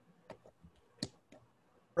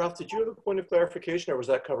 Ralph, did you have a point of clarification, or was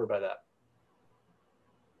that covered by that?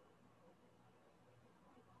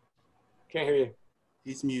 Can't hear you.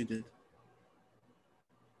 He's muted.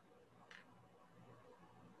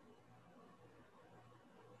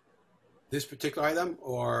 This particular item,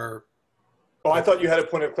 or? Oh, I thought you had a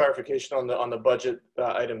point of clarification on the budget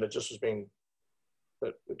item that just was being,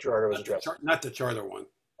 that Gerardo was addressing. Not the charter one.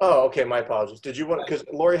 Oh, okay, my apologies. Did you want, because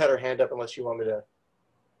Lori had her hand up, unless you want me to?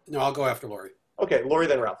 No, I'll go after Lori. Okay, Lori,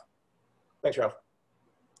 then Ralph. Thanks, Ralph.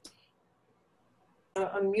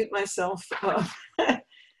 Unmute myself.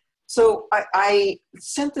 So I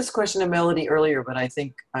sent this question to Melody earlier, but I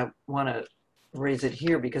think I want to raise it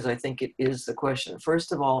here because I think it is the question.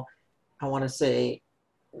 First of all, I want to say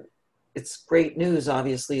it's great news,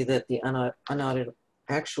 obviously, that the unaudited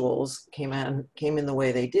actuals came in the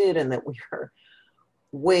way they did, and that we are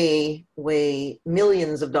way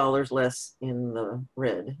millions of dollars less in the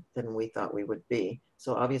red than we thought we would be.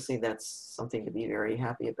 So obviously that's something to be very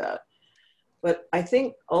happy about. But I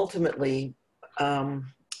think ultimately,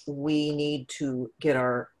 we need to get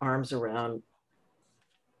our arms around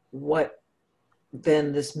what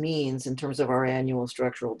then this means in terms of our annual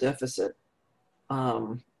structural deficit.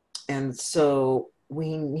 And so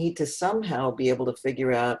we need to somehow be able to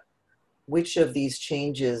figure out which of these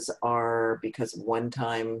changes are because of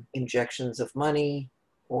one-time injections of money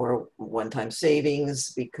or one-time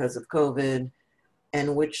savings because of COVID,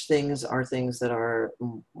 and which things are things that are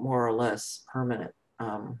more or less permanent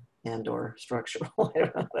and or structural. I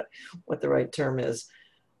don't know what the right term is.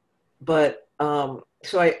 But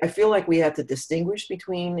so I feel like we have to distinguish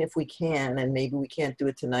between, if we can, and maybe we can't do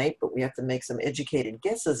it tonight, but we have to make some educated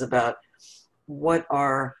guesses about what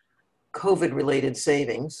are COVID-related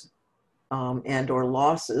savings and or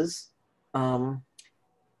losses, and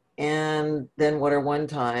then what are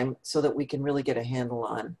one-time, so that we can really get a handle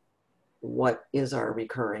on what is our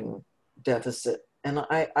recurring deficit. And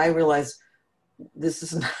I realize this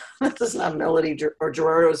is not Melody or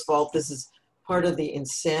Gerardo's fault. This is part of the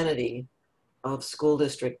insanity of school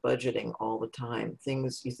district budgeting all the time.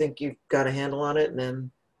 Things, you think you've got a handle on it, and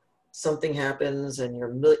then something happens and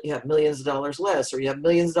you have millions of dollars less, or you have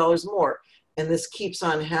millions of dollars more. And this keeps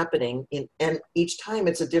on happening, and each time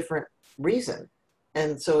it's a different reason.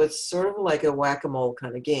 And so it's sort of like a whack-a-mole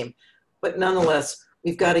kind of game. But nonetheless,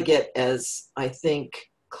 we've got to get, as I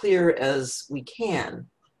think, clear as we can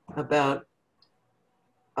about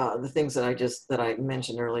the things that I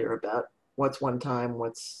mentioned earlier about what's one time,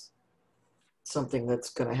 what's something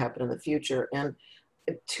that's going to happen in the future. And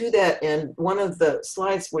to that end, one of the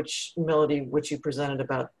slides which, Melody, which you presented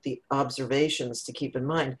about the observations to keep in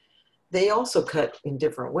mind, they also cut in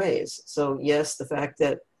different ways. So yes, the fact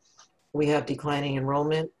that we have declining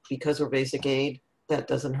enrollment because we're basic aid, that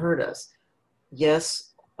doesn't hurt us.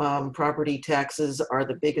 Yes, property taxes are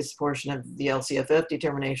the biggest portion of the LCFF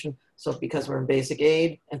determination. So because we're in basic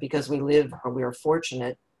aid and because we are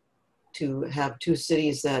fortunate to have two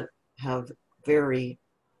cities that have very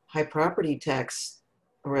high property tax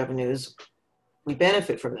revenues, we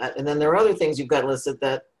benefit from that. And then there are other things you've got listed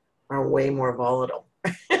that are way more volatile.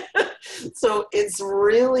 So it's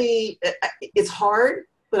really, it's hard,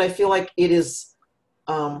 but I feel like it is,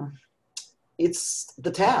 it's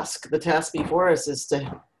the task. The task before us is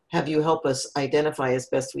to have you help us identify as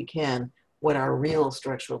best we can what our real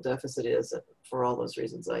structural deficit is, for all those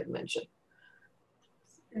reasons I mentioned.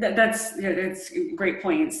 That's great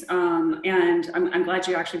points, and I'm glad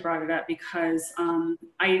you actually brought it up, because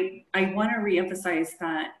I want to reemphasize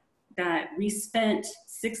that we spent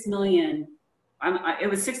 $6 million. It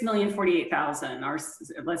was $6,048,000, or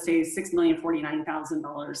let's say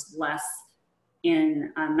 $6,049,000 less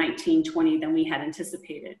in 1920 than we had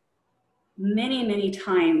anticipated. Many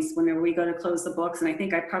times whenever we go to close the books, and I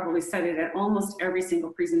think I probably said it at almost every single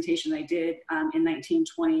presentation I did in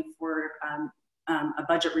 1920 for a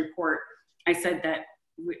budget report, I said that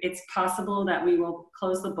it's possible that we will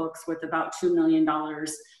close the books with about $2 million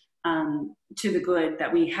to the good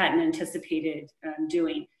that we hadn't anticipated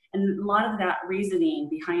doing. And a lot of that reasoning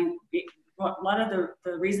behind, a lot of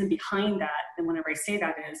the reason behind that, and whenever I say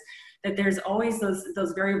that, is that there's always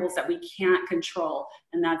those variables that we can't control,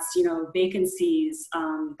 and that's, you know, vacancies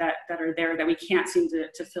that are there that we can't seem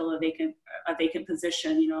to fill a vacant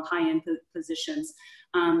position, you know, high-end positions.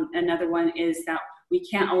 Another one is that we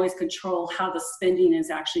can't always control how the spending is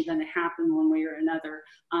actually going to happen one way or another.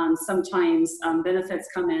 Sometimes benefits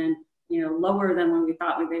come in, you know, lower than when we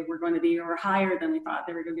thought they were going to be, or higher than we thought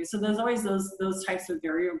they were going to be. So there's always those types of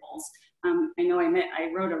variables. I know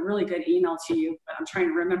I wrote a really good email to you, but I'm trying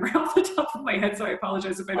to remember off the top of my head, so I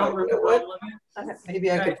apologize if I don't remember all of it.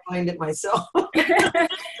 Maybe I could find it myself.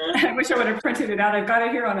 I wish I would have printed it out. I've got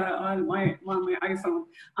it here on my iPhone.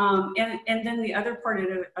 And then the other part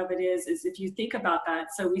of it is if you think about that,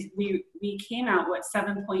 so we came out, what,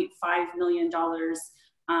 $7.5 million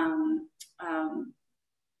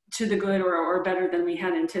to the good, or better than we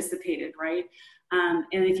had anticipated, right? And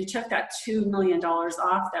if you took that $2 million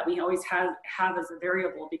off that we always have as a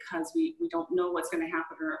variable, because we don't know what's going to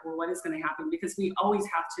happen or what is going to happen, because we always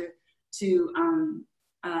have to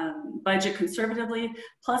budget conservatively,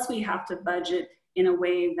 plus we have to budget in a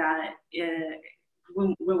way that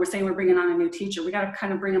when we're saying we're bringing on a new teacher, we got to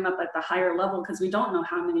kind of bring them up at the higher level, because we don't know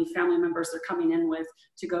how many family members they're coming in with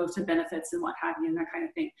to go to benefits and what have you, and that kind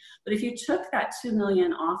of thing. But if you took that $2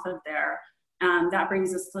 million off of there, that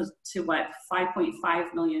brings us to what,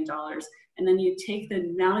 $5.5 million. And then you take the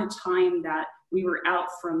amount of time that we were out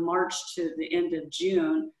from March to the end of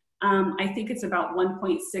June, I think it's about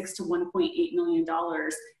 1.6 to 1.8 million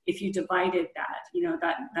dollars if you divided that, you know,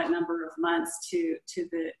 that number of months to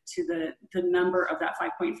the number of that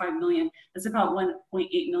 5.5 million. That's about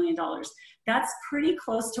 1.8 million dollars. That's pretty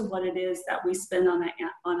close to what it is that we spend on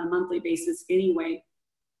a monthly basis anyway,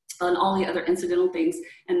 on all the other incidental things,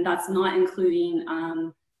 and that's not including.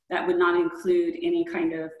 That would not include any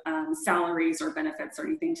kind of salaries or benefits or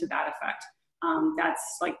anything to that effect.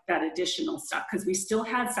 That's like that additional stuff, because we still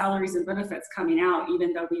had salaries and benefits coming out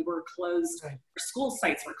even though we were closed, our school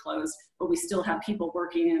sites were closed, but we still have people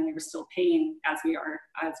working and we were still paying as we are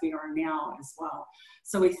now as well.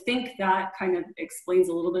 So I think that kind of explains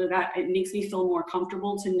a little bit of that. It makes me feel more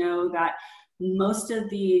comfortable to know that most of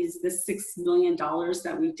the $6 million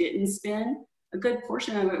that we didn't spend, a good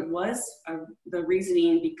portion of it was the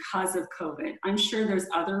reasoning because of COVID. I'm sure there's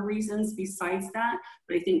other reasons besides that,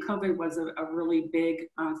 but I think COVID was a really big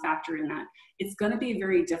factor in that. It's going to be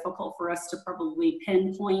very difficult for us to probably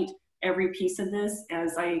pinpoint every piece of this,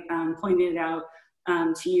 as I pointed out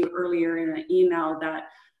to you earlier in an email, that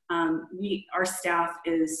our staff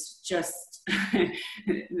is just,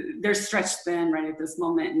 they're stretched thin right at this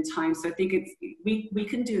moment in time. So I think we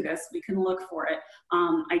can do this, we can look for it.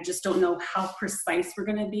 I just don't know how precise we're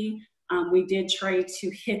gonna be. We did try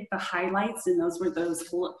to hit the highlights, and those were those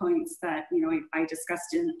bullet points that, you know, I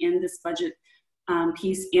discussed in this budget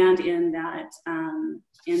piece and in that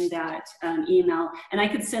email. And I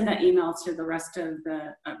could send that email to the rest of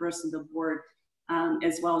the board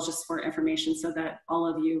as well, just for information, so that all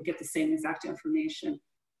of you get the same exact information.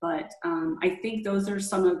 But I think those are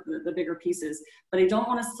some of the bigger pieces. But I don't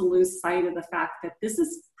want us to lose sight of the fact that this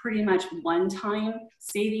is pretty much one-time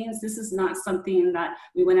savings. This is not something that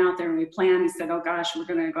we went out there and we planned and said, oh gosh, we're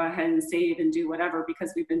gonna go ahead and save and do whatever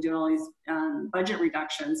because we've been doing all these budget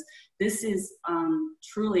reductions. This is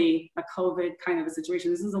truly a COVID kind of a situation.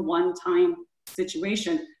 This is a one-time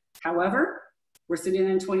situation. However, we're sitting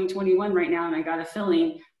in 2021 right now, and I got a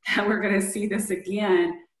feeling that we're gonna see this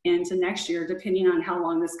again into next year, depending on how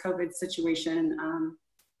long this COVID situation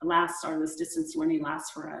lasts, or this distance learning lasts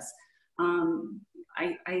for us.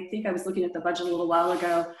 I think I was looking at the budget a little while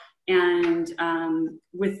ago, and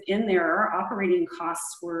within there, our operating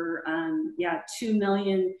costs were, $2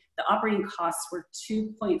 million. The operating costs were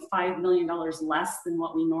 $2.5 million less than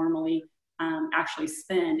what we normally actually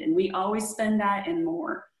spend. And we always spend that and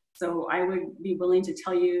more. So I would be willing to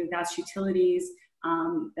tell you that's utilities,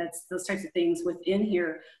 that's those types of things within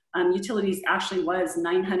here. Utilities actually was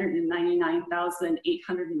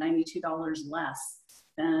 $999,892 less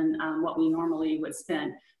than what we normally would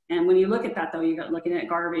spend. And when you look at that, though, you're looking at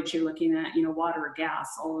garbage, you're looking at, you know, water,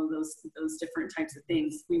 gas, all of those different types of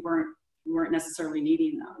things. We weren't necessarily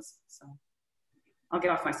needing those. So I'll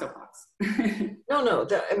get off my soapbox. No,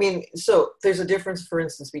 I mean, so there's a difference, for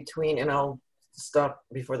instance, between, and I'll stop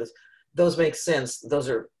before this. Those make sense. Those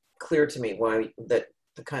are clear to me, why that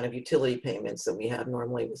the kind of utility payments that we have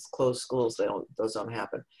normally with closed schools, those don't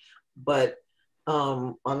happen. But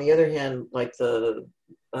on the other hand, like the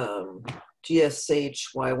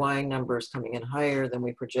GSHYY numbers coming in higher than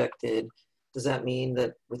we projected, does that mean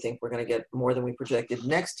that we think we're going to get more than we projected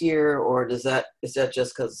next year, or is that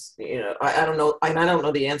just because, you know, I don't know, I don't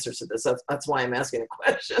know the answers to this. That's why I'm asking a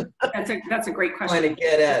question. That's a great question. Trying to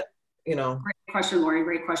get at, you know. Great question, Lori.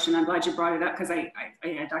 Great question. I'm glad you brought it up, because I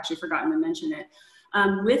had actually forgotten to mention it.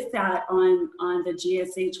 With that, on the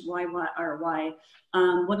GSHYY,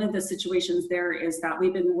 one of the situations there is that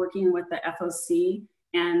we've been working with the FOC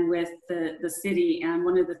and with the city, and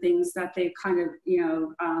one of the things that they've kind of, you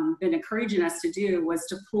know, been encouraging us to do was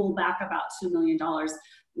to pull back about $2 million.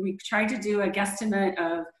 We tried to do a guesstimate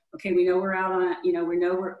of, okay, we know we're out on, you know, we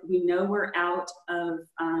know we're out of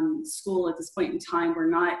school at this point in time. We're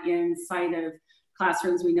not inside of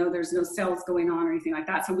classrooms. We know there's no sales going on or anything like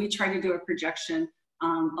that. So we tried to do a projection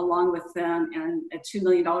along with them, and at $2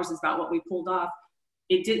 million is about what we pulled off.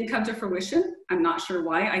 It didn't come to fruition. I'm not sure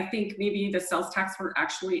why. I think maybe the sales tax were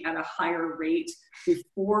actually at a higher rate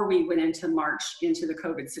before we went into March into the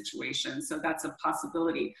COVID situation. So that's a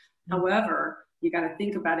possibility. However, you got to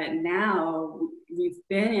think about it now. We've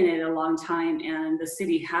been in it a long time, and the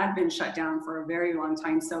city had been shut down for a very long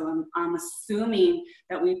time. So I'm assuming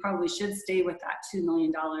that we probably should stay with that $2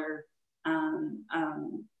 million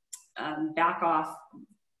back off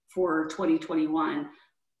for 2021.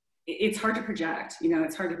 It's hard to project, you know,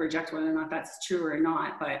 it's hard to project whether or not that's true or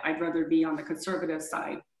not, but I'd rather be on the conservative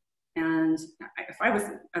side. And if I was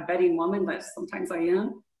a betting woman, but sometimes I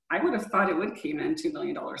am, I would have thought it would came in $2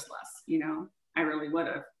 million less, you know, I really would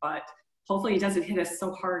have, but hopefully it doesn't hit us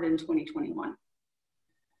so hard in 2021.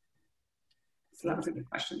 So that was a good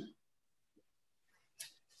question.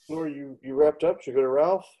 Lori, you wrapped up. Should go to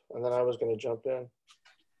Ralph, and then I was going to jump in.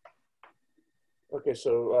 Okay,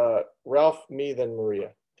 so Ralph, me, then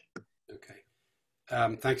Maria. Okay.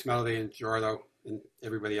 Thanks, Melody and Gerardo and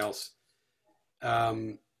everybody else.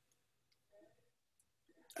 I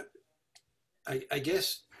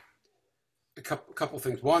guess a couple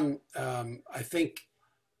things. One, I think,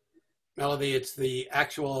 Melody, it's the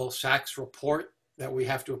actual SACS report that we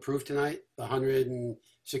have to approve tonight, the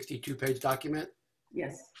 162-page document.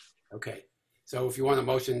 Yes. Okay. So if you want a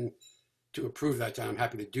motion to approve that, John, I'm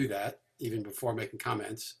happy to do that, even before making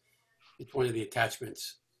comments. It's one of the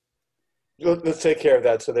attachments. Let's take care of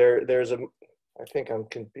that. So there's a, I think I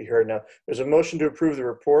can be heard now. There's a motion to approve the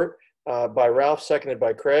report by Ralph, seconded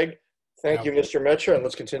by Craig. Thank you, Mr. Metcher, and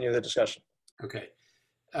let's continue the discussion. Okay.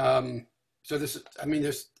 So this, I mean,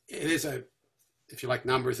 it is a, if you like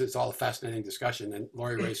numbers, it's all a fascinating discussion, and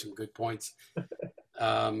Lori raised some good points.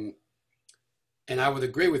 And I would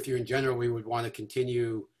agree with you. In general, we would want to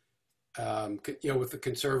continue, with the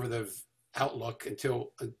conservative outlook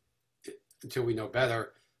until we know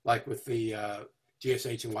better, like with the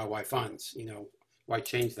GSH and YY funds. Why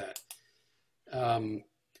change that?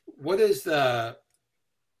 What is the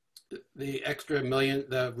extra million,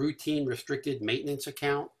 the routine restricted maintenance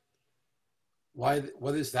account?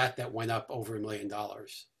 What is that went up over $1 million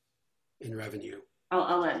in revenue?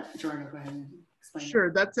 I'll let Jordan go ahead and explain. Sure,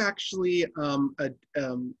 that's actually for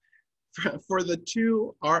the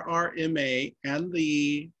two RRMA and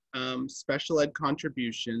the special ed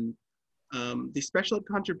contribution. The special ed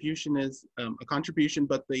contribution is a contribution,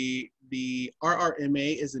 but the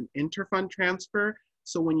RRMA is an interfund transfer.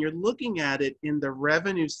 So when you're looking at it in the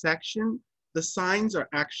revenue section, the signs are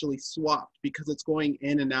actually swapped because it's going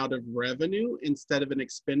in and out of revenue instead of an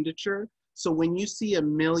expenditure. So when you see $1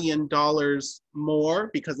 million more,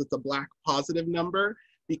 because it's a black positive number,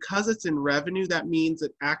 because it's in revenue, that means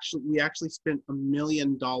that we actually spent $1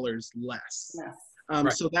 million less. Yes.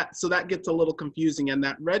 Right. So that gets a little confusing. And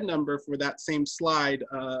that red number for that same slide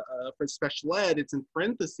for special ed, it's in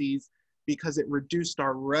parentheses because it reduced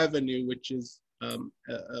our revenue, which is a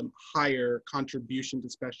higher contribution to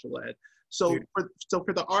special ed. So for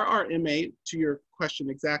the RRMA, to your question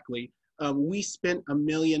exactly, we spent $1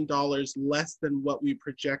 million less than what we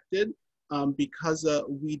projected because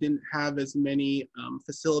we didn't have as many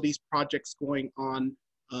facilities projects going on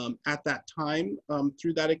at that time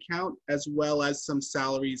through that account, as well as some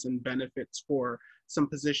salaries and benefits for some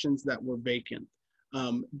positions that were vacant.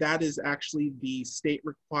 That is actually the state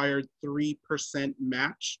required 3%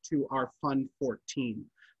 match to our Fund 14.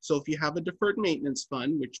 So if you have a deferred maintenance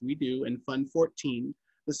fund, which we do in Fund 14,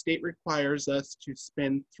 the state requires us to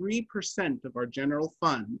spend 3% of our general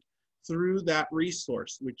fund through that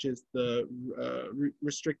resource, which is the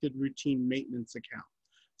restricted routine maintenance account.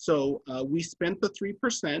 So we spent the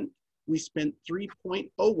 3%, we spent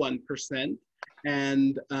 3.01%,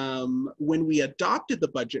 and when we adopted the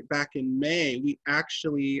budget back in May, we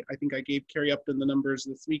actually, I think I gave Carrie Upton the numbers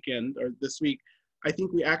this weekend, or this week, I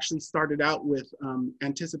think we actually started out with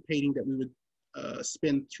anticipating that we would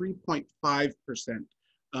spend 3.5%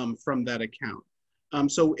 from that account.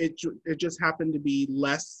 So it just happened to be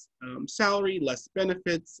less salary, less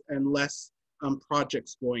benefits, and less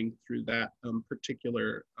projects going through that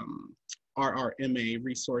particular RRMA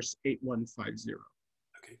resource 8150.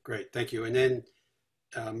 Okay, great, thank you. And then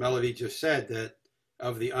Melody just said that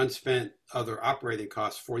of the unspent other operating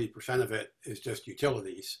costs, 40% of it is just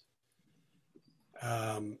utilities.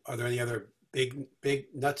 Are there any other big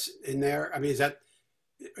nuts in there? I mean, is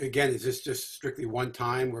this just strictly one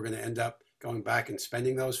time we're going to end up going back and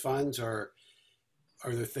spending those funds, or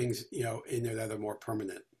are there things in there that are more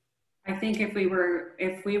permanent? I think if we were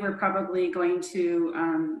probably going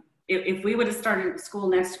to if we would have started school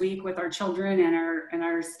next week with our children and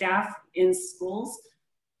our staff in schools,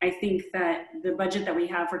 I think that the budget that we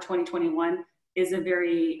have for 2021 is a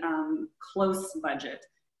very close budget.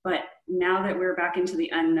 But now that we're back into the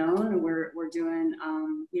unknown, we're doing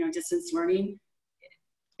distance learning,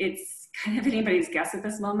 it's kind of anybody's guess at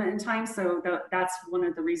this moment in time. So that's one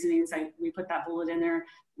of the reasonings we put that bullet in there.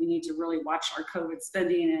 We need to really watch our COVID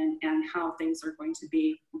spending and how things are going to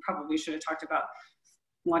be. We probably should have talked about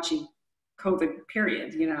watching COVID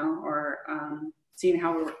period, or seeing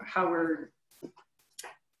how we're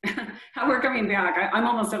how we're coming back. I'm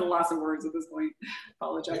almost at a loss of words at this point.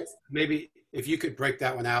 Apologize. Maybe if you could break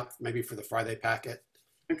that one out, maybe for the Friday packet.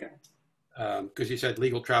 Okay. Because you said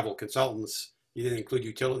legal travel consultants, you didn't include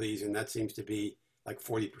utilities, and that seems to be like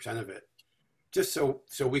 40% of it. Just so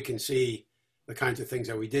we can see the kinds of things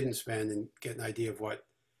that we didn't spend and get an idea of what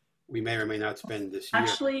we may or may not spend this year.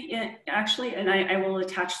 Actually, and I will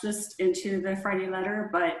attach this into the Friday letter,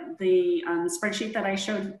 but the spreadsheet that I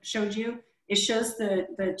showed you, it shows the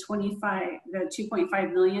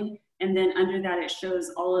 2.5 million, and then under that it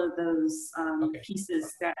shows all of those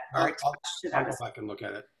pieces that are attached to that. I'll go back and look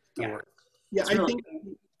at it. Don't worry. Yeah,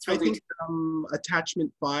 I think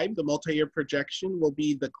attachment 5, the multi-year projection, will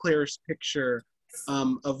be the clearest picture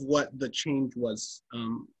of what the change was,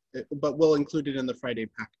 but we'll include it in the Friday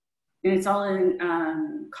packet. And it's all in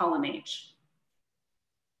column H.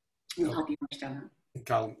 It'll help you understand that. In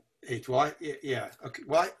column H. Well, yeah. Okay.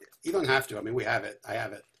 Well, you don't have to. I mean, we have it. I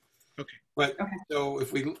have it. Okay. But so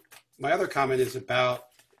if we, my other comment is about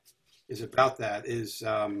that is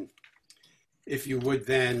if you would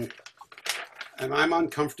then, and I'm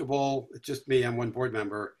uncomfortable. It's just me. I'm one board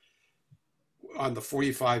member on the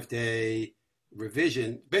 45-day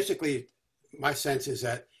revision. Basically, my sense is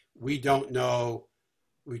that we don't know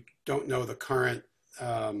the current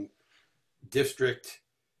district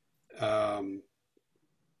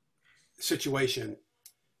situation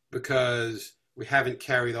because we haven't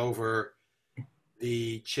carried over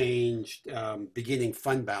the changed beginning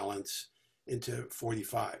fund balance into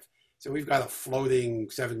 45. So we've got a floating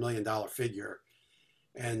 $7 million figure.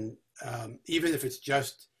 And even if it's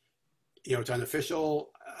just, it's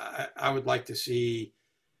unofficial, I would like to see,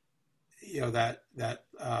 that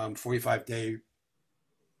 45-day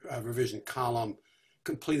revision column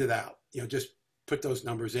completed out. Just put those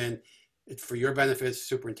numbers in. It's for your benefit,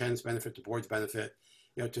 superintendent's benefit, the board's benefit,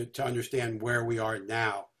 to understand where we are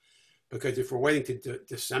now. Because if we're waiting to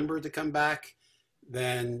December to come back,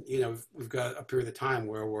 then we've got a period of time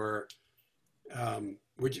where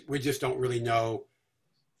we just don't really know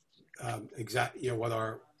exactly what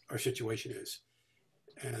our situation is.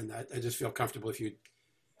 And I just feel comfortable if you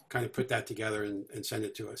kind of put that together and send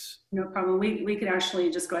it to us. No problem. We could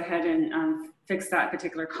actually just go ahead and fix that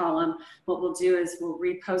particular column. What we'll do is we'll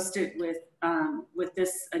repost it with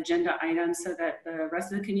this agenda item so that the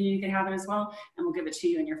rest of the community can have it as well, and we'll give it to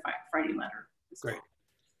you in your Friday letter. Great.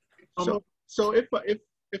 So if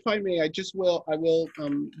I may, I will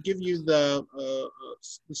give you the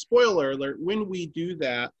spoiler alert. When we do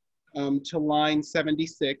that to line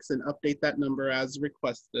 76 and update that number as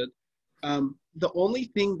requested, the only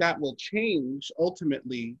thing that will change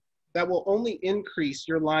ultimately, that will only increase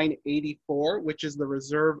your line 84, which is the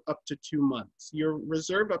reserve up to 2 months. Your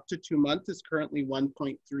reserve up to 2 months is currently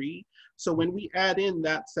 1.3. So when we add in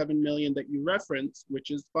that 7 million that you referenced, which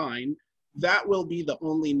is fine, that will be the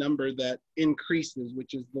only number that increases,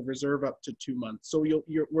 which is the reserve up to 2 months. So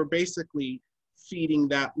we're basically feeding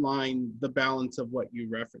that line the balance of what you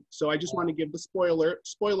referenced. So I just want to give the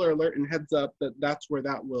spoiler alert and heads up that that's where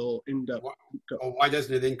that will end up. Well, why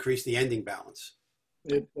doesn't it increase the ending balance?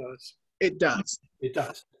 It does. It does. It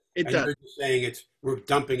does. It and does. You're just saying we're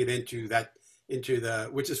dumping it into the,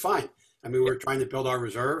 which is fine. I mean, we're trying to build our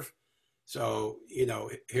reserve. So,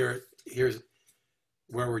 here's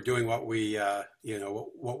where we're doing what we,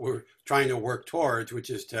 what we're trying to work towards, which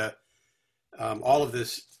is to, all of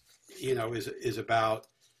this, is about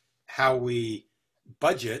how we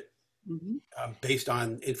budget based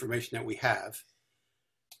on information that we have,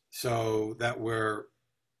 so that we're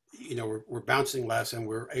bouncing less and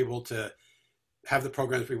we're able to have the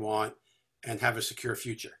programs we want and have a secure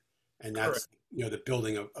future. And that's, the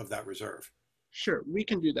building of that reserve. Sure, we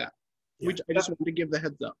can do that. Yeah. I just wanted to give the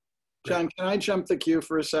heads up. John, can I jump the queue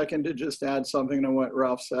for a second to just add something to what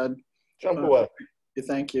Ralph said? Jump away.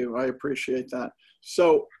 Thank you. I appreciate that.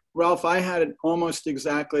 So, Ralph, I had almost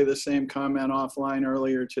exactly the same comment offline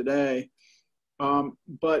earlier today,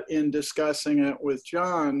 but in discussing it with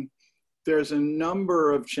John, there's a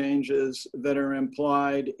number of changes that are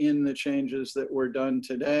implied in the changes that were done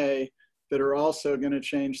today that are also going to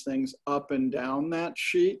change things up and down that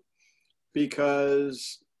sheet,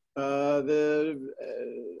 because the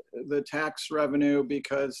tax revenue,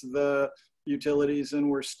 because the utilities, and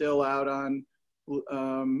we're still out on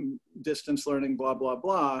distance learning, blah, blah,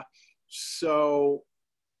 blah. So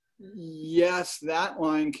yes, that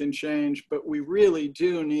line can change, but we really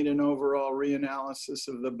do need an overall reanalysis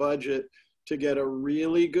of the budget to get a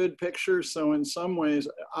really good picture. So in some ways,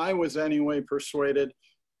 I was anyway persuaded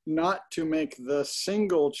not to make the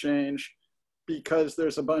single change, because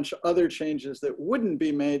there's a bunch of other changes that wouldn't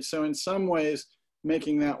be made. So in some ways,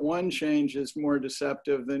 making that one change is more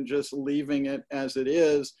deceptive than just leaving it as it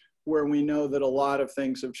is, where we know that a lot of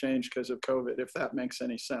things have changed because of COVID, if that makes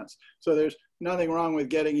any sense. So there's nothing wrong with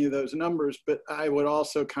getting you those numbers, but I would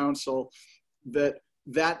also counsel that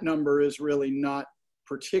that number is really not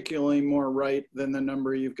particularly more right than the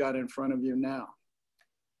number you've got in front of you now.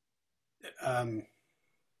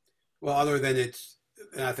 Well, other than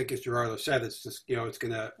and I think as Gerardo said, it's just, it's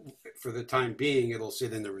going to, for the time being, it'll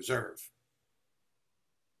sit in the reserve.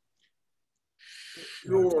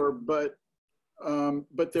 Sure, but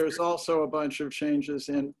there's also a bunch of changes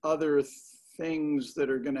in other things that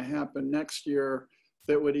are going to happen next year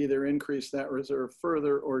that would either increase that reserve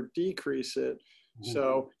further or decrease it. Mm-hmm.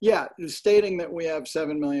 So yeah, stating that we have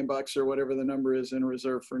 $7 million or whatever the number is in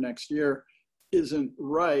reserve for next year isn't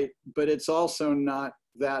right, but it's also not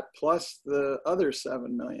that plus the other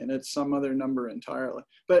 7 million. It's some other number entirely.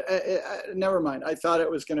 But never mind. I thought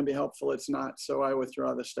it was going to be helpful. It's not. So I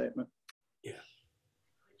withdraw the statement. Yeah.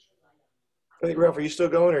 I think, Ralph, are you still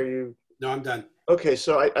going, or are you? No, I'm done. Okay,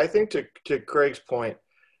 so I think to Greg's point,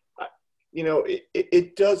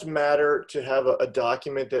 it does matter to have a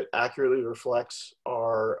document that accurately reflects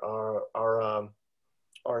our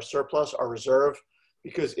surplus, our reserve.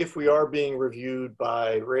 Because if we are being reviewed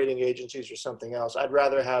by rating agencies or something else, I'd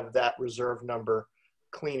rather have that reserve number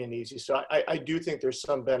clean and easy. So I do think there's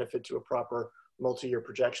some benefit to a proper multi-year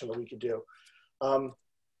projection that we could do.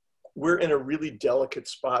 We're in a really delicate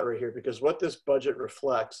spot right here, because what this budget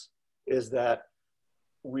reflects is that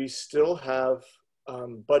we still have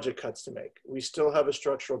budget cuts to make. We still have a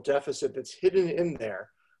structural deficit that's hidden in there,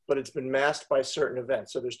 but it's been masked by certain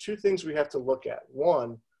events. So there's two things we have to look at.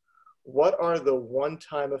 One, what are the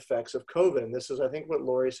one-time effects of COVID? And this is, I think, what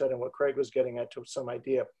Lori said and what Craig was getting at to some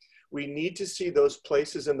idea. We need to see those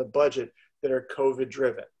places in the budget that are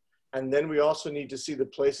COVID-driven. And then we also need to see the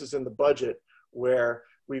places in the budget where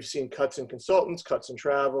we've seen cuts in consultants, cuts in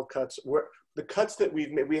travel, the cuts that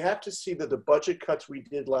we've made. We have to see that the budget cuts we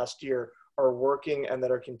did last year are working and that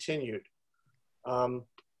are continued.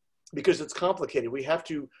 Because it's complicated. We have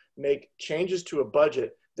to make changes to a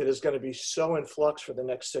budget that is going to be so in flux for the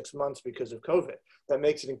next 6 months because of COVID. That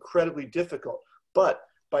makes it incredibly difficult. But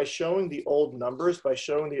by showing the old numbers, by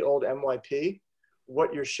showing the old MYP,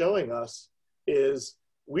 what you're showing us is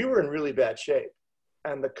we were in really bad shape.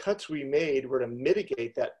 And the cuts we made were to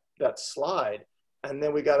mitigate that slide. And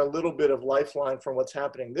then we got a little bit of lifeline from what's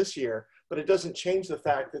happening this year, but it doesn't change the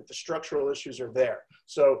fact that the structural issues are there.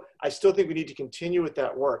 So I still think we need to continue with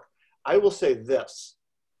that work. I will say this.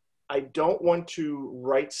 I don't want to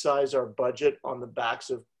right size our budget on the backs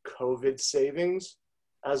of COVID savings,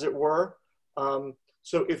 as it were.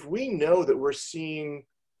 So if we know that we're seeing,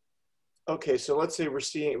 okay, so let's say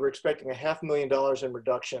we're expecting $500,000 in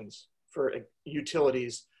reductions for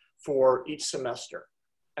utilities for each semester.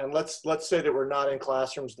 And let's say that we're not in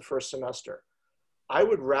classrooms the first semester. I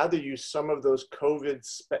would rather use some of those COVID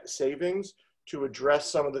savings to address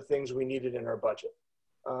some of the things we needed in our budget.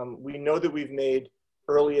 We know that we've made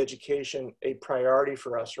early education a priority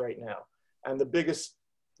for us right now. And the biggest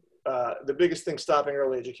thing stopping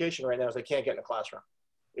early education right now is they can't get in a classroom.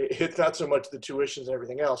 It's not so much the tuitions and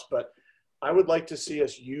everything else, but I would like to see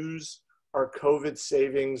us use our COVID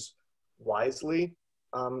savings wisely.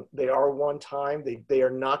 They are one time, they are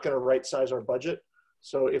not going to right size our budget.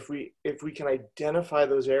 So if we can identify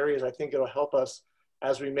those areas, I think it'll help us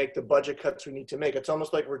as we make the budget cuts we need to make. It's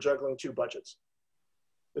almost like we're juggling two budgets.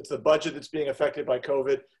 It's the budget that's being affected by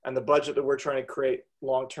COVID and the budget that we're trying to create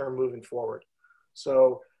long-term moving forward.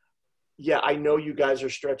 So yeah, I know you guys are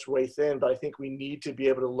stretched way thin, but I think we need to be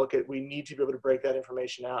able to break that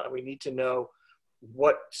information out, and we need to know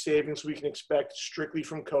what savings we can expect strictly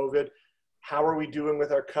from COVID. How are we doing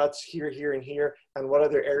with our cuts here, here, and here, and what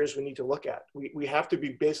other areas we need to look at? We have to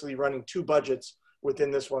be basically running two budgets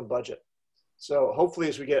within this one budget. So hopefully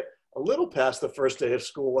as we get a little past the first day of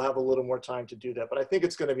school, we'll have a little more time to do that. But I think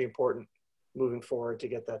it's going to be important moving forward to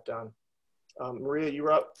get that done. Maria,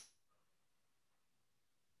 you're up.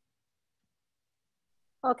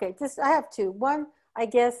 Okay, I have two. One, I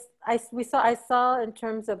guess I saw in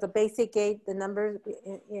terms of the basic aid, the numbers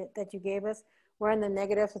that you gave us, we're in the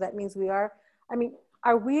negative, so that means we are. I mean,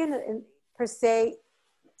 are we in per se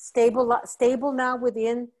stable now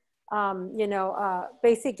within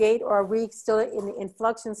basic aid, or are we still in the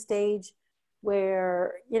inflection stage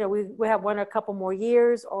where we have one or a couple more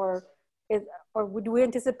years, or do we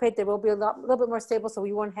anticipate that we'll be a little bit more stable so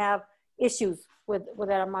we won't have issues with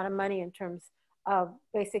that amount of money in terms of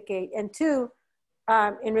basic aid? And two,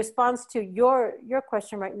 in response to your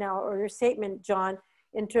question right now, or your statement, John,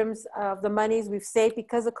 in terms of the monies we've saved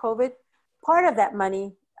because of COVID, part of that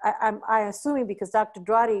money, I'm assuming, because Dr.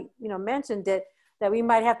 Dradi, mentioned it, that we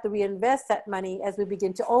might have to reinvest that money as we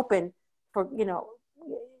begin to open for,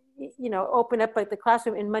 open up like the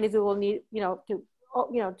classroom, and monies we will need,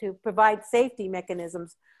 to provide safety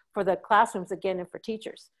mechanisms for the classrooms again, and for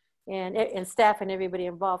teachers and staff and everybody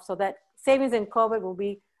involved. So that savings in COVID will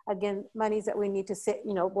be, again, monies that we need to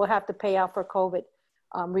we'll have to pay out for COVID.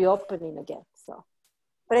 reopening again. So,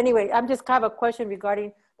 but anyway, I'm just kind of a question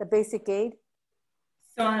regarding the basic aid.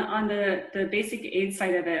 So on the basic aid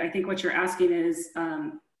side of it, I think what you're asking is,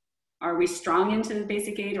 are we strong into the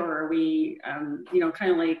basic aid, or are we, you know,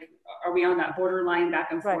 kind of like, are we on that borderline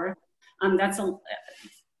back and forth? That's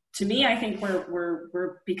to me, I think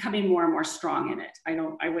we're becoming more and more strong in it.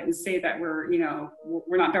 I wouldn't say that we're, you know,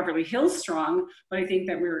 we're not Beverly Hills strong, but I think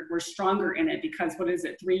that we're stronger in it, because what is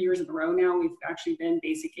it, 3 years in a row now we've actually been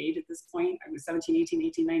basic aid at this point. I was 17, 18,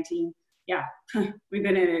 18, 19. Yeah, we've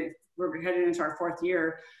been in it. We're headed into our 4th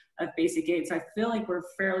year of basic aid. So I feel like we're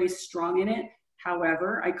fairly strong in it.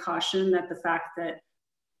 However, I caution that the fact that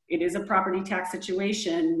it is a property tax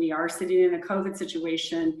situation, we are sitting in a COVID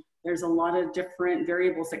situation. There's a lot of different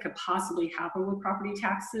variables that could possibly happen with property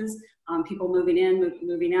taxes. People moving in,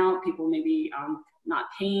 moving out, people maybe not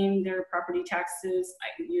paying their property taxes.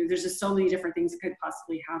 You know, there's just so many different things that could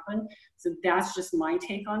possibly happen. So that's just my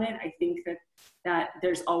take on it. I think that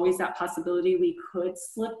there's always that possibility we could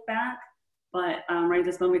slip back, but right at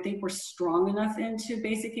this moment, I think we're strong enough into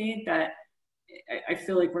basic aid that I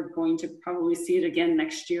feel like we're going to probably see it again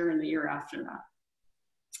next year and the year after that.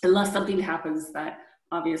 Unless something happens that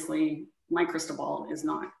obviously my crystal ball is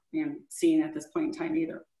not, you know, seeing at this point in time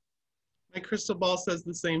either. My crystal ball says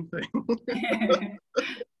the same thing.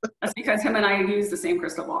 That's because him and I use the same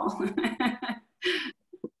crystal ball.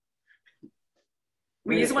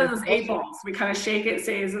 We use one of those 8 balls. We kind of shake it,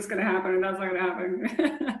 say, is this going to happen? And that's not going to happen.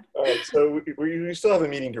 All right, so we still have a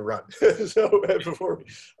meeting to run. So before,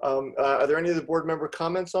 are there any of the board member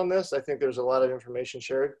comments on this? I think there's a lot of information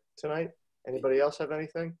shared tonight. Anybody else have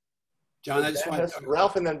anything? John, I just want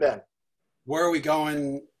Ralph and then Ben. Where are we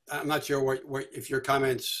going? I'm not sure where if your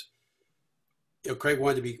comments, you know, Craig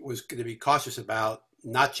was going to be cautious about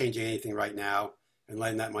not changing anything right now and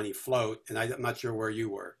letting that money float, and I'm not sure where you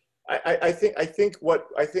were. I think what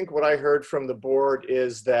I heard from the board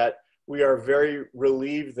is that we are very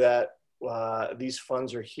relieved that these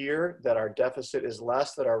funds are here, that our deficit is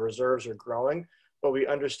less, that our reserves are growing, but we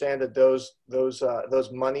understand that those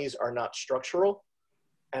monies are not structural.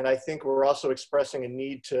 And I think we're also expressing a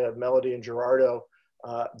need to Melody and Gerardo.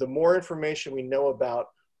 The more information we know about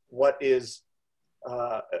what is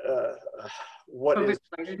COVID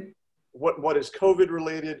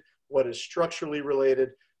related, what is structurally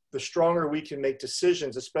related, the stronger we can make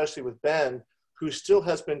decisions, especially with Ben, who still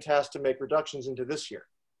has been tasked to make reductions into this year.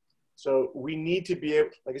 So we need to be able,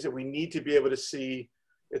 like I said, we need to be able to see,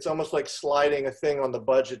 it's almost like sliding a thing on the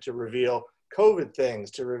budget to reveal COVID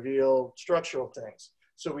things, to reveal structural things.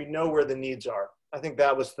 So we know where the needs are. I think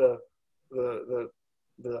that was the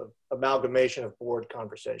amalgamation of board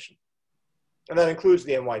conversation. And that includes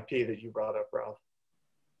the MYP that you brought up, Ralph.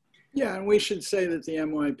 Yeah, and we should say that the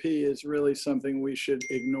MYP is really something we should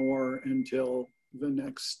ignore until the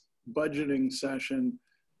next budgeting session,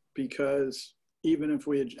 because even if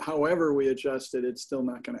however we adjust it, it's still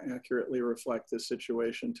not going to accurately reflect the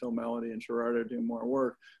situation until Melody and Gerardo do more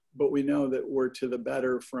work. But we know that we're to the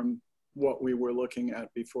better from what we were looking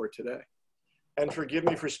at before today. And forgive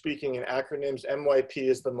me for speaking in acronyms, MYP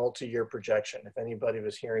is the multi-year projection. If anybody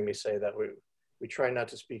was hearing me say that, we try not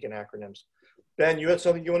to speak in acronyms. Ben, you had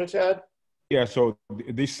something you wanted to add? Yeah, so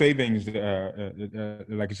these savings,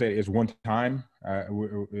 like I said, is one time,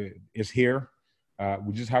 it's here.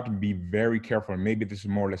 We just have to be very careful. And maybe this is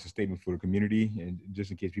more or less a statement for the community, and just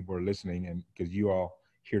in case people are listening, and because you all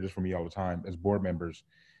hear this from me all the time as board members,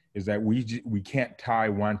 is that we can't tie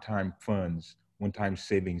one-time funds, one-time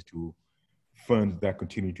savings to funds that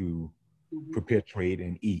continue to perpetuate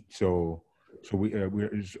and eat. So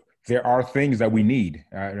there are things that we need.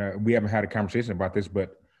 We haven't had a conversation about this,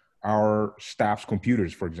 but our staff's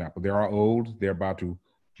computers, for example, they are old.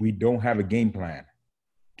 We don't have a game plan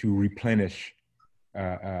to replenish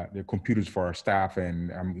the computers for our staff,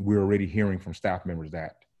 and we're already hearing from staff members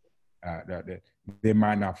that they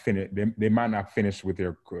might not finish. They might not finish with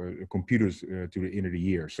their computers to the end of the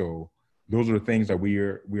year. So those are the things that we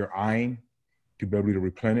are eyeing to be able to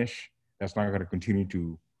replenish. That's not going to continue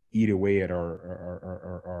to eat away at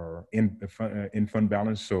our in fund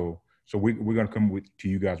balance. So we're going to come to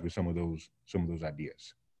you guys with some of those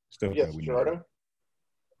ideas. Stuff yes, that we Gerardo? need.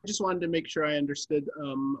 I just wanted to make sure I understood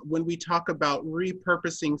when we talk about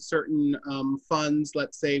repurposing certain funds,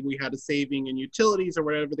 let's say we had a saving in utilities or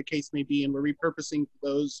whatever the case may be, and we're repurposing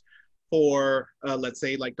those for, let's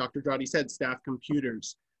say, like Dr. Dradi said, staff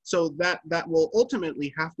computers. So that will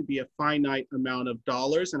ultimately have to be a finite amount of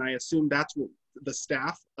dollars, and I assume that's what the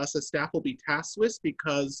staff, us as staff, will be tasked with,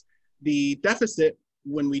 because the deficit,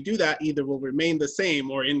 when we do that, either will remain the same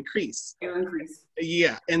or increase. It'll increase.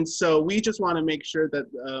 Yeah, and so we just want to make sure that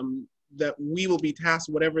that we will be tasked,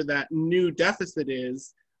 whatever that new deficit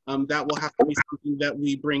is, that will have to be something that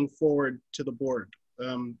we bring forward to the board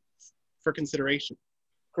for consideration.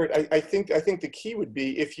 Great. I think the key would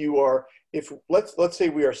be if let's say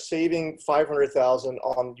we are saving 500,000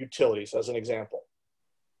 on utilities as an example.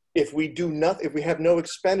 If we do nothing, if we have no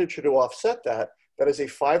expenditure to offset that, that is a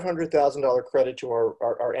 $500,000 credit to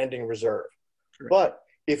our ending reserve. Correct. But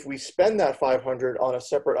if we spend that 500 on a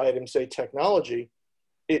separate item, say technology,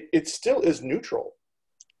 it still is neutral.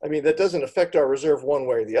 I mean, that doesn't affect our reserve one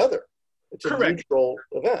way or the other. It's a Correct. Neutral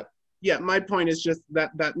event. Yeah, my point is just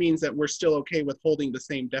that means that we're still okay with holding the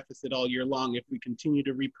same deficit all year long if we continue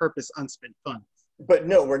to repurpose unspent funds. But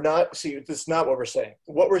no, we're not. See, that's not what we're saying.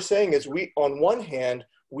 What we're saying is on one hand,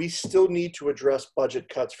 we still need to address budget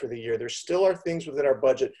cuts for the year. There still are things within our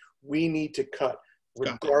budget we need to cut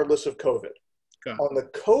regardless of COVID. On the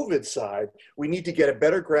COVID side, we need to get a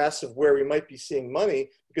better grasp of where we might be seeing money,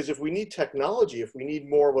 because if we need technology, if we need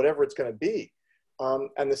more, whatever it's going to be.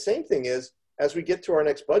 And the same thing is, as we get to our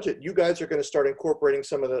next budget, you guys are going to start incorporating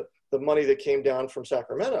some of the money that came down from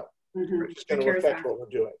Sacramento, which is going to affect what we're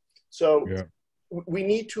doing. So we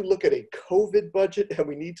need to look at a COVID budget, and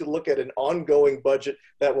we need to look at an ongoing budget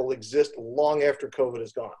that will exist long after COVID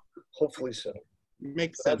is gone, hopefully soon.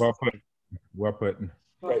 Makes sense. Well put. Well put.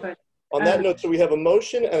 Right. On that note, so we have a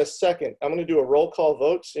motion and a second. I'm going to do a roll call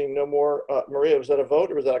vote, seeing no more. Maria, was that a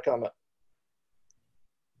vote or was that a comment?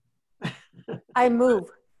 I move.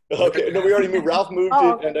 Okay, no, we already moved. Ralph moved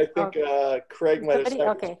it, and I think Craig might have seconded.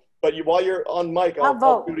 Okay. But while you're on mic, I'll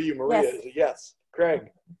go to you. Maria is a yes.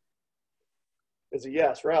 Craig is a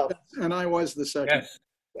yes. Ralph? And I was the second. Yes.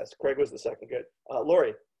 Yes, Craig was the second. Good.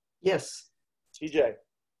 Lori? Yes. TJ?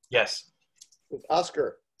 Yes.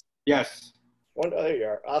 Oscar? Yes. There you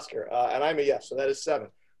are, Oscar. And I'm a yes, so that is 7.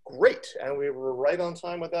 Great, and we were right on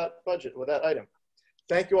time with that budget, with that item.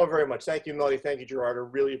 Thank you all very much. Thank you, Melody. Thank you, Gerard. I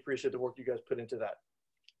really appreciate the work you guys put into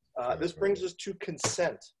that. This brings us to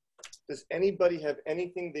consent. Does anybody have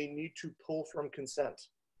anything they need to pull from consent?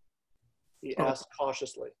 He asked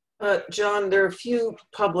cautiously. John, there are a few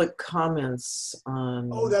public comments on.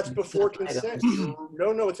 Oh, that's before consent.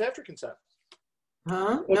 No, it's after consent.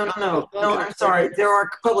 Huh? No, I'm sorry. There are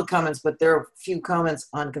public comments, but there are a few comments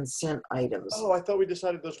on consent items. Oh, I thought we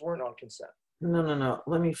decided those weren't on consent. No.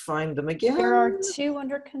 Let me find them again. There are 2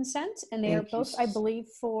 under consent, and they are both, I believe,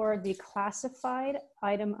 for the classified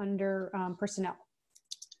item under personnel.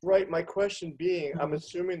 Right. My question being, I'm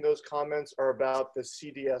assuming those comments are about the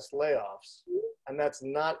CDS layoffs, and that's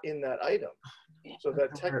not in that item. So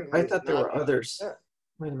that technically, I thought there were others.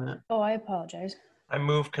 Wait a minute. Oh, I apologize. I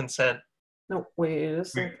move consent. No, wait a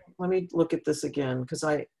second. Let me look at this again, because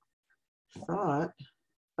I thought,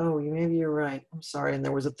 oh, maybe you're right. I'm sorry. And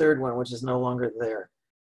there was a third one, which is no longer there.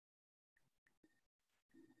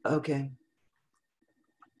 Okay.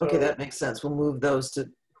 Okay, that makes sense. We'll move those to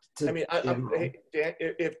I mean, hey,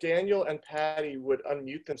 if Daniel and Patty would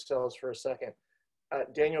unmute themselves for a second.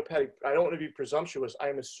 Daniel, Patty, I don't want to be presumptuous.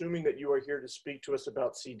 I'm assuming that you are here to speak to us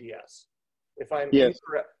about CDS. If I'm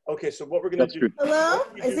incorrect. Okay, so what we're going to do. Hello?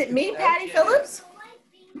 Is it me, Patty Phillips?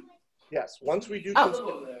 Yes. Once we do consent.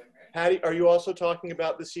 Patty, are you also talking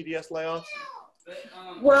about the CDS layoffs?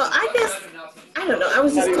 Well, I guess, I don't know. I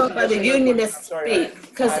was just talking about the unionist speak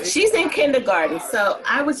because she's in kindergarten. So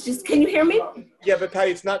I was just, can you hear me? Yeah, but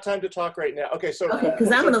Patty, it's not time to talk right now. Okay, so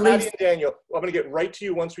because I'm going to leave. Patty and Daniel, I'm going to get right to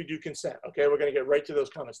you once we do consent. Okay, we're going to get right to those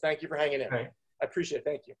comments. Thank you for hanging in. Right. I appreciate it.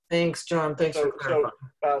 Thank you. Thanks, John. Thanks for clarifying.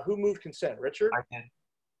 So who moved consent? Richard? I can.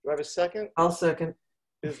 Do I have a second? I'll second.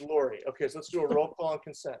 Is Lori. Okay, so let's do a roll call on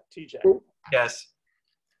consent. TJ? Yes.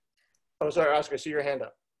 Oh, sorry, Oscar, I see your hand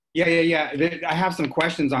up. Yeah. I have some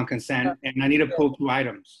questions on consent, and I need to pull 2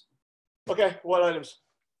 items. Okay, what items?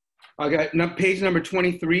 Okay, page number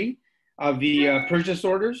 23 of the purchase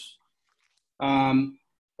orders.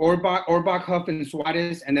 Orbach, Huff, and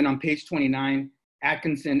Suarez, and then on page 29,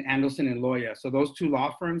 Atkinson, Anderson, and Loya. So those 2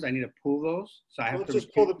 law firms, I need to pull those. So I have let's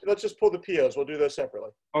just pull the POs. We'll do those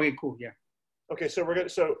separately. Okay, cool. Yeah. Okay, so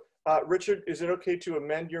Richard, is it okay to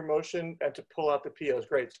amend your motion and to pull out the POs?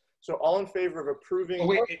 Great. So all in favor of approving. Oh,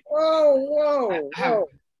 wait. Whoa.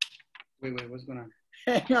 Wait, what's going on?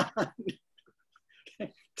 Hang on.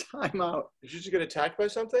 Time out. Did you just get attacked by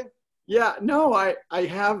something? Yeah, no, I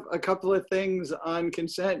have a couple of things on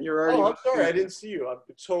consent. You're already. Oh, I'm sorry. I didn't see you. I'm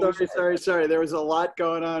totally sorry. There was a lot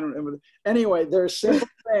going on. Anyway, there's simple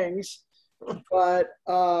things, but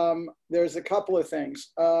there's a couple of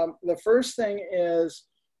things. The first thing is,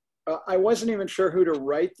 I wasn't even sure who to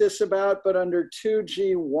write this about, but under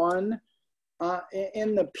 2G1,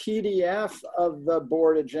 in the PDF of the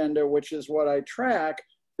board agenda, which is what I track,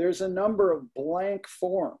 there's a number of blank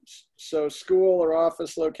forms. So school or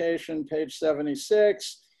office location, page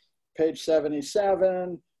 76, page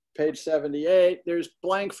 77, page 78. There's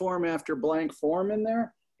blank form after blank form in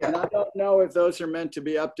there. And I don't know if those are meant to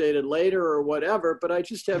be updated later or whatever, but I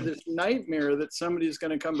just have this nightmare that somebody's going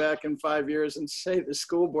to come back in 5 years and say the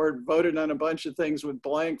school board voted on a bunch of things with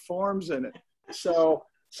blank forms in it. So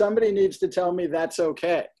somebody needs to tell me that's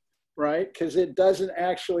okay, right? Because it doesn't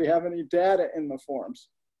actually have any data in the forms.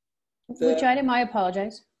 Which item? I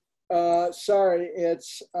apologize. Sorry,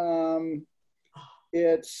 it's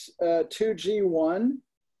 2G1.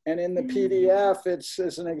 And in the PDF, it's,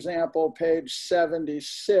 as an example, page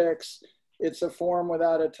 76. It's a form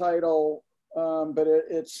without a title, but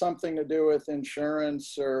it's something to do with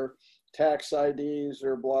insurance or tax IDs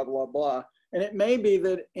or blah, blah, blah. And it may be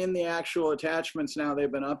that in the actual attachments now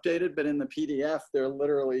they've been updated, but in the PDF, they're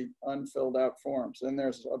literally unfilled out forms. And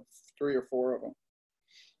there's 3 or 4 of them.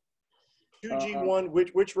 2G1,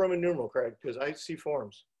 which Roman numeral, Craig? Because I see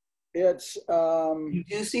forms. It's you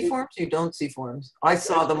do see forms, you don't see forms. I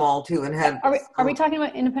saw them all too and had. Are we talking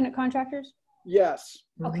about independent contractors? Yes.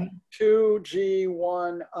 Okay.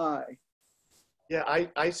 2G1I. Yeah,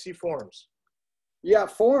 I see forms. Yeah,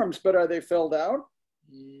 forms, but are they filled out?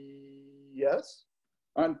 Yes.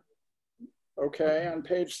 On on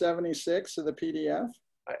page 76 of the PDF.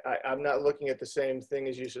 I'm not looking at the same thing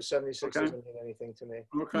as you, so 76 doesn't mean anything to me.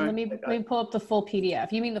 Okay. Let me pull up the full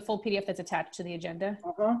PDF. You mean the full PDF that's attached to the agenda?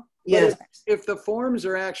 Yes. If the forms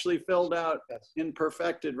are actually filled out in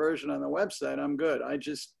perfected version on the website, I'm good. I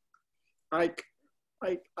just, I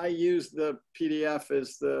use the PDF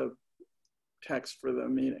as the text for the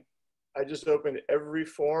meeting. I just opened every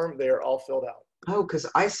form. They are all filled out. Oh, because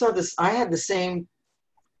I saw this, I had the same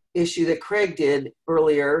issue that Craig did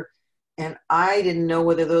earlier. And I didn't know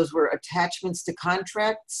whether those were attachments to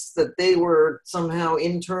contracts, that they were somehow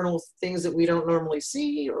internal things that we don't normally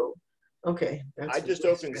see, or, okay. I just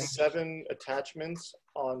opened 7 attachments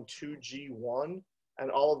on 2G1,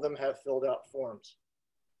 and all of them have filled out forms.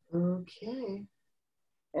 Okay.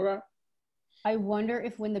 Okay. I wonder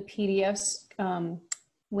if when the PDFs,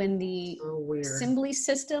 when the assembly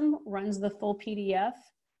system runs the full PDF,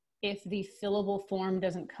 if the fillable form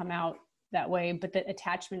doesn't come out that way, but the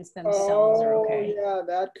attachments themselves are okay. Oh, yeah,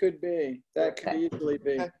 that could be. That could easily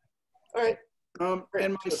be. Okay. All right.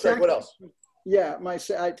 And my so second, what else? Yeah,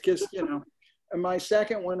 because you know, and my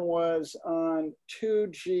second one was on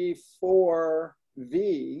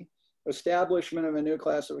 2G4V, establishment of a new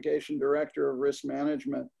classification director of risk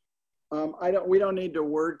management. We don't need to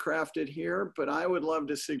word craft it here, but I would love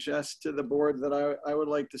to suggest to the board that I would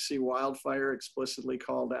like to see wildfire explicitly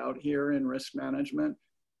called out here in risk management.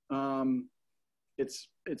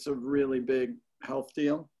 It's a really big health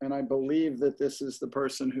deal, and I believe that this is the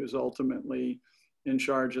person who's ultimately in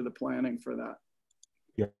charge of the planning for that.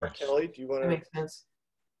 Yeah. Kelly, do you want to? That makes sense.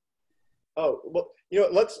 Oh, well, you know,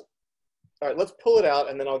 let's pull it out,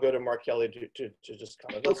 and then I'll go to Mark Kelly to just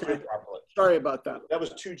comment. Let's do it properly. Sorry about that. That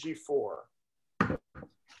was 2G4.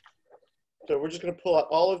 So we're just going to pull out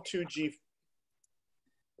all of 2G.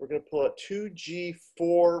 We're going to pull out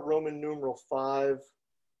 2G4 Roman numeral 5.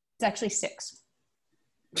 It's actually 6.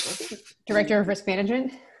 Director of Risk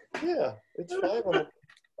Management. Yeah, it's 5.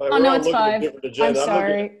 Oh no, it's 5. I'm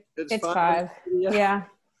sorry. It's 5. Yeah.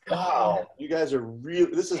 Wow, you guys are real.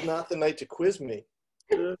 This is not the night to quiz me.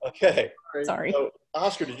 Okay. Sorry. So,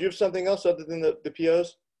 Oscar, did you have something else other than the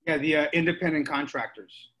POs? Yeah, the independent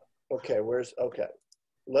contractors. Okay, okay.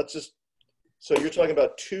 Let's just, so you're talking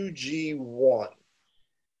about 2G1.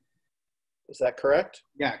 Is that correct?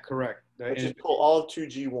 Yeah, correct. Let's just pull all of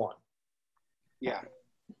 2G1. Yeah.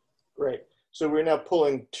 Great. So we're now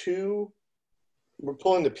pulling we're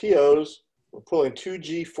pulling the POs, we're pulling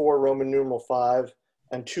 2G4 Roman numeral 5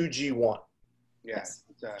 and 2G1. Yes.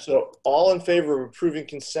 Exactly. So all in favor of approving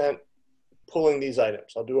consent, pulling these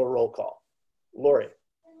items. I'll do a roll call. Lori.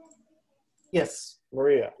 Yes.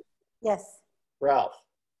 Maria. Yes. Ralph.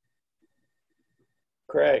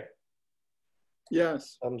 Craig.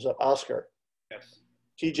 Yes. Thumbs up. Oscar. Yes.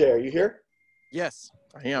 TJ, are you here? Yes,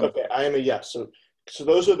 I am. Okay, I am a yes. So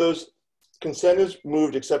those consent is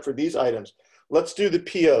moved except for these items. Let's do the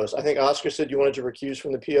POs. I think Oscar said you wanted to recuse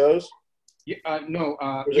from the POs. Yeah, no,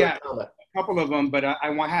 yeah, a couple of them, but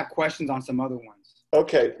I want to have questions on some other ones.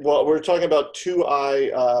 Okay, well, we're talking about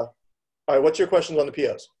 2I. All right, what's your questions on the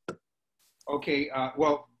POs? Okay,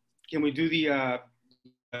 well, can we do the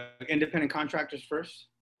independent contractors first?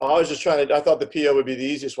 I was just trying to, I thought the PO would be the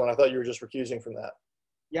easiest one. I thought you were just recusing from that.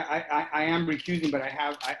 Yeah, I am recusing, but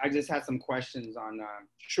I just had some questions on.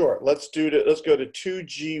 Sure, let's go to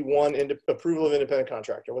 2G1, approval of independent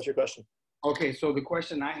contractor. What's your question? Okay, so the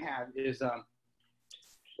question I have is,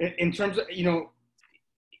 in terms of,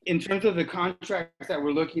 in terms of the contracts that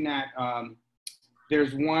we're looking at,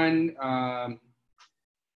 there's one,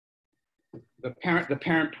 the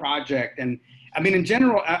parent project, and I mean, in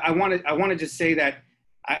general, I want to just say that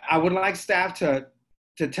I would like staff to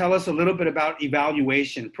tell us a little bit about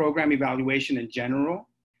evaluation, program evaluation in general,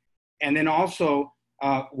 and then also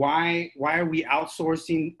why are we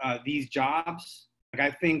outsourcing these jobs?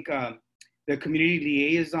 Like, I think the community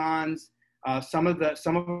liaisons, some of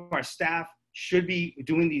our staff should be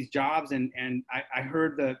doing these jobs, and I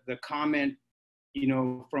heard the comment,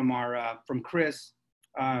 from Chris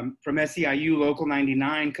from SEIU Local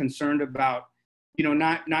 99, concerned about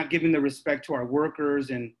not giving the respect to our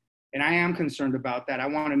workers, and I am concerned about that. I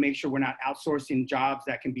want to make sure we're not outsourcing jobs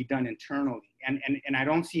that can be done internally. And I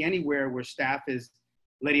don't see anywhere where staff is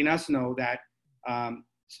letting us know that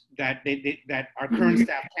that our current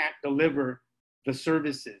staff can't deliver the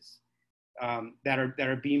services that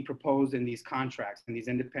are being proposed in these contracts, in these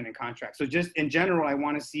independent contracts. So just in general, I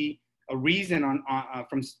want to see a reason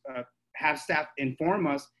have staff inform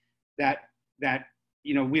us that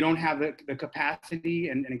we don't have the capacity,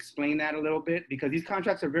 and explain that a little bit, because these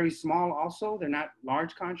contracts are very small also. They're not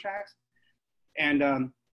large contracts.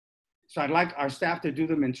 And so I'd like our staff to do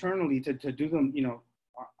them internally, to do them,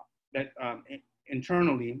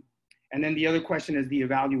 internally. And then the other question is the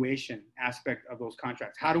evaluation aspect of those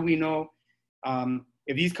contracts. How do we know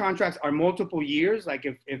if these contracts are multiple years, like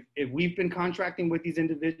if we've been contracting with these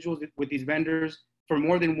individuals, with these vendors for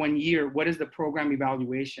more than 1 year, what is the program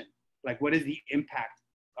evaluation? Like, what is the impact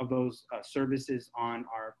of those services on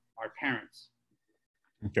our parents?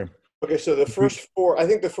 Okay, so the first four, I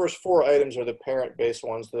think the first 4 items are the parent-based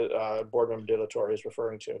ones that Board Member De La Torre is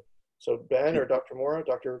referring to. So Ben or Dr. Mora,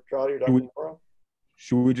 Dr. Crowley or Dr. Mora?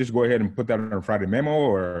 Should we just go ahead and put that on a Friday memo,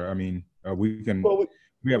 or I mean, we can? Well,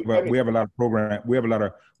 we have a lot of program. We have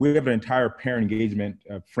an entire parent engagement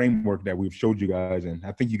framework that we've showed you guys, and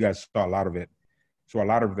I think you guys saw a lot of it. So a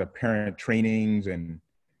lot of the parent trainings, and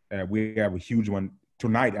we have a huge one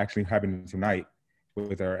tonight, actually happening tonight,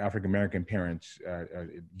 with our African-American parents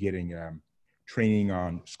getting training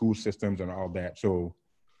on school systems and all that. So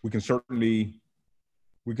we can certainly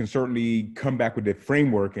come back with the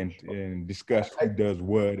framework and discuss who does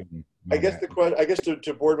what. And I guess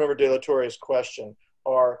to Board Member De La Torre's question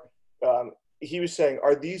he was saying,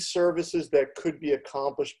 are these services that could be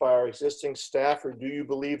accomplished by our existing staff, or do you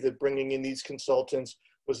believe that bringing in these consultants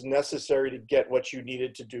was necessary to get what you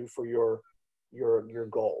needed to do for your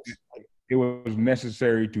goals? It was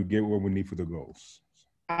necessary to get what we need for the goals.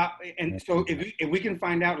 And so if we can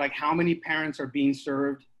find out like how many parents are being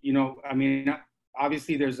served, I mean,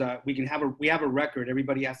 obviously we have a record,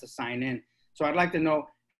 everybody has to sign in. So I'd like to know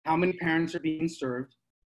how many parents are being served.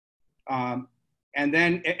 And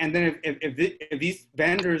then if these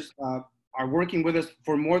vendors are working with us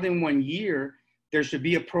for more than 1 year, there should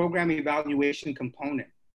be a program evaluation component.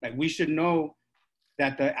 Like, we should know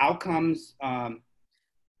that the outcomes,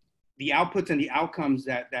 the outputs and the outcomes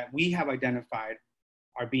that we have identified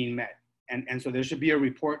are being met. And so there should be a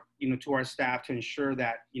report, to our staff to ensure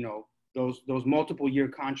that, those multiple year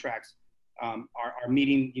contracts are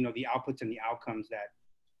meeting, the outputs and the outcomes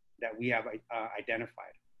that we have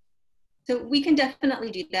identified. So we can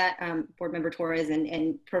definitely do that, Board Member Torres,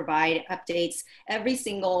 and provide updates. Every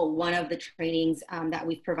single one of the trainings that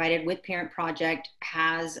we've provided with Parent Project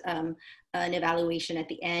has an evaluation at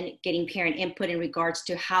the end, getting parent input in regards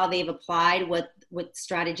to how they've applied what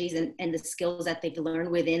strategies and the skills that they've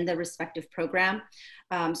learned within the respective program.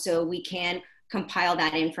 So we can compile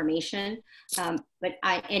that information. But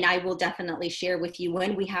I will definitely share with you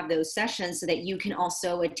when we have those sessions, so that you can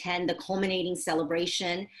also attend the culminating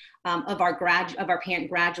celebration of our parent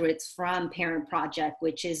graduates from Parent Project,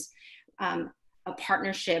 which is a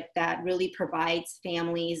partnership that really provides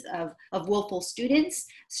families of willful students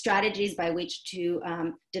strategies by which to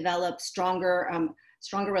develop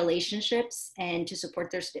stronger relationships, and to support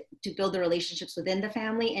to build the relationships within the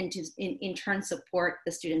family, and to in turn support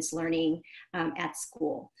the students' learning at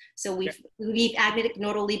school. So we've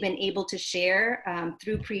anecdotally been able to share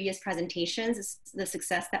through previous presentations the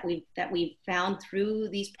success that we've found through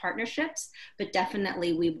these partnerships, but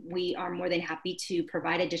definitely we are more than happy to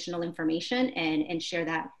provide additional information and share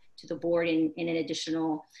that to the board in an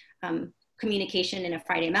additional communication in a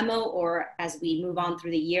Friday memo, or as we move on through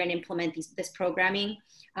the year and implement this programming,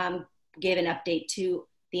 give an update to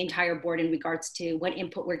the entire board in regards to what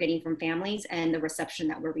input we're getting from families and the reception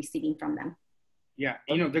that we're receiving from them. Yeah,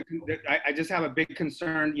 you know, I just have a big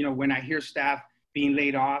concern, you know, when I hear staff being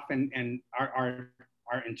laid off and our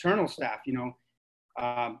internal staff, you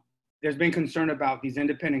know, there's been concern about these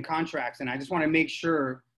independent contracts, and I just want to make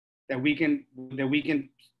sure that we can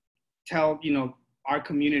tell, you know, our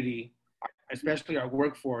community, especially our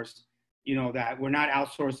workforce, you know, that we're not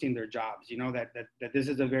outsourcing their jobs, you know, that this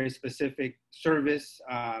is a very specific service,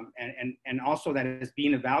 and also that it's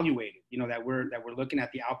being evaluated, you know, that we're looking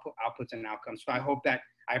at the outputs and outcomes. So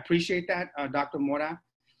I appreciate that, Dr. Mora.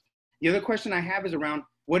 The other question I have is around,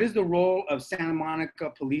 what is the role of Santa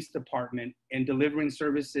Monica Police Department in delivering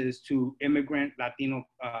services to immigrant Latino?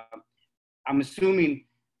 I'm assuming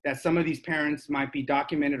that some of these parents might be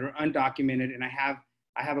documented or undocumented, and I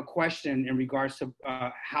have a question in regards to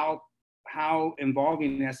how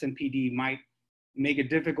involving SMPD might make it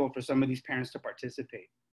difficult for some of these parents to participate.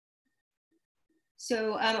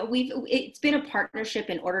 So it's been a partnership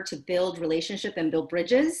in order to build relationship and build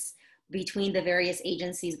bridges between the various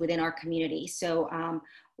agencies within our community. So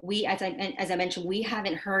as I mentioned, we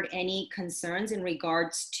haven't heard any concerns in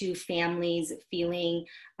regards to families feeling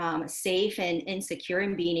safe and secure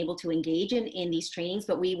and being able to engage in these trainings,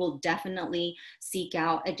 but we will definitely seek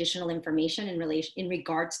out additional information in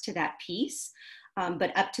regards to that piece.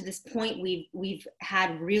 But up to this point, we've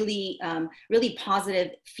had really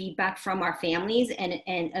positive feedback from our families and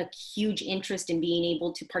a huge interest in being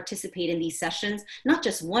able to participate in these sessions, not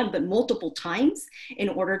just one, but multiple times in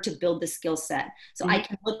order to build the skill set. So I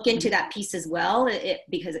can look into that piece as well,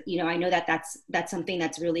 because, you know, I know that that's something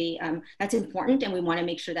that's really, that's important. And we want to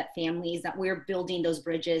make sure that families, that we're building those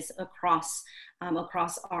bridges across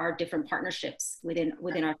our different partnerships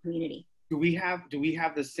within our community. Do we have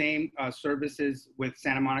the same services with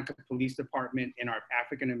Santa Monica Police Department in our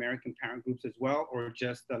African American parent groups as well, or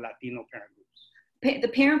just the Latino parent groups? The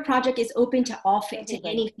parent project is open to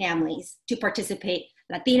any families to participate.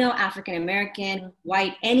 Latino, African American,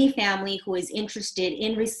 white, any family who is interested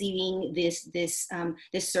in receiving this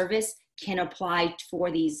service can apply for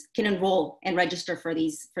these, can enroll and register for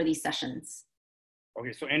these sessions.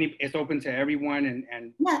 Okay, so it's open to everyone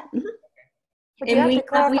and yeah. But you have to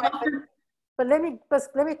clarify. But let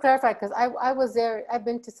me clarify, because I was there. I've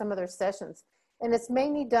been to some of their sessions, and it's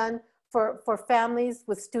mainly done for families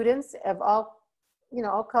with students of all, you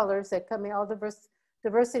know, all colors that come in, all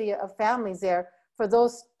diversity of families there. For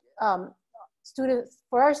those students,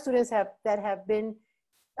 for our students that have been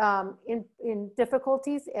in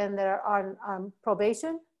difficulties and that are on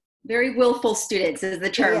probation. Very willful students is the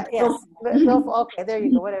term. Yeah, yes. Willful, okay, there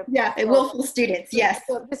you go, whatever. Yeah, willful students, yes.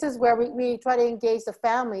 So this is where we try to engage the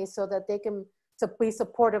families so that they can be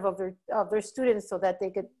supportive of their students so that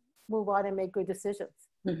they could move on and make good decisions.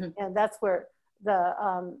 Mm-hmm. And that's where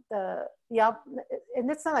and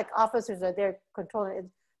it's not like officers are there controlling it.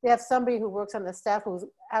 They have somebody who works on the staff who's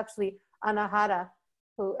actually Anahara,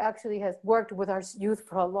 who actually has worked with our youth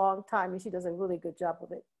for a long time, and she does a really good job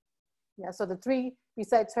of it. Yeah, so the three,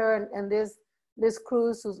 besides her and Liz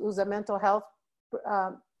Cruz, who's a mental health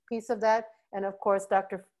piece of that, and of course,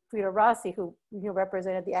 Dr. Frida Rossi, who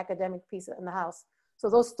represented the academic piece in the house. So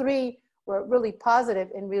those three were really positive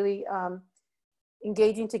and really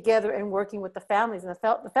engaging together and working with the families. And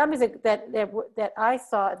the families that I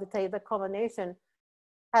saw at the culmination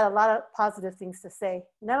had a lot of positive things to say.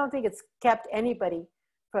 And I don't think it's kept anybody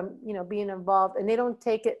from being involved, and they don't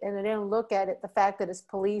take it and they don't look at it, the fact that it's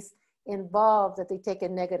police involved, that they take it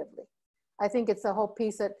negatively. I think it's the whole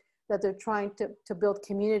piece that they're trying to build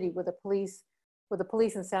community with the police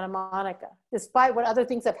in Santa Monica. Despite what other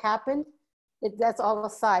things have happened, that's all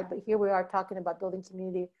aside, but here we are talking about building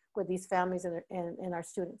community with these families and our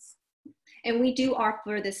students. And we do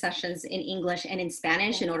offer the sessions in English and in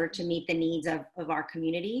Spanish in order to meet the needs of our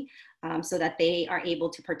community, so that they are able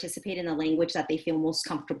to participate in the language that they feel most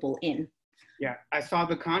comfortable in. Yeah, I saw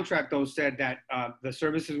the contract though said that the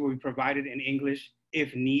services will be provided in English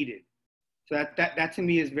if needed. So that to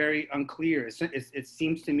me is very unclear. It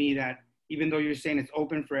seems to me that even though you're saying it's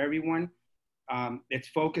open for everyone, it's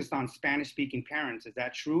focused on Spanish-speaking parents. Is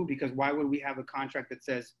that true? Because why would we have a contract that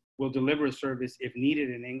says we'll deliver a service if needed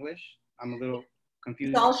in English? I'm a little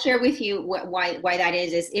confused. So I'll share with you why that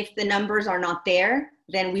is if the numbers are not there,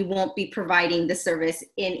 then we won't be providing the service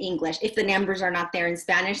in English. If the numbers are not there in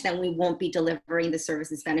Spanish, then we won't be delivering the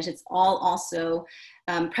service in Spanish. It's all also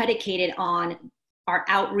predicated on our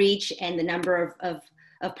outreach and the number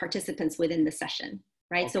of participants within the session,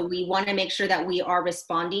 right? Okay. So we want to make sure that we are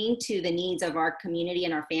responding to the needs of our community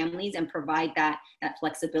and our families and provide that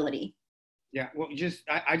flexibility. Yeah, well,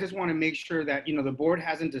 I just want to make sure that, the board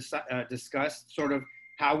hasn't discussed sort of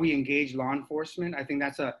how we engage law enforcement. I think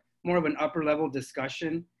that's more of an upper level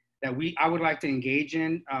discussion that I would like to engage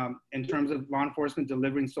in terms of law enforcement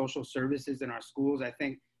delivering social services in our schools. I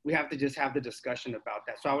think we have to just have the discussion about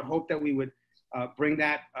that. So I would hope that we would bring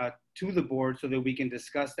that to the board so that we can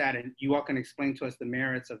discuss that and you all can explain to us the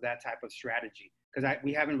merits of that type of strategy, because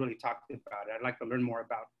we haven't really talked about it. I'd like to learn more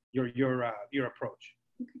about your approach.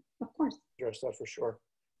 Okay, of course. Address that for sure.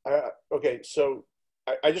 Okay, so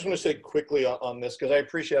I just want to say quickly on this, because I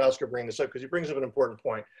appreciate Oscar bringing this up, because he brings up an important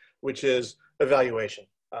point, which is evaluation.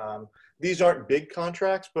 These aren't big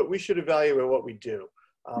contracts, but we should evaluate what we do.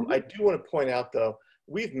 I do want to point out, though,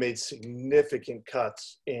 we've made significant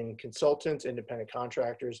cuts in consultants, independent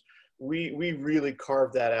contractors. We really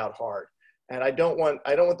carved that out hard. And I don't want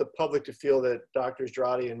the public to feel that Drs.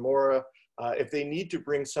 Drati and Mora, if they need to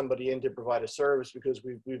bring somebody in to provide a service because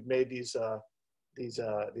we've made these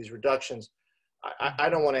reductions, I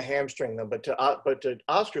don't want to hamstring them. But to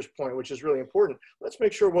Oscar's point, which is really important, let's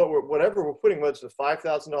make sure whatever we're putting, whether it's a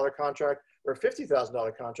 $5,000 contract or a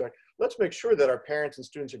 $50,000 contract, let's make sure that our parents and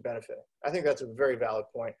students are benefiting. I think that's a very valid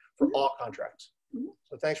point for all contracts.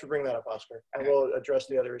 So thanks for bringing that up, Oscar. And we'll address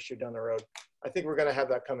the other issue down the road. I think we're going to have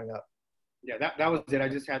that coming up. Yeah, that was it. I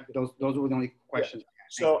just had those were the only questions. Yeah.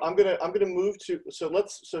 So I'm gonna move to so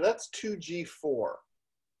that's 2G4.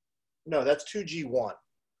 No, that's 2G1.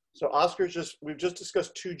 So we've just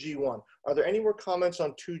discussed 2G1. Are there any more comments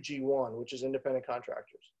on 2G1, which is independent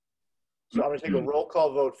contractors? So I'm gonna take a roll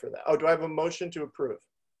call vote for that. Oh, do I have a motion to approve?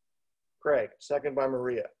 Craig, second by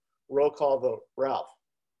Maria. Roll call vote. Ralph.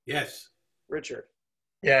 Yes. Richard.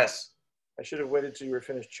 Yes. I should have waited till you were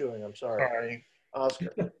finished chewing. I'm sorry. Sorry.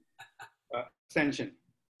 Oscar. Abstention.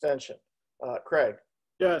 Abstention. Craig.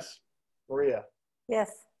 Yes. Maria. Yes.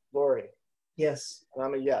 Lori. Yes. And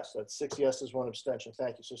I'm a yes. That's 6 yeses, 1 abstention.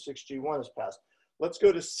 Thank you. So 6G1 is passed. Let's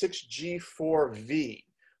go to 6G4V,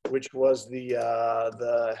 which was the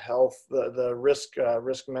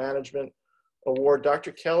risk management award.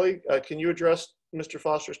 Dr. Kelly, can you address Mr.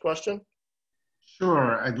 Foster's question?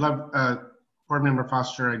 Sure. I'd love, Board Member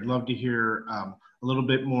Foster, I'd love to hear a little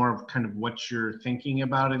bit more of kind of what you're thinking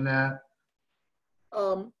about in that.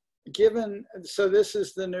 So this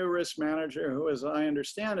is the new risk manager who, as I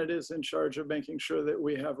understand it, is in charge of making sure that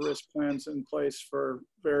we have risk plans in place for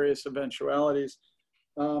various eventualities.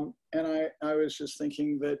 And I was just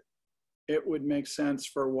thinking that it would make sense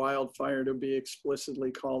for wildfire to be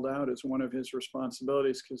explicitly called out as one of his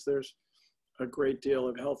responsibilities, because there's a great deal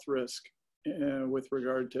of health risk with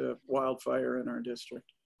regard to wildfire in our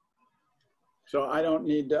district. So I don't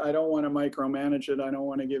want to micromanage it. I don't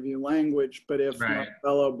want to give you language, but if my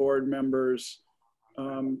fellow board members,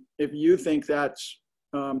 if you think that's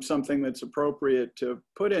something that's appropriate to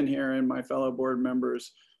put in here, and my fellow board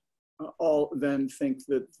members all then think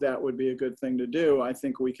that that would be a good thing to do, I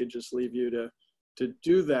think we could just leave you to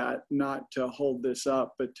do that, not to hold this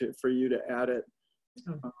up, but for you to add it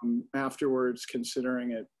afterwards,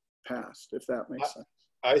 considering it passed, if that makes sense.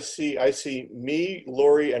 I see me,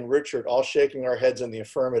 Lori, and Richard all shaking our heads in the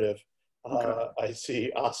affirmative. Okay. I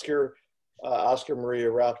see Oscar,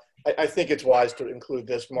 Maria, Ralph. I think it's wise to include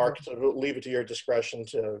this, Mark, so we'll leave it to your discretion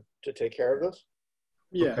to take care of this.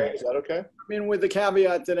 Yeah. Okay, is that okay? I mean, with the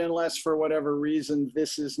caveat that unless for whatever reason,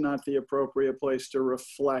 this is not the appropriate place to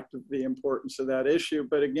reflect the importance of that issue.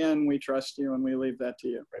 But again, we trust you and we leave that to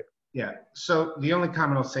you. Right. Yeah, so the only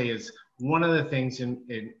comment I'll say is one of the things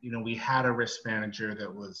we had a risk manager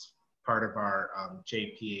that was part of our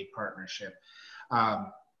JPA partnership.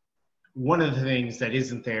 One of the things that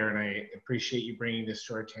isn't there, and I appreciate you bringing this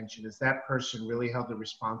to our attention, is that person really held the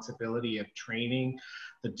responsibility of training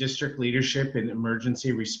the district leadership in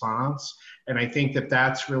emergency response. And I think that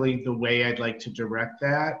that's really the way I'd like to direct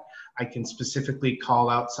that. I can specifically call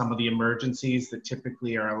out some of the emergencies that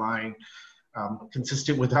typically are aligned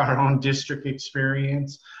consistent with our own district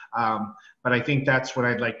experience. But I think that's what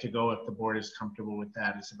I'd like to go if the board is comfortable with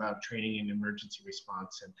that, is about training in emergency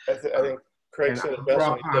response. And I think Craig said it best.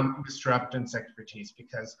 Mr. Upton's expertise,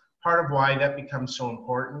 because part of why that becomes so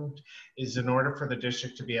important is in order for the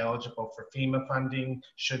district to be eligible for FEMA funding,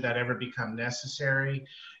 should that ever become necessary,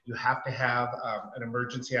 you have to have an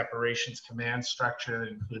emergency operations command structure that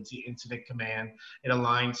includes the incident command. It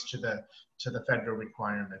aligns to the federal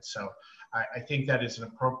requirements. So I think that is an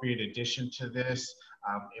appropriate addition to this.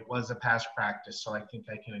 It was a past practice, so I think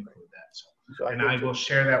I can include that. And I will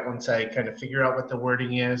share that once I kind of figure out what the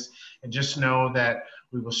wording is. And just know that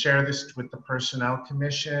we will share this with the Personnel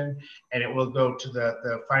Commission, and it will go to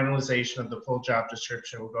the finalization of the full job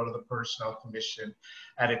description. Will go to the Personnel Commission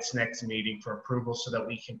at its next meeting for approval, so that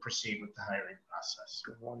we can proceed with the hiring process.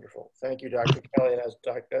 Wonderful. Thank you, Dr. Kelly. And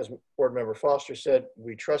as Board Member Foster said,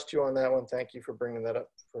 we trust you on that one. Thank you for bringing that up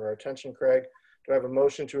for our attention, Craig. Do I have a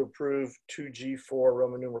motion to approve 2G4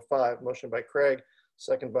 Roman numeral 5? Motion by Craig,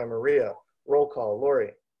 second by Maria. Roll call.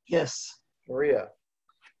 Lori. Yes. Maria.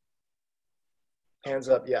 Hands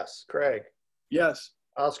up, yes. Craig. Yes.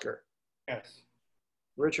 Oscar. Yes.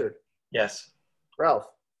 Richard. Yes. Ralph.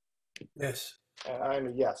 Yes. And I'm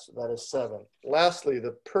a yes. That is 7. Lastly,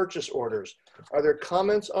 the purchase orders. Are there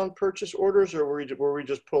comments on purchase orders, or were we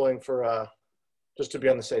just pulling for just to be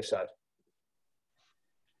on the safe side?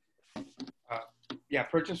 Yeah,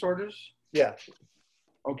 purchase orders. Yeah.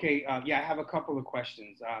 Okay. Yeah, I have a couple of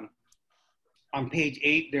questions. On page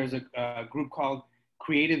 8, there's a group called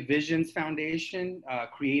Creative Visions Foundation,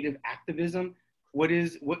 Creative Activism. What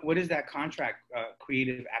is that contract,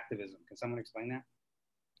 Creative Activism? Can someone explain that?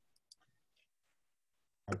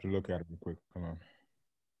 I have to look at it real quick. Come on.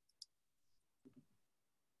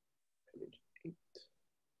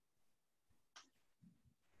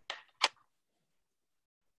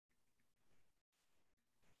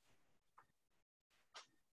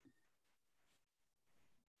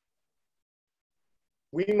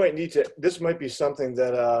 We might need to, this might be something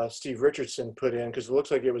that Steve Richardson put in, because it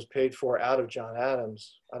looks like it was paid for out of John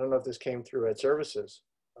Adams. I don't know if this came through Ed Services.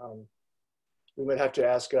 We might have to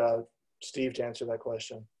ask Steve to answer that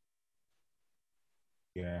question.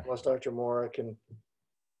 Yeah. Unless Dr. Mora can.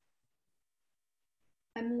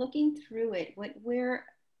 I'm looking through it. Where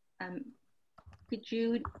could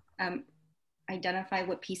you identify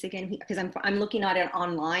what piece again? Because I'm looking at it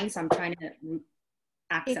online, so I'm trying to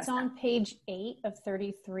access. It's on page 8 of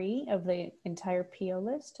 33 of the entire PO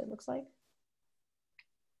list, it looks like.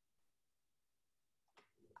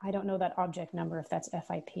 I don't know that object number, if that's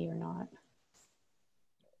FIP or not.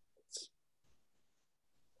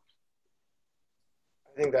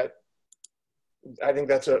 I think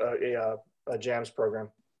that's a JAMS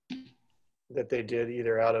program that they did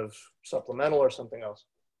either out of supplemental or something else.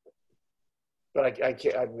 But I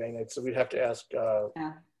can't. I mean, we'd have to ask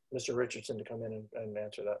Mr. Richardson to come in and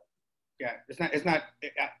answer that. Yeah, it's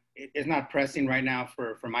not pressing right now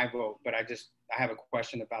for my vote, but I have a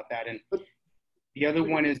question about that. And the other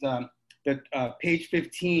one is page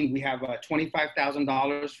 15. We have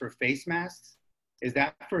 $25,000 for face masks. Is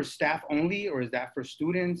that for staff only, or is that for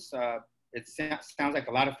students? It sounds like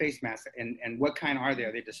a lot of face masks. And what kind are they?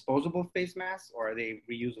 Are they disposable face masks, or are they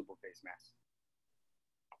reusable face masks?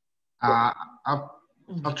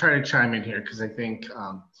 I'll try to chime in here, because I think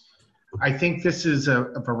this is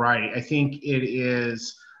a variety. I think it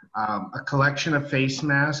is a collection of face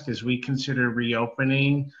masks as we consider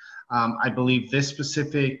reopening. I believe this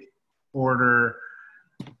specific order,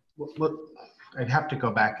 I'd have to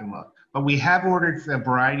go back and look, but we have ordered a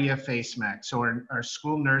variety of face masks. So our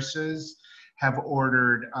school nurses have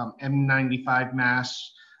ordered N95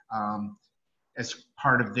 masks as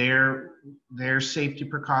part of their safety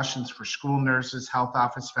precautions for school nurses, health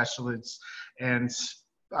office specialists, and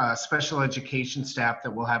special education staff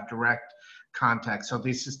that will have direct contact. So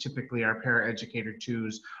this is typically our paraeducator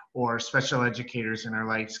 2s or special educators in our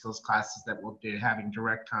life skills classes that will be having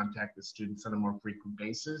direct contact with students on a more frequent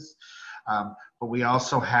basis. But we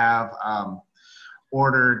also have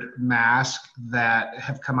ordered masks that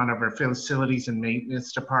have come out of our facilities and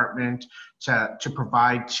maintenance department to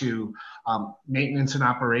provide to maintenance and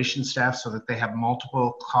operations staff so that they have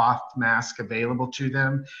multiple cloth masks available to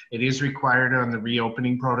them. It is required on the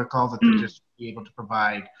reopening protocol that they just be able to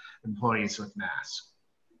provide employees with masks.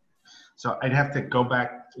 So I'd have to go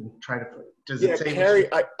back and try to put, does it say? Carrie,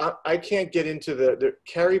 I can't get into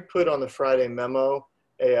Carrie put on the Friday memo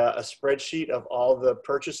a spreadsheet of all the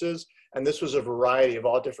purchases. And this was a variety of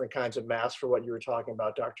all different kinds of masks for what you were talking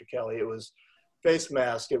about, Dr. Kelly. It was face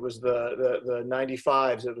mask. It was the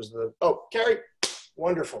 95s. It was oh, Carrie,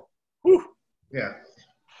 wonderful. Whew. Yeah.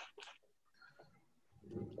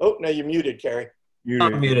 Oh, now you're muted, Carrie.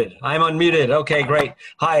 Unmuted. I'm unmuted. Okay, great.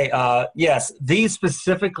 Hi. Yes, these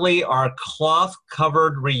specifically are cloth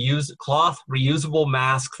reusable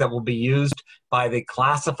masks that will be used by the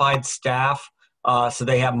classified staff. So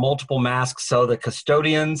they have multiple masks. So the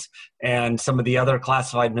custodians and some of the other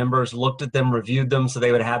classified members looked at them, reviewed them, so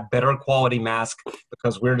they would have better quality masks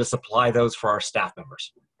because we're to supply those for our staff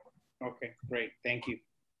members. Okay, great. Thank you.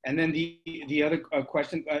 And then the other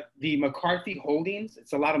question, the McCarthy Holdings,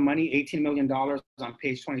 it's a lot of money, $18 million on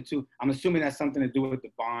page 22. I'm assuming that's something to do with the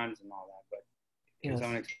bonds and all that, but Yes.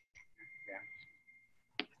 Yeah.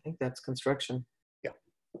 I think that's construction. Yeah.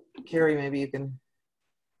 Carrie, maybe you can.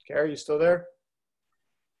 Carrie, you still there?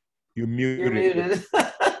 You're muted. You're muted.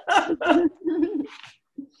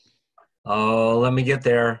 Oh, let me get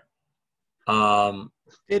there.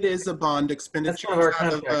 It is a bond expenditure. That's one of our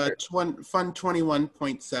out of contractors. Fund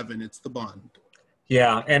 21.7. It's the bond.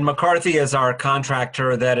 Yeah, and McCarthy is our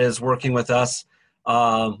contractor that is working with us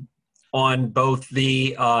on both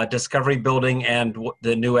the Discovery building and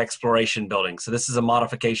the new Exploration building. So this is a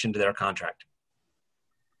modification to their contract.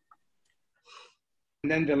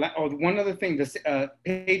 And then one other thing, this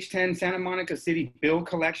page 10, Santa Monica City bill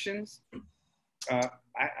collections. I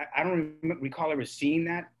don't recall ever seeing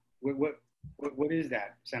that. What is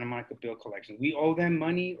that, Santa Monica bill collection? We owe them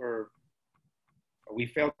money, or we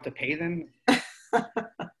failed to pay them?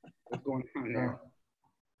 What's going on there?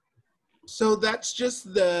 So that's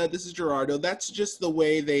just this is Gerardo, that's just the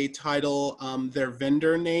way they title their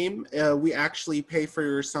vendor name. We actually pay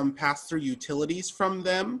for some pass-through utilities from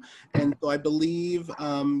them. And so I believe,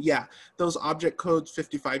 yeah, those object codes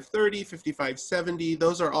 5530, 5570,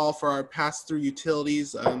 those are all for our pass-through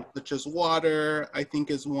utilities, such as water, I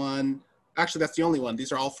think is one. Actually, that's the only one.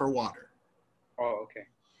 These are all for water. Oh, okay,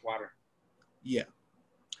 water. Yeah.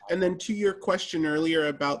 And then to your question earlier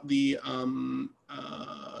about the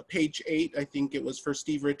page 8, I think it was for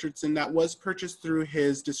Steve Richardson, that was purchased through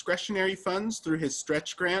his discretionary funds, through his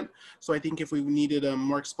stretch grant. So I think if we needed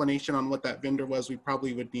more explanation on what that vendor was, we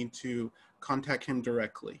probably would need to contact him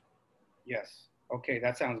directly. Yes, okay,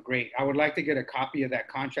 that sounds great. I would like to get a copy of that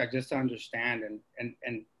contract just to understand,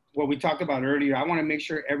 and what we talked about earlier, I want to make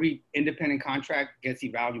sure every independent contract gets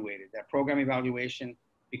evaluated, that program evaluation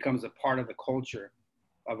becomes a part of the culture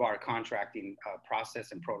of our contracting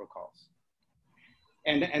process and protocols.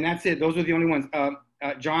 And that's it. Those are the only ones.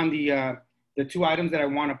 John, the two items that I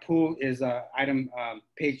want to pull is item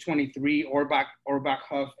page 23, Orbach,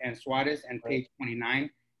 Huff, and Suarez, and page 29,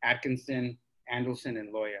 Atkinson, Andelson,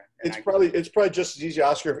 and Loya. And it's probably just as easy,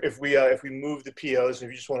 Oscar, if we move the POs, and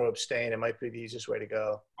if you just want to abstain, it might be the easiest way to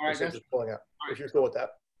go. All right, that's just pulling out. If you're cool with that.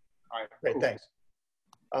 All right, great, cool.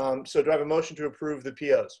 Thanks. So do I have a motion to approve the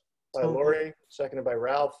POs? By Lori, seconded by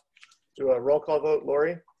Ralph. Do a roll call vote.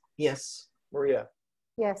 Lori? Yes. Maria?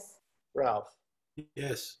 Yes. Ralph?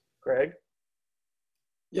 Yes. Greg?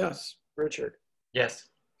 Yes. Richard? Yes.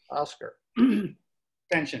 Oscar?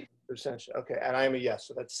 Abstention. Abstention. Okay, and I am a yes.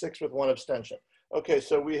 So that's 6 with 1 abstention. Okay,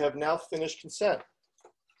 so we have now finished consent.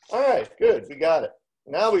 All right, good. We got it.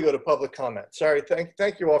 Now we go to public comment. Sorry,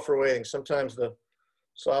 thank you all for waiting. Sometimes the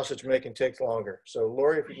sausage making takes longer. So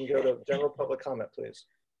Lori, if you can go to general public comment, please.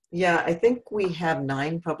 Yeah, I think we have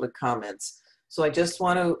 9 public comments. So I just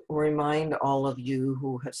want to remind all of you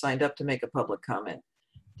who have signed up to make a public comment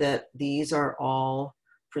that these are all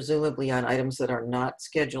presumably on items that are not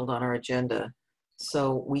scheduled on our agenda.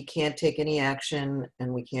 So we can't take any action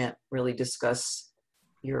and we can't really discuss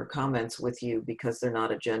your comments with you because they're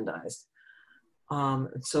not agendized.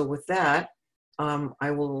 So with that,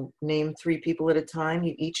 I will name 3 people at a time.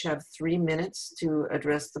 You each have 3 minutes to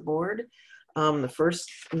address the board. The first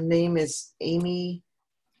name is Amy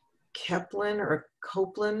Kaplan or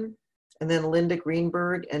Copeland, and then Linda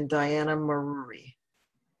Greenberg and Diana Maruri.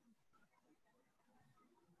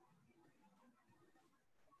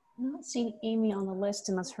 I'm not seeing Amy on the list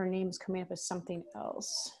unless her name is coming up as something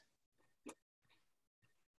else.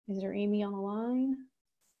 Is there Amy on the line?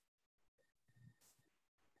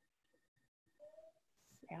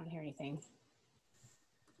 I don't hear anything.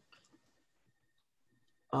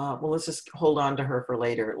 Well, let's just hold on to her for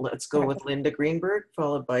later. Let's go with Linda Greenberg,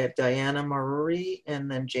 followed by Diana Maruri, and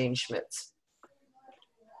then Jane Schmitz.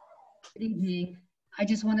 Good evening. I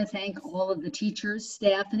just want to thank all of the teachers,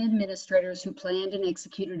 staff, and administrators who planned and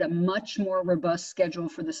executed a much more robust schedule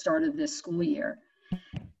for the start of this school year.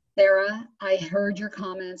 Sarah, I heard your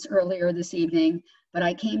comments earlier this evening, but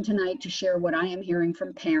I came tonight to share what I am hearing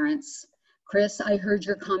from parents. Chris, I heard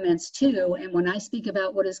your comments too, and when I speak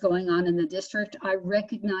about what is going on in the district, I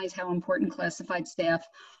recognize how important classified staff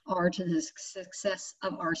are to the success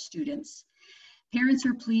of our students. Parents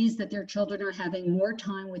are pleased that their children are having more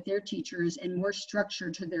time with their teachers and more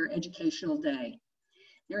structure to their educational day.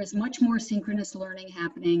 There is much more synchronous learning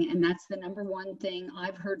happening, and that's the #1 thing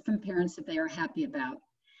I've heard from parents that they are happy about.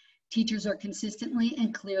 Teachers are consistently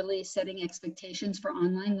and clearly setting expectations for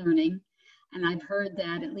online learning, and I've heard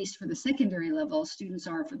that, at least for the secondary level, students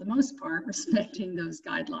are, for the most part, respecting those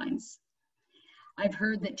guidelines. I've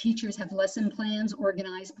heard that teachers have lesson plans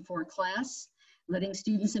organized before class, letting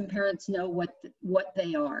students and parents know what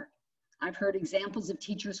they are. I've heard examples of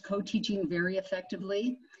teachers co-teaching very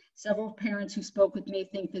effectively. Several parents who spoke with me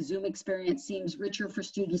think the Zoom experience seems richer for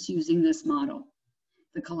students using this model,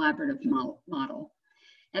 the collaborative model.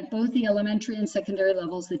 At both the elementary and secondary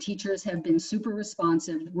levels, the teachers have been super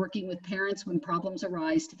responsive, working with parents when problems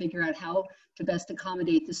arise to figure out how to best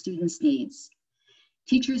accommodate the students' needs.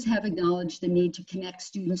 Teachers have acknowledged the need to connect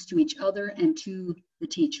students to each other and to the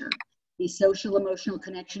teacher. The social emotional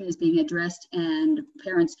connection is being addressed, and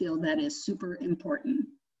parents feel that is super important.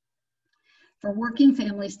 For working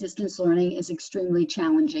families, distance learning is extremely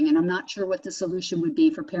challenging, and I'm not sure what the solution would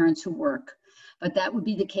be for parents who work, but that would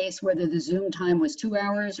be the case whether the Zoom time was 2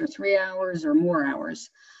 hours or 3 hours or more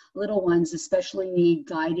hours. Little ones especially need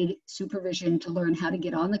guided supervision to learn how to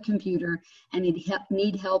get on the computer and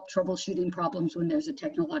need help troubleshooting problems when there's a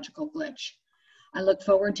technological glitch. I look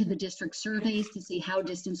forward to the district surveys to see how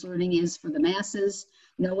distance learning is for the masses.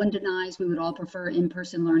 No one denies we would all prefer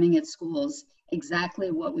in-person learning at schools,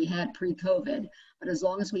 exactly what we had pre-COVID. But as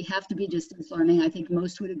long as we have to be distance learning, I think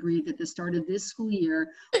most would agree that the start of this school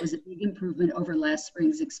year was a big improvement over last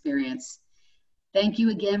spring's experience. Thank you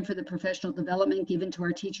again for the professional development given to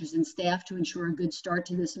our teachers and staff to ensure a good start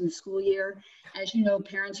to this new school year. As you know,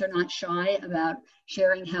 parents are not shy about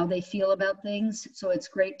sharing how they feel about things, so it's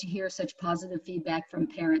great to hear such positive feedback from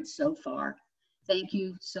parents so far. Thank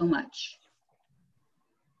you so much.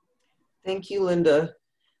 Thank you, Linda.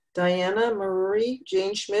 Diana, Marie,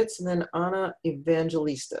 Jane Schmitz, and then Ana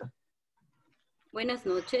Evangelista. Buenas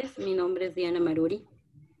noches, mi nombre es Diana Maruri.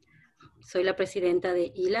 Soy la presidenta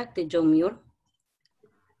de ILAC de John Muir.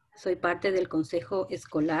 Soy parte del Consejo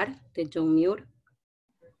Escolar de John Muir,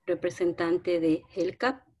 representante de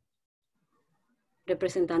HELCAP,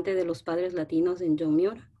 representante de los padres latinos en John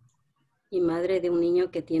Muir y madre de un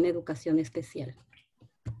niño que tiene educación especial.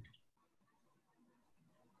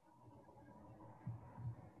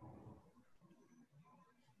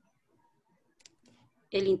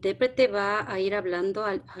 ¿El intérprete va a ir hablando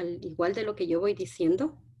al igual de lo que yo voy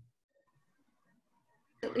diciendo?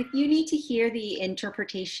 So if you need to hear the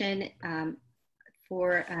interpretation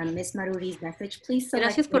for Ms. Maruri's message, please select.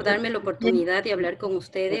 Gracias por darme la oportunidad de hablar con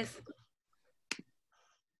ustedes.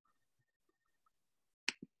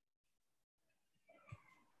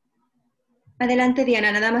 Adelante,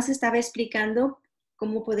 Diana. Nada más estaba explicando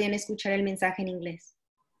cómo podían escuchar el mensaje en inglés.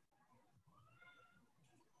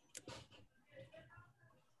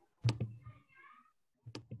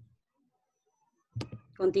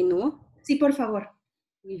 ¿Continúo? Sí, por favor.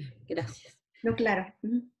 Gracias. No, claro.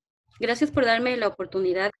 Gracias por darme la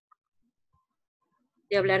oportunidad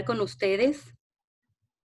de hablar con ustedes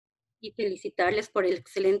y felicitarles por el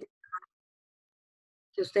excelente trabajo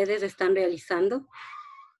que ustedes están realizando.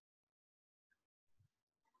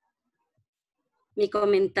 Mi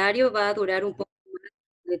comentario va a durar un poco más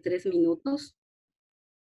de 3 minutos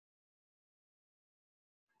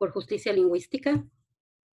por justicia lingüística,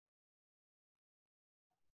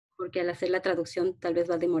 porque al hacer la traducción tal vez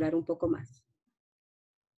va a demorar un poco más.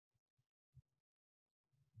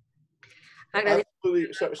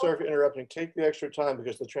 Absolutely. Sorry for interrupting. Take the extra time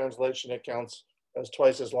because the translation it counts as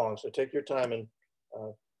twice as long. So take your time and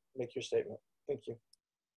make your statement. Thank you.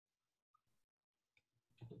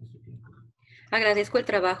 Agradezco el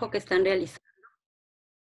trabajo que están realizando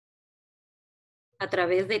a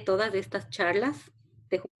través de todas estas charlas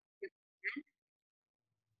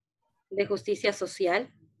de justicia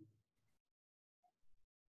social,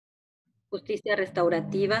 justicia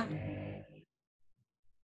restaurativa,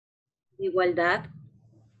 igualdad,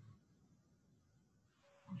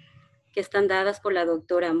 que están dadas por la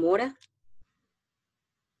doctora Mora,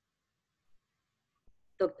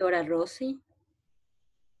 doctora Rossi,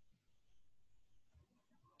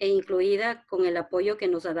 e incluida con el apoyo que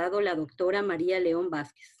nos ha dado la doctora María León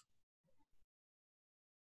Vázquez.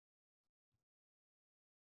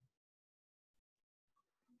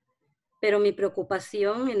 Pero mi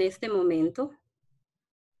preocupación en este momento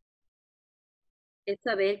es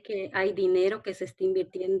saber que hay dinero que se está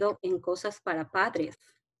invirtiendo en cosas para padres.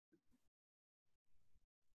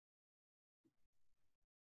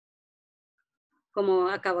 Como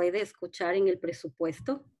acabé de escuchar en el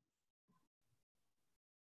presupuesto.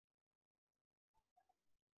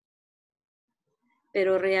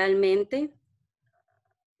 Pero realmente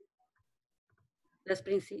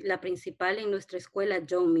la principal en nuestra escuela,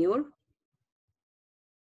 John Muir,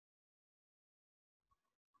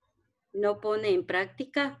 no pone en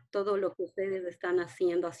práctica todo lo que ustedes están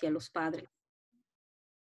haciendo hacia los padres.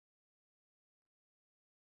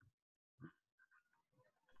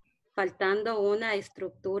 Faltando una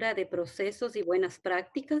estructura de procesos y buenas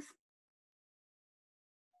prácticas.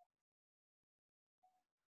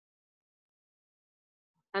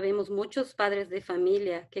 Habemos muchos padres de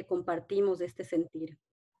familia que compartimos este sentir.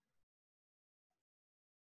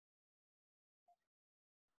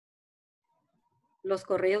 Los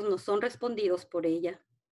correos no son respondidos por ella.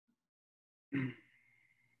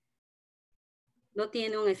 No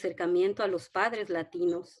tiene un acercamiento a los padres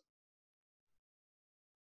latinos.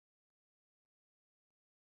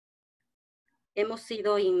 Hemos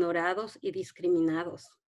sido ignorados y discriminados.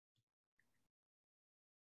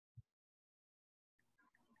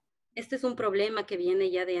 Este es un problema que viene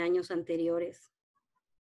ya de años anteriores.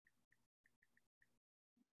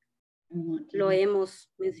 Lo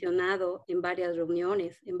hemos mencionado en varias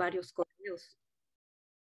reuniones, en varios correos.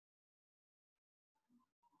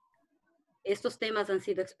 Estos temas han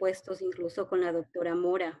sido expuestos incluso con la doctora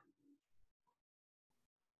Mora.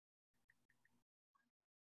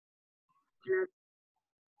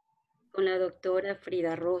 Con la doctora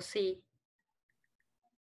Frida Rossi,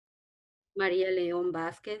 María León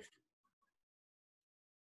Vázquez.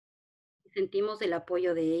 Sentimos el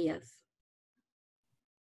apoyo de ellas,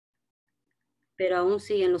 pero aún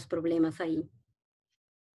siguen los problemas ahí.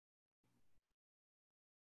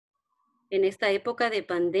 En esta época de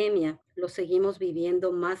pandemia, lo seguimos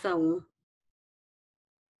viviendo más aún.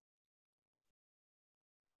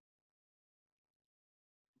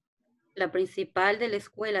 La principal de la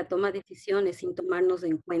escuela toma decisiones sin tomarnos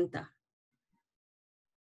en cuenta.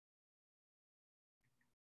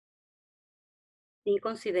 Sin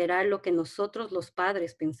considerar lo que nosotros los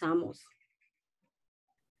padres pensamos.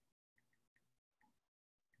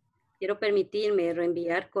 Quiero permitirme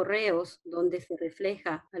reenviar correos donde se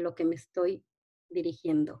refleja a lo que me estoy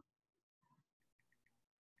dirigiendo.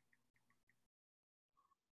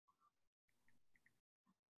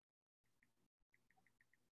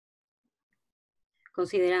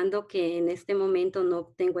 Considerando que en este momento no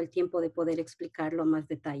tengo el tiempo de poder explicarlo a más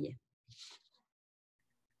detalle.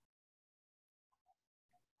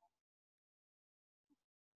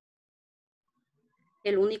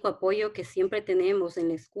 El único apoyo que siempre tenemos en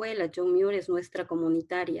la escuela, John Muir, es nuestra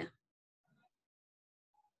comunitaria.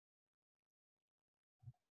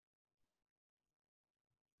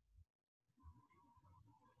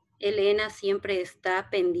 Elena siempre está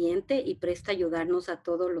pendiente y presta a ayudarnos a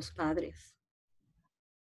todos los padres.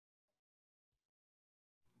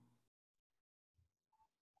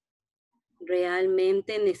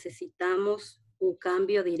 Realmente necesitamos un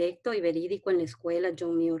cambio directo y verídico en la escuela,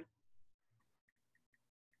 John Muir.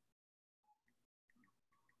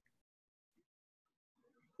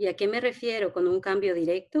 ¿Y a qué me refiero con un cambio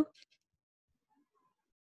directo?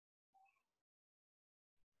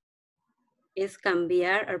 Es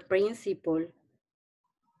cambiar al principal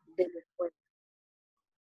de la escuela.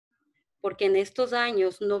 Porque en estos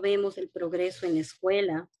años no vemos el progreso en la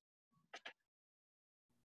escuela.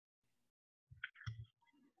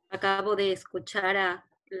 Acabo de escuchar a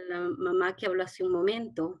la mamá que habló hace un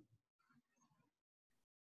momento.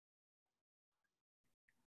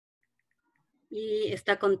 Y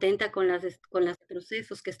está contenta con los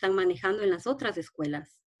procesos que están manejando en las otras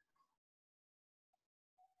escuelas.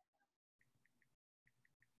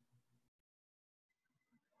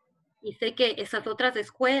 Y sé que esas otras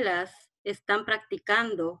escuelas están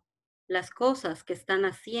practicando las cosas que están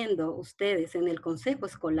haciendo ustedes en el consejo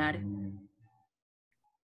escolar.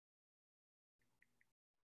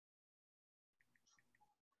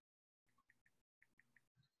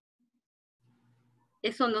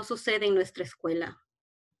 Eso no sucede en nuestra escuela.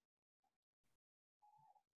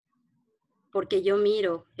 Porque yo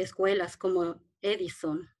miro escuelas como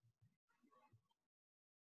Edison.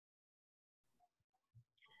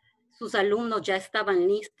 Sus alumnos ya estaban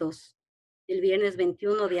listos el viernes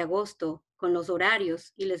 21 de agosto con los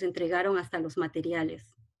horarios y les entregaron hasta los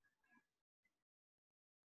materiales.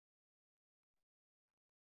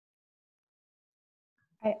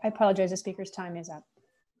 I apologize, the speaker's time is up.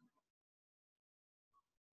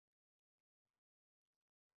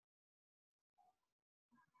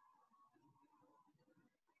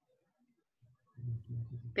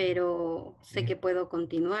 Pero sé que puedo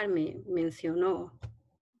continuar, me mencionó.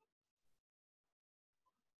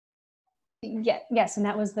 Yeah, yes, and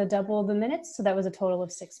that was the double the minutes, so that was a total of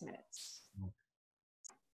 6 minutes.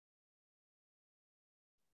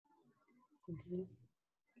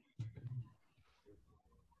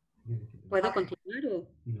 ¿Puedo continuar o?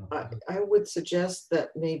 I would suggest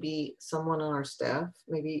that maybe someone on our staff,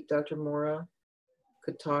 maybe Dr. Mora,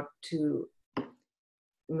 could talk to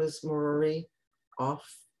Ms. Morari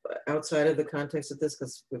outside of the context of this,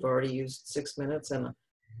 because we've already used 6 minutes, and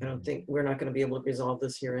I don't think we're not going to be able to resolve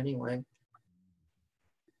this here anyway.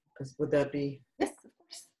 Would that be? Yes, of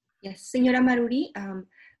course. Yes, señora Maruri,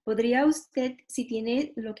 ¿podría usted, si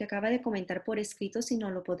tiene lo que acaba de comentar por escrito, si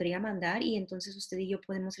no lo podría mandar y entonces usted y yo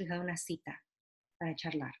podemos fijar una cita para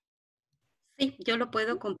charlar? Sí, yo lo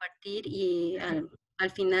puedo compartir y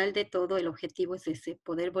al final de todo el objetivo es ese,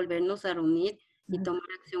 poder volvernos a reunir y tomar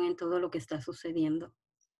acción en todo lo que está sucediendo.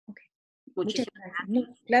 Okay. Muchísimas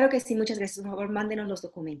gracias. Claro que sí, muchas gracias. Por favor, mándenos los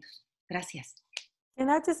documentos. Gracias. Can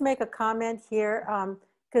I just make a comment here?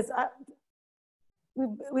 Because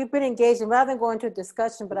we've been engaged, and rather than going to a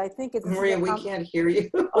discussion, but I think it's— Maria, we can't hear you.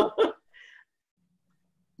 Oh,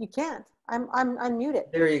 you can't. I'm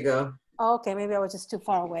unmuted. There you go. Oh, okay, maybe I was just too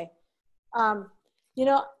far away. You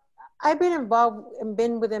know, I've been involved and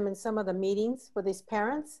been with them in some of the meetings with these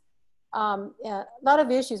parents. A lot of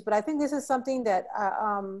issues, but I think this is something that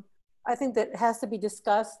I think that has to be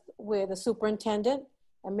discussed with the superintendent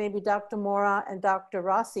and maybe Dr. Mora and Dr.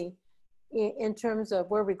 Rossi in terms of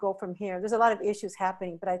where we go from here. There's a lot of issues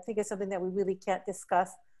happening, but I think it's something that we really can't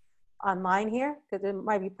discuss online here because there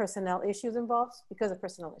might be personnel issues involved because of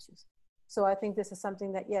personnel issues. So I think this is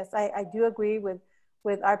something that, yes, I do agree with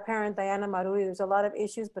our parent, Diana Maruri. There's a lot of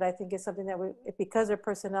issues, but I think it's something that because of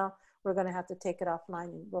personnel, we're going to have to take it offline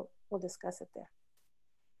and we'll discuss it there.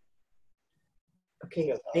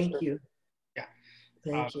 Okay, thank you. Yeah.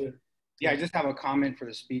 Thank you. Yeah, I just have a comment for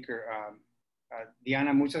the speaker.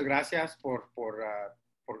 Diana, muchas gracias por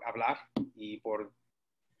hablar y por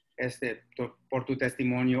tu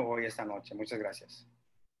testimonio hoy esta noche. Muchas gracias.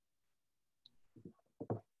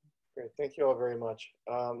 Great, thank you all very much.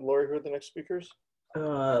 Lori, who are the next speakers?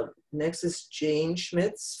 Next is Jane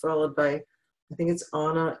Schmitz, followed by, I think it's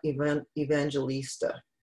Ana Evangelista.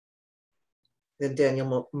 Then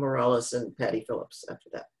Daniel Morales and Patty Phillips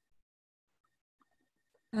after that.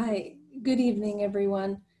 Hi, good evening,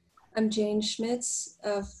 everyone. I'm Jane Schmitz,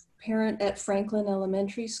 a parent at Franklin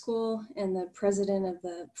Elementary School and the president of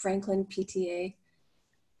the Franklin PTA.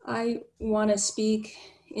 I want to speak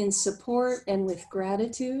in support and with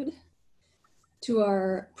gratitude to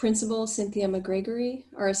our principal, Cynthia McGregory,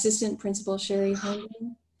 our assistant principal, Sherry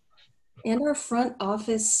Herndon, and our front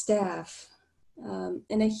office staff.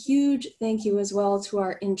 And a huge thank you as well to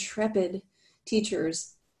our intrepid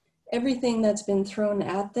teachers. Everything that's been thrown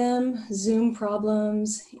at them, Zoom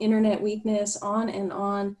problems, internet weakness, on and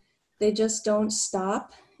on, they just don't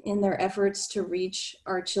stop in their efforts to reach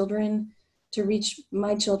our children, to reach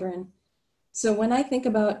my children. So when I think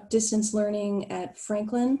about distance learning at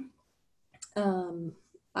Franklin,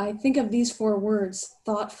 I think of these 4 words: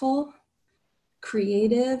 thoughtful,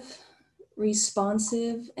 creative,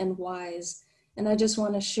 responsive, and wise. And I just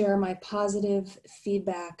want to share my positive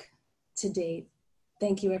feedback to date.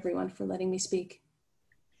 Thank you, everyone, for letting me speak.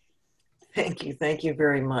 Thank you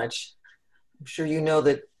very much. I'm sure you know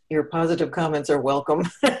that your positive comments are welcome.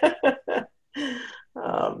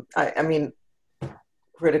 I mean,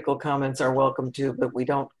 critical comments are welcome too, but we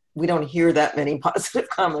don't hear that many positive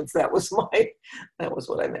comments. That was what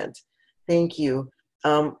I meant. Thank you.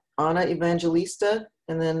 Ana Evangelista,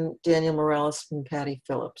 and then Daniel Morales and Patty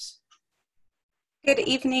Phillips. Good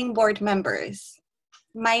evening, board members.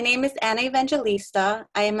 My name is Ana Evangelista.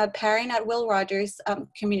 I am a parent at Will Rogers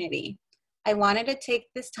community. I wanted to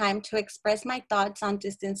take this time to express my thoughts on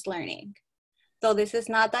distance learning. Though this is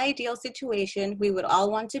not the ideal situation we would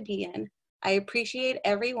all want to be in, I appreciate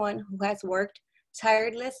everyone who has worked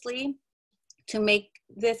tirelessly to make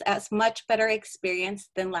this as much better experience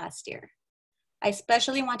than last year. I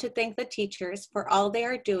especially want to thank the teachers for all they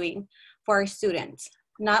are doing for our students,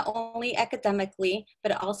 not only academically,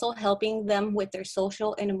 but also helping them with their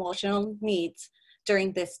social and emotional needs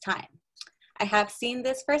during this time. I have seen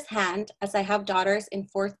this firsthand as I have daughters in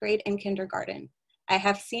 4th grade and kindergarten. I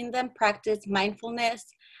have seen them practice mindfulness,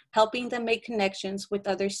 helping them make connections with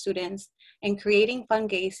other students, and creating fun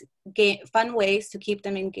ways to keep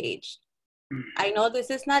them engaged. I know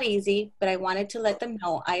this is not easy, but I wanted to let them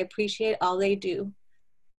know I appreciate all they do.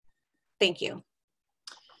 Thank you.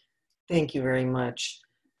 Thank you very much.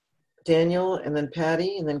 Daniel, and then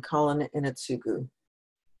Patty, and then Colin Inatsugu.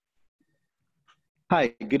 Hi,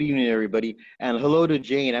 good evening, everybody. And hello to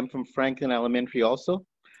Jane. I'm from Franklin Elementary also.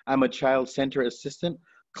 I'm a child center assistant,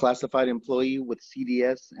 classified employee with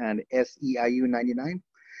CDS and SEIU 99.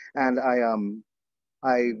 And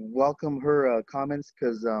I welcome her comments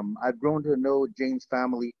because I've grown to know Jane's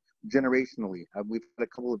family generationally. We've had a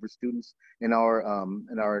couple of her students in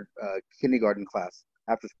our kindergarten class,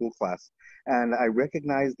 after school class. And I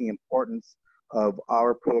recognize the importance of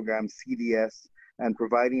our program, CDS, and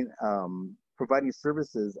providing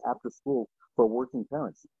services after school for working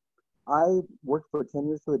parents. I worked for 10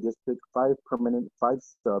 years for the district, 5 permanent, 5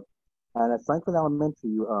 sub. And at Franklin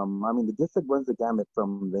Elementary, I mean, the district runs the gamut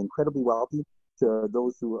from the incredibly wealthy to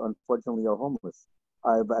those who unfortunately are homeless.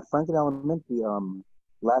 At Franklin Elementary,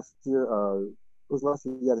 last year,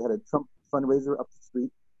 yeah, they had a Trump fundraiser up the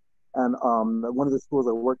street. And one of the schools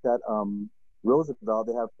I worked at, Roosevelt,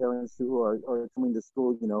 they have parents who are coming to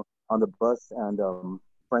school, you know, on the bus and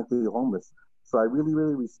frankly homeless. So I really,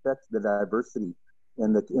 really respect the diversity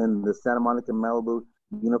in the Santa Monica Malibu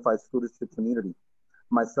Unified School District community.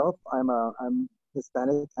 Myself, I'm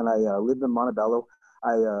Hispanic and I live in Montebello.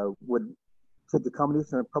 I would take the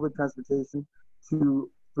combination of public transportation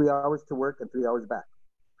to 3 hours to work and 3 hours back.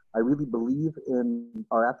 I really believe in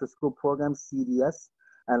our after-school program, CDS,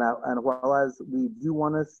 and while as we do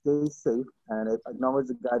want to stay safe and acknowledge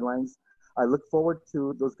the guidelines, I look forward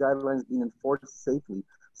to those guidelines being enforced safely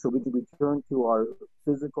so we can return to our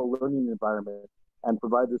physical learning environment and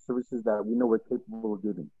provide the services that we know we're capable of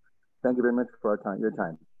giving. Thank you very much for your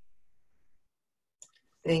time.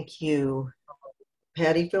 Thank you.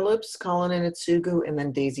 Patty Phillips, Colin Inatsugu, and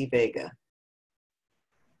then Daisy Vega.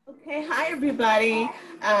 Okay, hi everybody,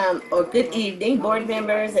 or good evening, board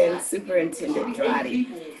members and Superintendent Drotti.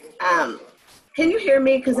 Can you hear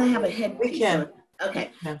me? Because I have a headpiece. We can.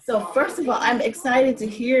 Okay, so first of all, I'm excited to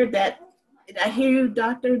hear that. Did I hear you,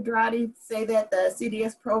 Dr. Drotti, say that the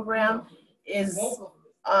CDS program is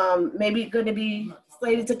maybe going to be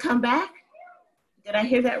slated to come back? Did I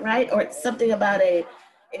hear that right? Or it's something about a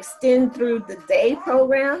extend through the day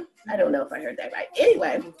program? I don't know if I heard that right.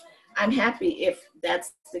 Anyway, I'm happy if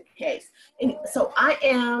that's the case. And so I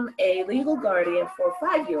am a legal guardian for a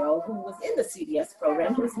 5-year-old who was in the CDS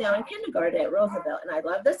program, who's now in kindergarten at Roosevelt. And I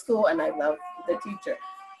love the school and I love the teacher.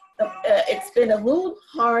 It's been a little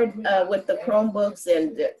hard with the Chromebooks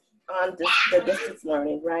and on the distance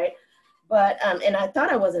learning, right? But, and I thought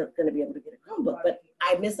I wasn't going to be able to get a Chromebook, but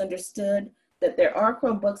I misunderstood that there are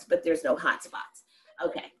Chromebooks, but there's no hotspots.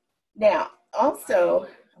 Okay. Now, also,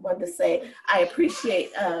 I wanted to say I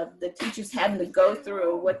appreciate the teachers having to go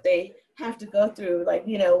through what they have to go through, like,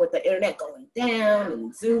 you know, with the internet going down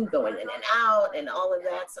and Zoom going in and out and all of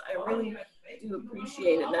that. So I really do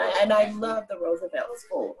appreciate it. And I love the Roosevelt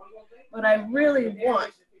School. But I really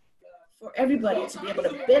want for everybody to be able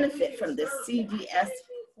to benefit from this CDS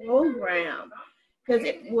program because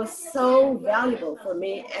it was so valuable for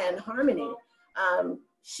me and Harmony.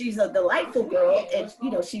 She's a delightful girl and,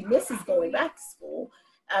 you know, she misses going back to school.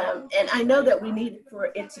 And I know that we need for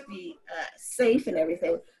it to be safe and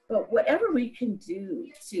everything, but whatever we can do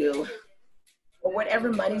to, or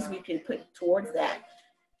whatever monies we can put towards that,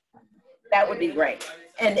 that would be great.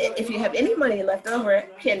 And if you have any money left over,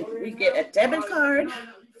 can we get a debit card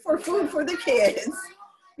for food for the kids?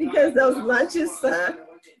 Because those lunches suck.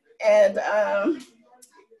 And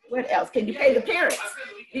what else? Can you pay the parents?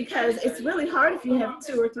 Because it's really hard if you have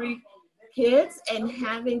 2 or 3 kids and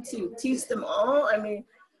having to teach them all. I mean,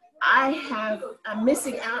 I'm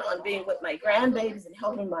missing out on being with my grandbabies and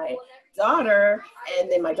helping my daughter, and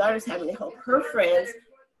then my daughter's having to help her friends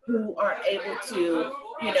who aren't able to,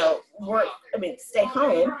 you know, work, stay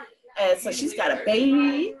home. And so she's got a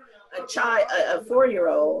baby, a child, a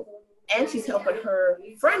 4-year-old, and she's helping her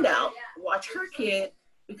friend out, watch her kid,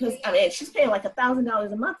 because, she's paying like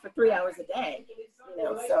 $1,000 a month for 3 hours a day, you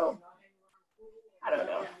know, so I don't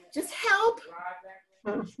know, just help.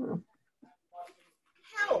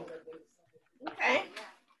 Help. Okay.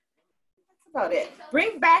 That's about it.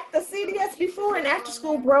 Bring back the CDS before and after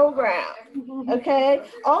school program. Okay.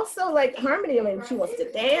 Also, like Harmony, she wants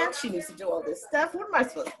to dance. She needs to do all this stuff. What am I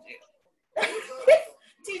supposed to do?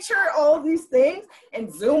 Teach her all these things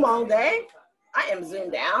and Zoom all day? I am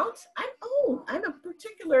zoomed out. I'm old. I'm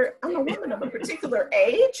a woman of a particular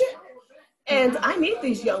age. And I need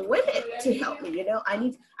these young women to help me, you know.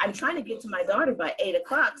 I'm trying to get to my daughter by 8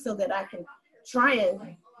 o'clock so that I can try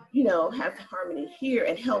and, you know, have Harmony here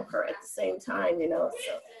and help her at the same time, you know.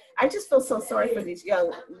 So I just feel so sorry for these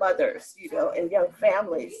young mothers, you know, and young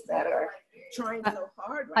families that are trying so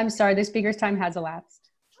hard. I'm sorry, the speaker's time has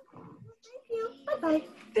elapsed. Thank you. Bye-bye.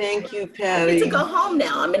 Thank you, Patty. I get to go home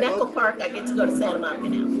now. I'm in Echo Park. I get to go to Santa Monica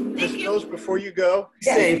now. Thank you. Rose, before you go,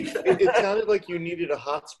 yes. it sounded like you needed a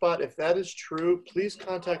hotspot. If that is true, please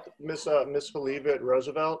contact Miss Haliva at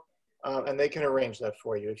Roosevelt, and they can arrange that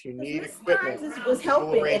for you. If you need equipment, was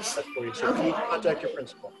helping. we'll arrange that for you. So Okay. please contact your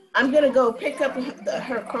principal. I'm gonna go pick up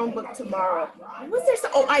her Chromebook tomorrow. Was there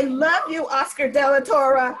some? Oh, I love you, Oscar De La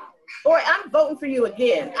Torre. Boy, I'm voting for you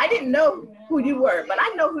again. I didn't know who you were, but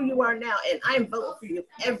I know who you are now, and I'm voting for you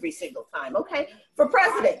every single time, okay? For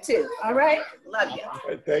president, too, all right? Love you. All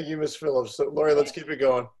right, thank you, Ms. Phillips. So, Lori, let's keep it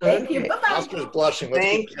going. Thank you. Bye-bye. Oscar's blushing. Let's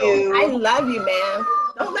Thank keep it going. I love you, man.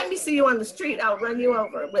 Don't let me see you on the street. I'll run you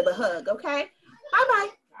over with a hug, okay?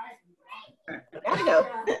 Bye-bye. Gotta go.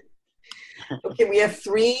 Okay, we have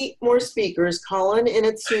 3 more speakers. Colin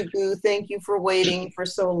Inatsugu, thank you for waiting for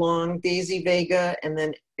so long. Daisy Vega, and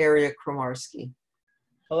then Aria Kromarski.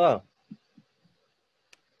 Hello.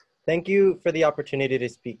 Thank you for the opportunity to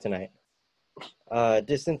speak tonight.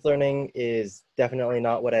 Distance learning is definitely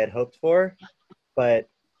not what I had hoped for, but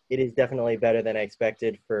it is definitely better than I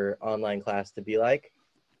expected for online class to be like.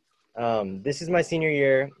 This is my senior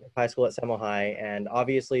year of high school at Semel High, and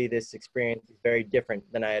obviously this experience is very different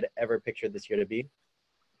than I had ever pictured this year to be.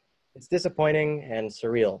 It's disappointing and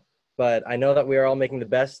surreal, but I know that we are all making the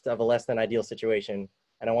best of a less than ideal situation,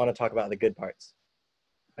 and I want to talk about the good parts.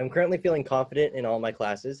 I'm currently feeling confident in all my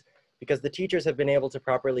classes because the teachers have been able to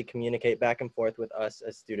properly communicate back and forth with us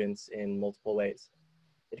as students in multiple ways.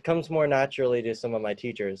 It comes more naturally to some of my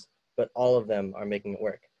teachers, but all of them are making it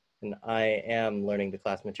work, and I am learning the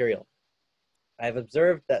class material. I've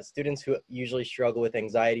observed that students who usually struggle with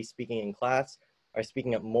anxiety speaking in class are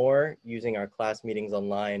speaking up more using our class meetings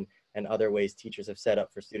online and other ways teachers have set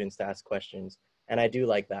up for students to ask questions, and I do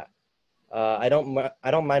like that. I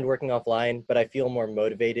don't mind working offline, but I feel more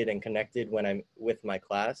motivated and connected when I'm with my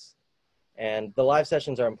class. And the live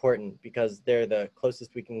sessions are important because they're the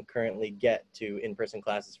closest we can currently get to in-person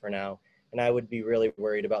classes for now. And I would be really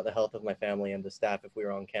worried about the health of my family and the staff if we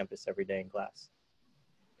were on campus every day in class.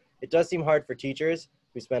 It does seem hard for teachers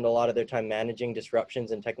who spend a lot of their time managing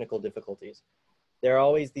disruptions and technical difficulties. There are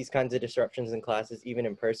always these kinds of disruptions in classes, even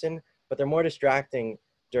in person, but they're more distracting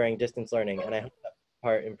during distance learning. And I hope that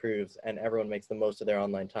part improves and everyone makes the most of their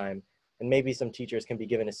online time. And maybe some teachers can be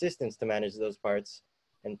given assistance to manage those parts.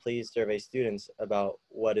 And please survey students about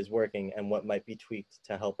what is working and what might be tweaked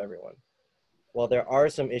to help everyone. While there are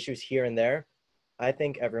some issues here and there, I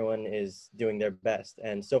think everyone is doing their best.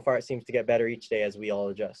 And so far it seems to get better each day as we all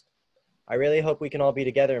adjust. I really hope we can all be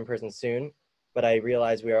together in person soon, but I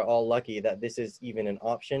realize we are all lucky that this is even an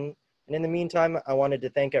option. And in the meantime, I wanted to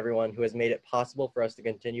thank everyone who has made it possible for us to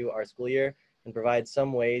continue our school year and provide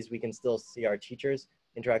some ways we can still see our teachers,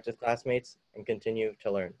 interact with classmates, and continue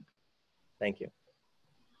to learn. Thank you.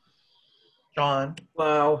 John.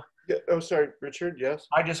 Wow. Yeah, oh, sorry, Richard, yes?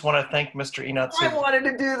 I just want to thank Mr. Inatsu. I wanted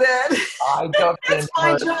to do that. I jumped in. That's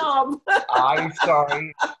my job. I'm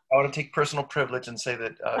sorry. I want to take personal privilege and say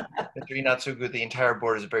that Mr. Inatsugu, the entire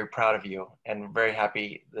board is very proud of you and very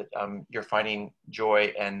happy that you're finding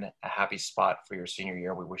joy and a happy spot for your senior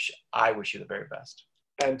year. I wish you the very best.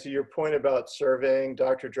 And to your point about surveying,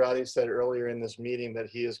 Dr. Dradi said earlier in this meeting that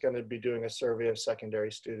he is going to be doing a survey of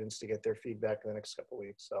secondary students to get their feedback in the next couple of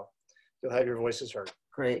weeks. So you'll have your voices heard.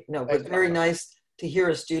 Great. No, but very nice to hear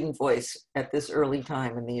a student voice at this early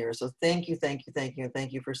time in the year. So thank you, thank you, thank you, and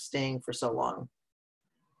thank you for staying for so long.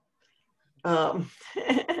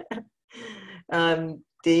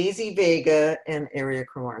 Daisy Vega and Aria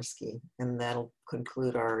Kromarski, and that'll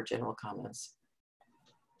conclude our general comments.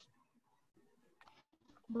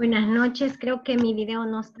 Buenas noches, creo que mi video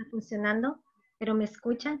no está funcionando, pero me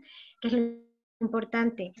escuchan, que es lo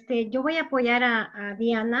importante. Yo voy a apoyar a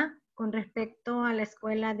Diana con respecto a la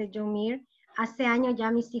escuela de John Muir. Hace años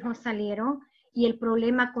ya mis hijos salieron y el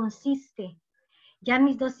problema consiste. Ya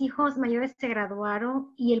mis dos hijos mayores se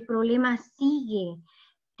graduaron y el problema sigue.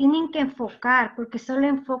 Tienen que enfocar, porque solo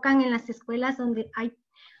enfocan en las escuelas donde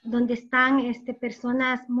están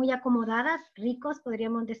personas muy acomodadas, ricos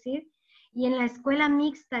podríamos decir, y en la escuela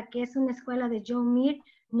mixta, que es una escuela de John Muir,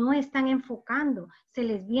 no están enfocando. Se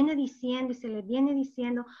les viene diciendo y se les viene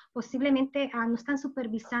diciendo, posiblemente no están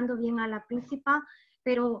supervisando bien a la principal,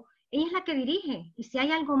 pero ella es la que dirige, y si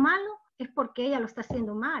hay algo malo, es porque ella lo está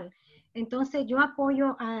haciendo mal. Entonces yo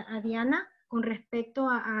apoyo a Diana con respecto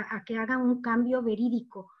a que hagan un cambio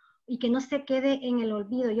verídico y que no se quede en el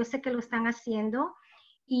olvido. Yo sé que lo están haciendo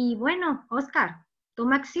y bueno, Oscar,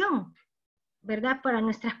 toma acción, ¿verdad? Para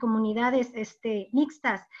nuestras comunidades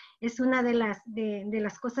mixtas es una de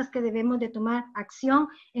las cosas que debemos de tomar acción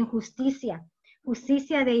en justicia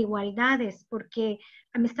de igualdades, porque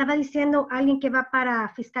me estaba diciendo alguien que va para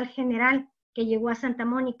fiscal general que llegó a Santa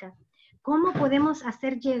Mónica. ¿Cómo podemos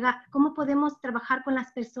cómo podemos trabajar con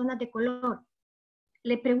las personas de color?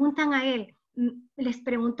 Le preguntan a él, les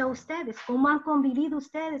pregunto a ustedes, ¿cómo han convivido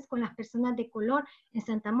ustedes con las personas de color en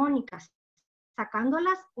Santa Mónica?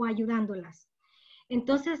 ¿Sacándolas o ayudándolas?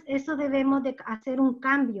 Entonces, eso debemos de hacer un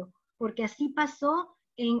cambio, porque así pasó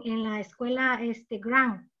en la escuela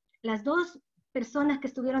Grant. Las dos personas que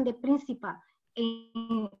estuvieron de principal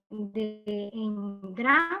en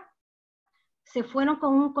Grant se fueron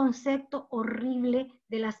con un concepto horrible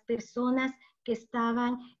de las personas que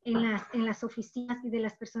estaban en las oficinas y de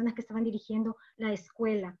las personas que estaban dirigiendo la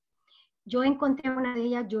escuela. Yo encontré a una de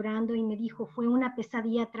ellas llorando y me dijo, fue una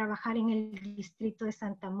pesadilla trabajar en el distrito de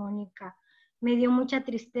Santa Mónica. Me dio mucha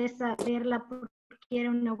tristeza verla porque era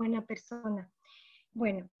una buena persona.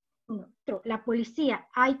 Bueno, La policía,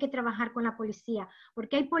 hay que trabajar con la policía,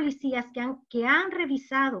 porque hay policías que han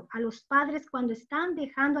revisado a los padres cuando están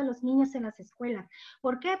dejando a los niños en las escuelas.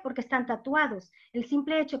 ¿Por qué? Porque están tatuados. El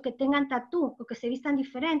simple hecho que tengan tatú o que se vistan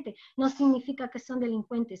diferente no significa que son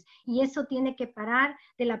delincuentes. Y eso tiene que parar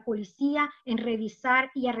de la policía en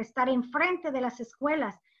revisar y arrestar enfrente de las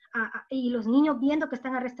escuelas. Y los niños viendo que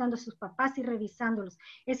están arrestando a sus papás y revisándolos.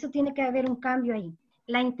 Eso tiene que haber un cambio ahí.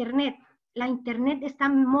 La internet está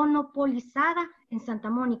monopolizada en Santa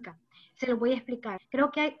Mónica. Se lo voy a explicar.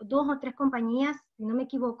 Creo que hay 2 o 3 compañías, si no me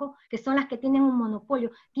equivoco, que son las que tienen un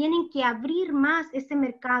monopolio. Tienen que abrir más ese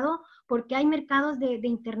mercado porque hay mercados de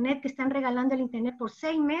internet que están regalando el internet por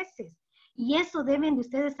 6 meses. Y eso deben de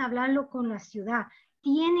ustedes hablarlo con la ciudad.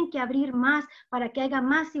 Tienen que abrir más para que haya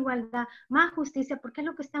más igualdad, más justicia, porque es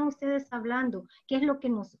lo que están ustedes hablando, que es lo que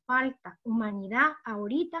nos falta. Humanidad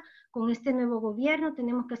ahorita, con este nuevo gobierno,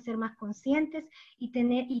 tenemos que ser más conscientes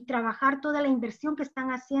y trabajar toda la inversión que están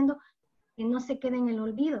haciendo, que no se quede en el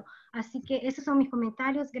olvido. Así que esos son mis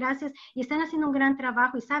comentarios, gracias. Y están haciendo un gran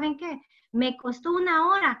trabajo. ¿Y saben qué? Me costó 1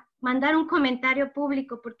 hora mandar un comentario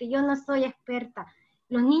público porque yo no soy experta.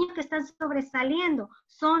 Los niños que están sobresaliendo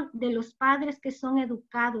son de los padres que son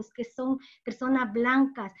educados, que son personas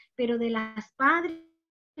blancas, pero de las padres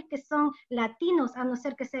que son latinos, a no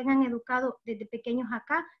ser que se hayan educado desde pequeños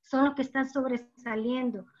acá, son los que están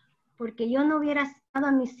sobresaliendo. Porque yo no hubiera estado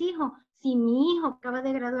a mis hijos si mi hijo acaba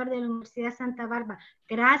de graduar de la Universidad de Santa Bárbara.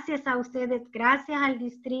 Gracias a ustedes, gracias al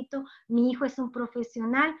distrito, mi hijo es un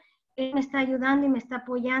profesional, él me está ayudando y me está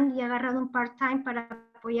apoyando y ha agarrado un part-time para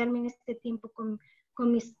apoyarme en este tiempo con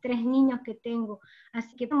mis 3 niños que tengo.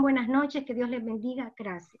 Así que buenas noches, que Dios les bendiga.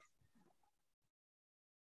 Gracias.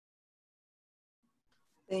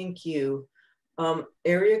 Thank you.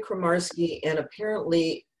 Aria Kramarski, and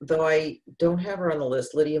apparently, though I don't have her on the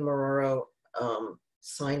list, Lydia Marrero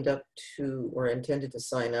signed up to, or intended to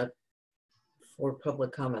sign up for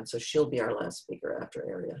public comment. So she'll be our last speaker after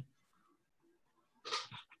Aria.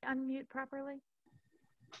 Unmute properly.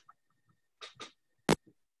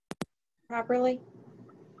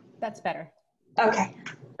 That's better. Okay.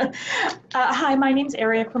 Hi, my name's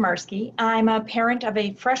Aria Kramarski. I'm a parent of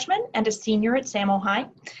a freshman and a senior at Samo High.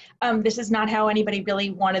 This is not how anybody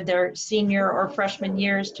really wanted their senior or freshman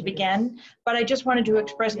years to begin, but I just wanted to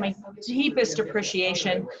express my deepest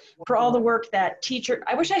appreciation for all the work that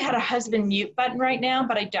I wish I had a husband mute button right now,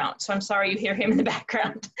 but I don't, so I'm sorry you hear him in the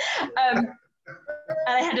background.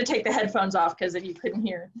 I had to take the headphones off because you couldn't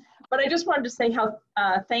hear. But I just wanted to say how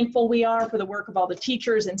thankful we are for the work of all the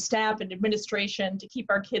teachers and staff and administration to keep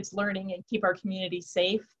our kids learning and keep our community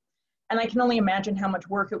safe. And I can only imagine how much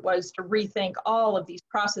work it was to rethink all of these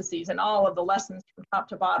processes and all of the lessons from top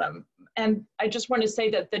to bottom. And I just want to say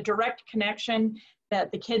that the direct connection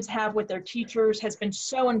that the kids have with their teachers has been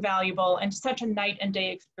so invaluable and such a night and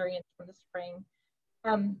day experience from the spring.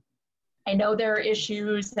 I know there are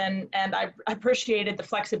issues, and I appreciated the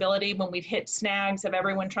flexibility when we've hit snags of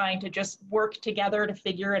everyone trying to just work together to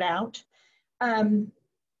figure it out. I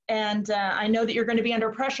know that you're going to be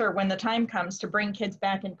under pressure when the time comes to bring kids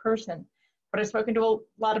back in person. But I've spoken to a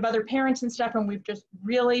lot of other parents and stuff, and we've just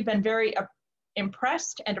really been very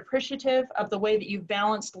impressed and appreciative of the way that you've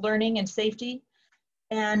balanced learning and safety.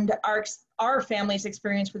 And our family's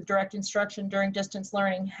experience with direct instruction during distance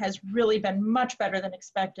learning has really been much better than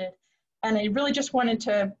expected. And I really just wanted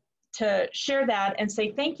to share that and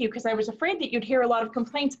say thank you, because I was afraid that you'd hear a lot of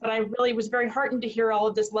complaints, but I really was very heartened to hear all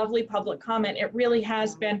of this lovely public comment. It really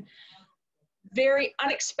has been very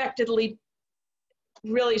unexpectedly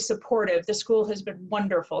really supportive. The school has been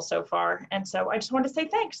wonderful so far. And so I just wanted to say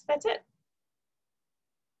thanks. That's it.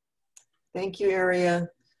 Thank you, Aria.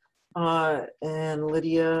 And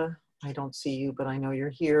Lydia, I don't see you, but I know you're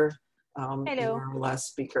here. Hello. You're our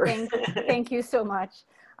last speaker. Thank you so much.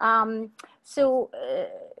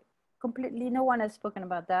 Completely no one has spoken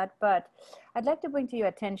about that, but I'd like to bring to your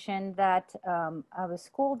attention that our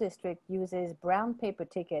school district uses brown paper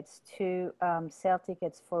tickets to sell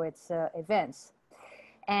tickets for its events.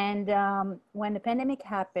 And when the pandemic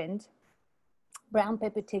happened, brown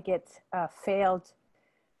paper tickets failed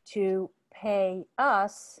to pay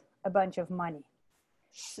us a bunch of money.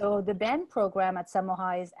 So the band program at Samo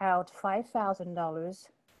High is out $5,000.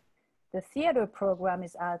 The theater program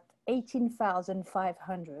is at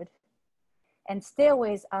 $18,500, and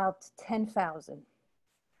Stairway is out $10,000.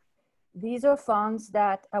 These are funds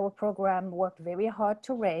that our program worked very hard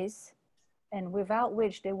to raise, and without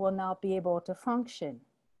which they will not be able to function.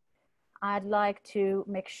 I'd like to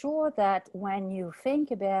make sure that when you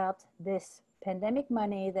think about this pandemic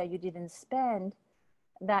money that you didn't spend,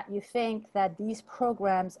 that you think that these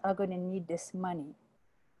programs are going to need this money.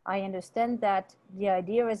 I understand that the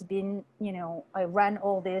idea has been, you know, I ran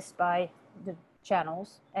all this by the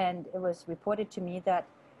channels, and it was reported to me that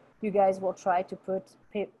you guys will try to put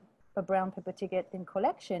a brown paper ticket in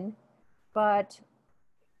collection, but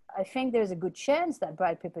I think there's a good chance that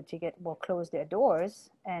Brown Paper Ticket will close their doors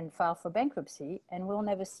and file for bankruptcy, and we'll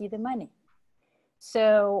never see the money.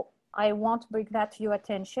 So I want to bring that to your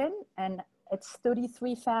attention, and it's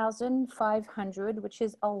 $33,500, which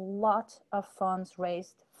is a lot of funds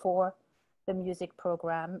raised for the music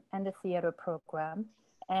program and the theater program.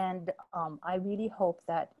 And I really hope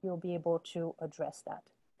that you'll be able to address that.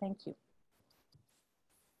 Thank you.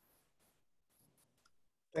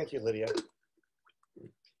 Thank you, Lydia.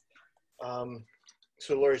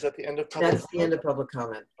 So Lori, is that the end of public That's the end of public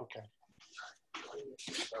comment. Okay.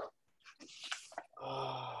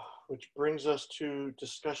 Which brings us to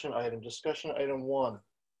discussion item 1.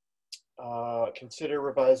 Consider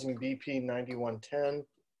revising BP 9110.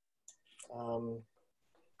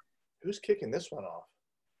 Who's kicking this one off?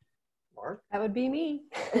 Mark? That would be me.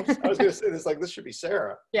 I was going to say this, like, this should be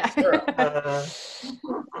Sarah. Yeah. Sarah.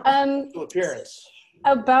 Full appearance.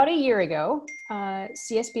 About a year ago,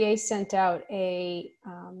 CSBA sent out a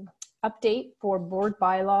update for Board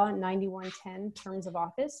Bylaw 9110 terms of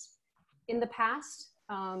office. In the past,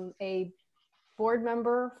 a board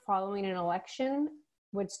member following an election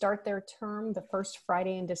would start their term the first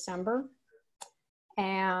Friday in December,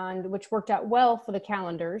 and which worked out well for the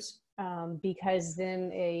calendars because then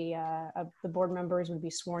the board members would be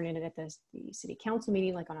sworn in at the city council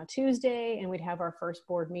meeting, like on a Tuesday, and we'd have our first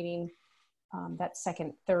board meeting that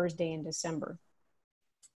second Thursday in December.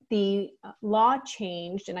 The law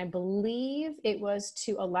changed, and I believe it was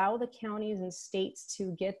to allow the counties and states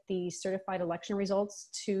to get the certified election results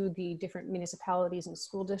to the different municipalities and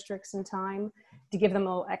school districts in time, to give them a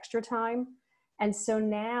little extra time. And so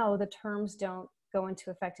now the terms don't go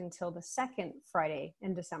into effect until the second Friday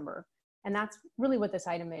in December. And that's really what this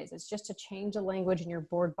item is. It's just to change the language in your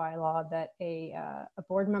board bylaw that a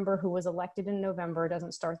board member who was elected in November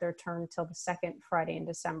doesn't start their term till the second Friday in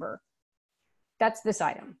December. That's this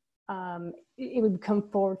item. It would come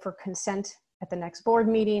forward for consent at the next board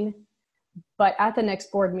meeting, but at the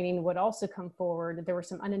next board meeting would also come forward. There were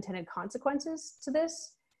some unintended consequences to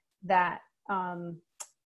this that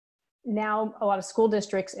now a lot of school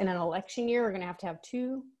districts in an election year are going to have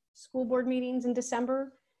 2 school board meetings in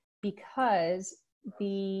December, because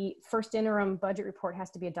the first interim budget report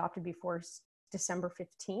has to be adopted before December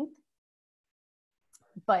 15th.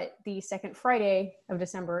 But the second Friday of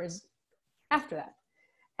December is after that.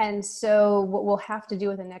 And so what we'll have to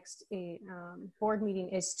do at the next board meeting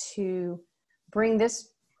is to bring this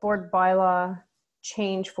board bylaw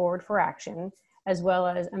change forward for action, as well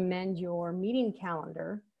as amend your meeting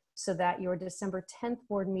calendar so that your December 10th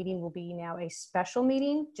board meeting will be now a special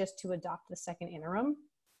meeting just to adopt the second interim.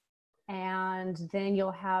 And then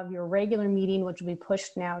you'll have your regular meeting, which will be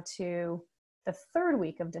pushed now to the 3rd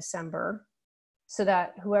week of December, so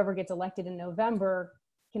that whoever gets elected in November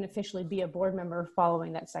can officially be a board member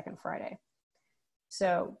following that second Friday.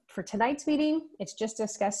 So for tonight's meeting, it's just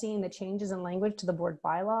discussing the changes in language to the board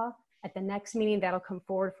bylaw. At the next meeting, that'll come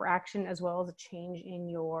forward for action, as well as a change in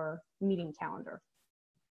your meeting calendar.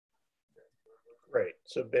 Great.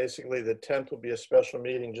 So basically the 10th will be a special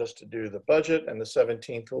meeting just to do the budget, and the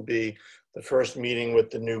 17th will be the first meeting with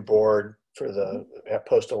the new board for the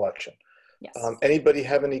post-election. Yes. Anybody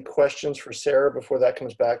have any questions for Sarah before that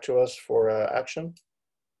comes back to us for action?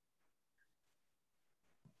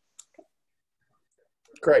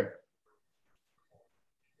 Craig.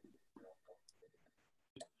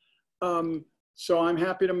 So I'm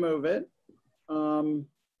happy to move it.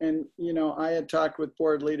 And, you know, I had talked with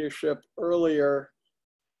board leadership earlier,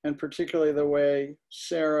 and particularly the way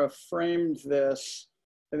Sarah framed this,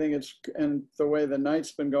 I think it's, and the way the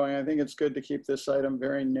night's been going, I think it's good to keep this item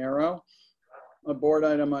very narrow. A board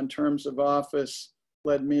item on terms of office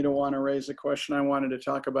led me to want to raise a question I wanted to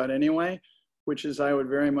talk about anyway, which is I would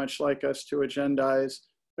very much like us to agendize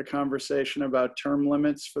the conversation about term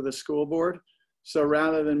limits for the school board. So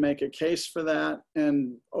rather than make a case for that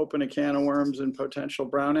and open a can of worms and potential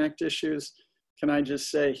Brown Act issues, can I just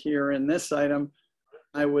say here in this item,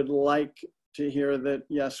 I would like to hear that,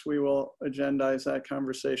 yes, we will agendize that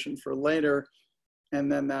conversation for later,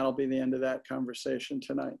 and then that'll be the end of that conversation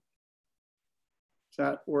tonight. Does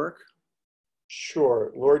that work?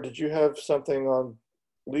 Sure. Lord, did you have something on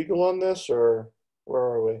legal on this, or where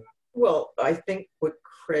are we? Well, I think what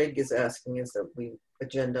Craig is asking is that we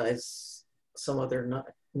agendize some other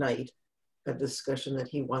night a discussion that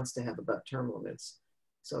he wants to have about term limits.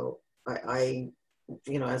 So I,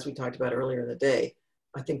 you know, as we talked about earlier in the day,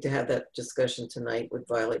 I think to have that discussion tonight would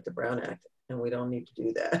violate the Brown Act, and we don't need to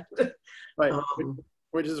do that. Right,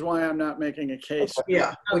 which is why I'm not making a case.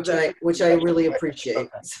 Yeah, which I really appreciate.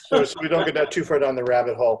 So we don't get that too far down the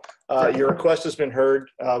rabbit hole. Your request has been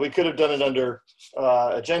heard. We could have done it under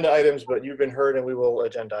agenda items, but you've been heard, and we will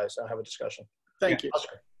agendize and have a discussion. Thank you.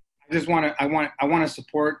 Oscar. I want to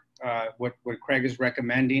support what Craig is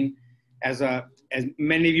recommending. As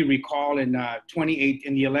many of you recall, in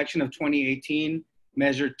the election of 2018,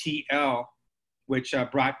 Measure TL, which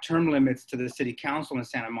brought term limits to the city council in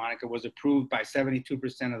Santa Monica, was approved by 72%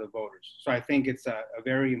 of the voters. So I think it's a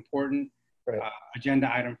very important agenda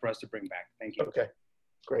item for us to bring back. Thank you. Okay,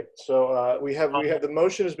 great. So we have the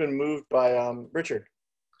motion has been moved by Richard.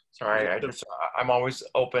 Sorry, I'm always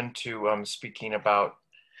open to speaking about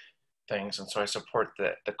things, and so I support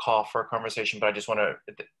the call for a conversation, but I just want to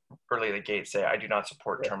early at the gate say I do not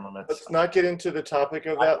support term limits. Let's not get into the topic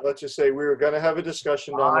of that. Let's just say we were going to have a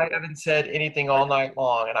discussion. I haven't said anything all night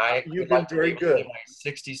long, and you've been very good. My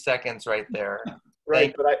 60 seconds right there.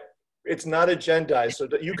 Right, but it's not agendized, so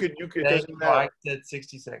that you could. It doesn't matter. I said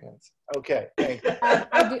 60 seconds. Okay, thank you.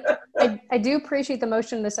 I do appreciate the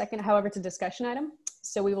motion in the second. However, it's a discussion item,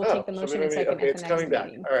 so we will take the motion in second at the next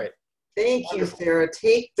meeting. All right. Thank you, Sarah.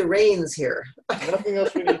 Take the reins here. Nothing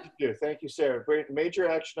else we need to do. Thank you, Sarah. Great. Major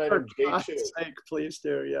action item J2. Please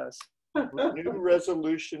do, yes. New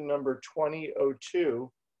resolution number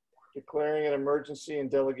 2002, declaring an emergency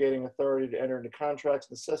and delegating authority to enter into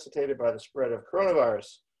contracts necessitated by the spread of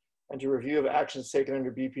coronavirus, and to review of actions taken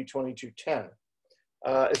under BP 2210.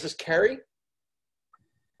 Is this Carrie?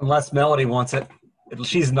 Unless Melody wants it.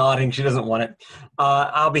 She's nodding. She doesn't want it.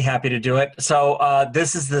 I'll be happy to do it. So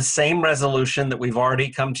this is the same resolution that we've already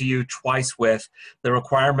come to you twice with. The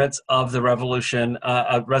requirements of the resolution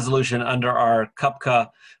under our CUPCA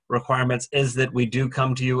requirements is that we do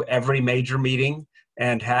come to you every major meeting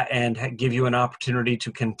and give you an opportunity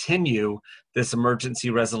to continue this emergency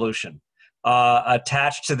resolution.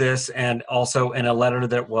 Attached to this, and also in a letter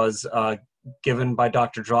that was given by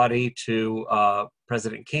Dr. Dradi to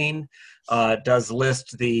President Keene, does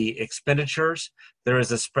list the expenditures. There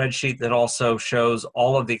is a spreadsheet that also shows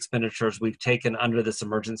all of the expenditures we've taken under this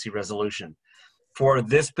emergency resolution. For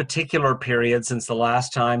this particular period, since the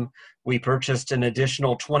last time, we purchased an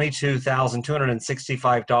additional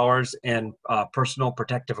 $22,265 in personal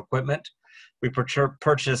protective equipment. We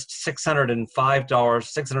purchased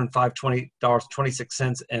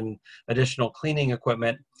 $605.26 in additional cleaning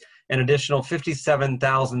equipment, an additional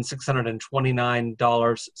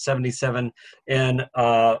 $57,629.77 in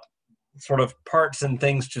sort of parts and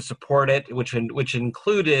things to support it, which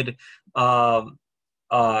included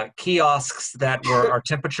kiosks that were our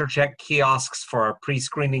temperature check kiosks for our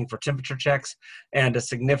pre-screening for temperature checks, and a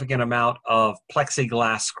significant amount of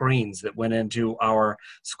plexiglass screens that went into our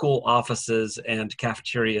school offices and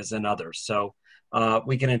cafeterias and others. So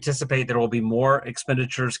we can anticipate there will be more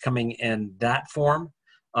expenditures coming in that form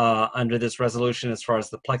under this resolution as far as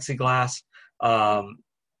the plexiglass.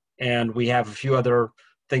 And we have a few other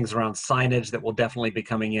things around signage that will definitely be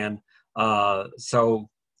coming in. So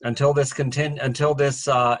until this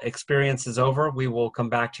experience is over, we will come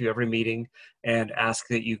back to you every meeting and ask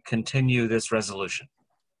that you continue this resolution.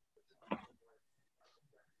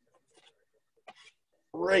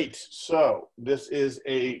 Great. So this is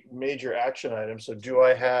a major action item. So do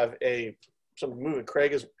I have someone moving?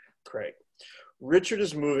 Craig. Richard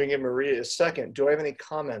is moving and Maria is second. Do I have any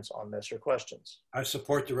comments on this or questions? I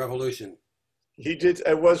support the revolution. He did.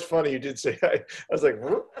 It was funny. You did say, I was like,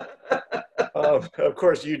 of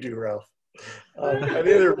course you do, Ralph.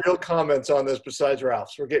 Any other real comments on this besides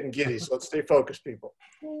Ralph's? We're getting giddy, so let's stay focused, people.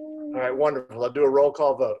 All right, wonderful. I'll do a roll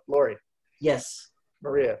call vote. Lori? Yes.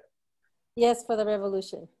 Maria? Yes, for the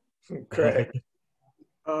revolution. Craig?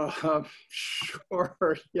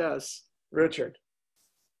 Sure, yes. Richard?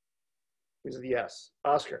 He's a yes.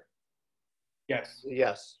 Oscar? Yes.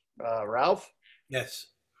 Yes. Ralph? Yes.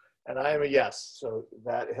 And I am a yes. So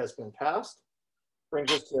that has been passed.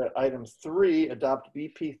 Brings us to item 3, adopt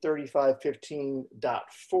BP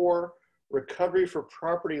 3515.4, recovery for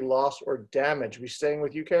property loss or damage. We staying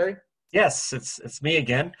with you, Carrie? Yes, it's me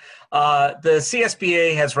again. The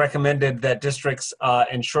CSBA has recommended that districts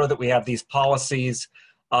ensure that we have these policies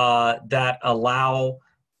that allow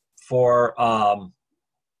for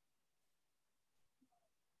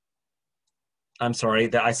I'm sorry,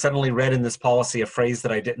 that I suddenly read in this policy a phrase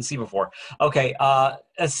that I didn't see before. Okay,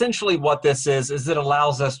 essentially what this is it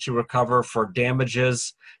allows us to recover for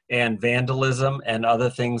damages and vandalism and other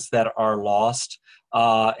things that are lost.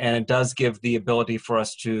 And it does give the ability for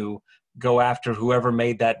us to go after whoever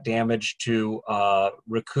made that damage to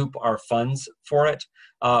recoup our funds for it.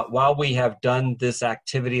 While we have done this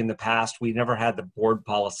activity in the past, we never had the board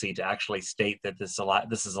policy to actually state that this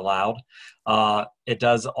is allowed. It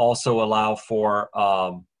does also allow for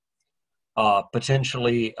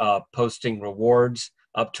potentially posting rewards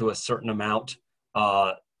up to a certain amount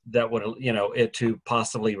that would, to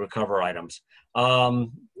possibly recover items.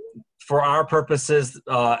 For our purposes,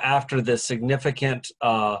 after the significant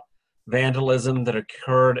vandalism that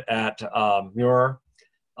occurred at Muir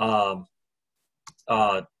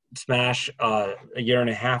smash a year and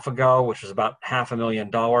a half ago, which was about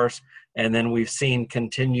 $500,000, and then we've seen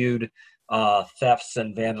continued thefts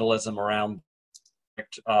and vandalism around,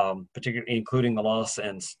 particularly including the loss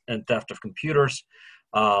and theft of computers,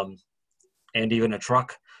 and even a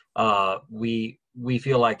truck. We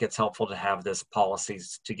feel like it's helpful to have this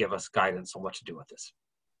policies to give us guidance on what to do with this.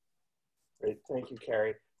 Great, thank you,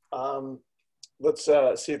 Carrie. Let's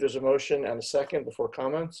see if there's a motion and a second before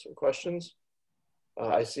comments or questions.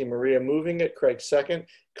 I see Maria moving it, Craig second.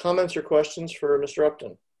 Comments or questions for Mr.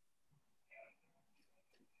 Upton?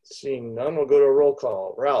 Seeing none, we'll go to a roll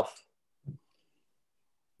call. Ralph?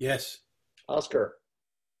 Yes. Oscar?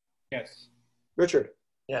 Yes. Richard?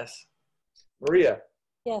 Yes. Maria?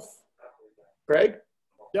 Yes. Craig?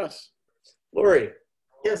 Yes. Lori?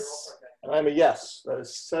 Yes. And I'm a yes. That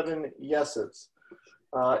is 7 yeses.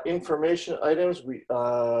 Information items,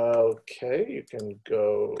 okay, you can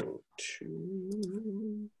go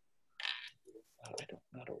to, I'm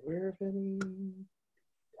not aware of any.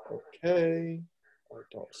 Okay, I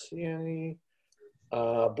don't see any.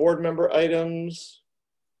 Board member items,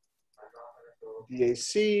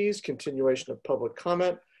 DACs, continuation of public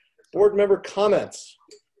comment. Board member comments.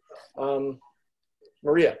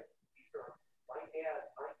 Maria.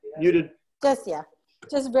 Muted.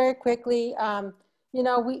 Just very quickly.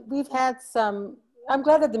 We've had some, I'm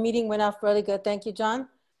glad that the meeting went off really good. Thank you, John.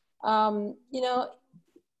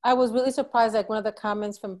 I was really surprised, like one of the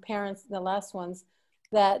comments from parents, the last ones,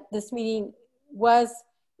 that this meeting was,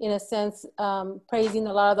 in a sense, praising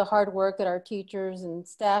a lot of the hard work that our teachers and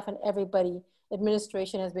staff and everybody,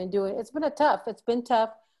 administration has been doing. It's been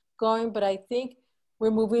tough going, but I think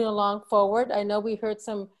we're moving along forward. I know we heard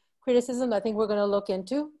some criticism I think we're gonna look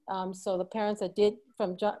into. So the parents that did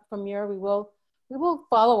from your, we will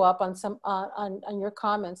follow up on some on your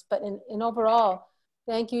comments, but in overall,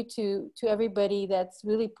 thank you to everybody that's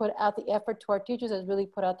really put out the effort, to our teachers that's really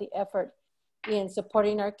put out the effort in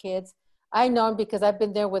supporting our kids. I know because I've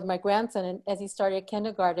been there with my grandson and as he started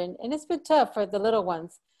kindergarten, and it's been tough for the little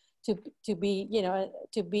ones to be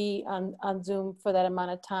on Zoom for that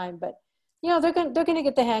amount of time. But they're gonna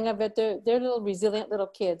get the hang of it. They're little resilient little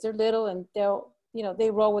kids. They're little and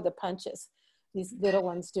they roll with the punches. These little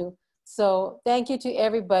ones do. So thank you to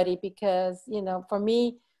everybody because, for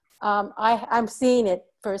me, I'm seeing it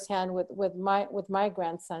firsthand with my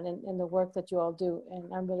grandson and the work that you all do.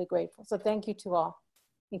 And I'm really grateful. So thank you to all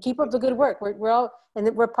and keep up the good work. We're all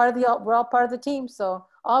part of the team. So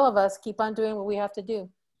all of us keep on doing what we have to do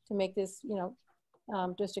to make this,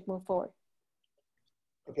 district move forward.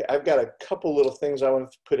 Okay, I've got a couple little things I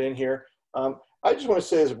want to put in here. I just want to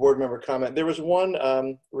say as a board member comment, there was one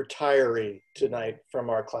retiree tonight from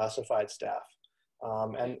our classified staff.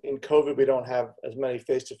 And in COVID, we don't have as many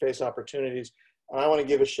face-to-face opportunities. And I want to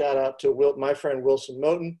give a shout out to my friend Wilson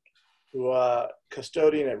Moten, who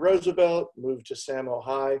custodian at Roosevelt, moved to Samo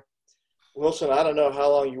High. Wilson, I don't know how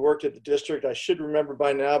long you worked at the district. I should remember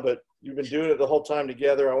by now, but you've been doing it the whole time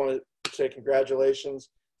together. I want to say congratulations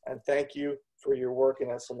and thank you for your work in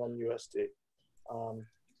SMM-USD.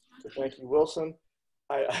 So thank you, Wilson.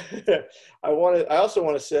 I also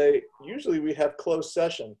want to say, usually we have closed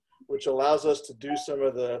session, which allows us to do some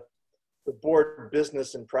of the board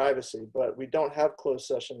business in privacy, but we don't have closed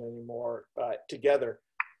session anymore together,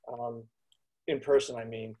 in person, I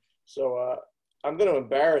mean. So I'm going to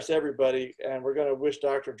embarrass everybody, and we're going to wish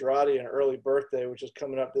Dr. Drotti an early birthday, which is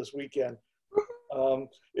coming up this weekend.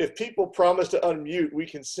 If people promise to unmute, we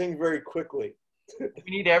can sing very quickly.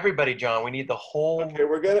 We need everybody, John. We need the whole. Okay,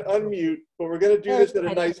 we're going to unmute, but we're going to do this at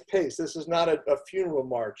a nice pace. This is not a funeral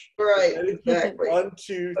march. Right, exactly. 1,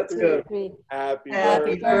 2, 3. Happy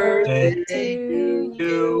birthday to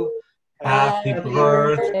you. Happy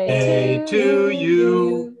birthday to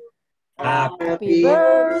you. Happy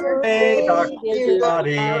birthday, Dr.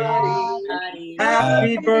 Drotti.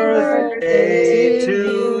 Happy birthday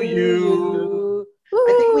to you.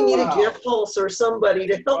 I think we need a gift pulse or somebody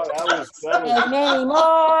to help us. And many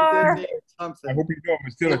more. something. I hope you know.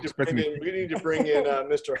 I'm still expecting. We need to bring in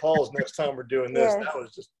Mr. Halls next time we're doing this. Yes. That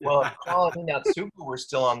was just. Well, if Colin and Natsuko were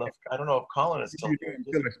still on the, I don't know if Colin is still. I'm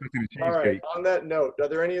still expecting a All change right. date. On that note, are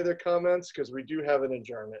there any other comments? Because we do have an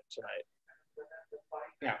adjournment tonight.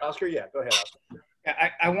 Yeah. Oscar, yeah, go ahead, Oscar.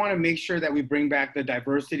 I want to make sure that we bring back the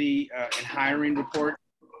diversity and hiring report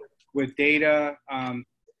with data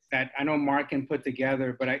that I know Mark can put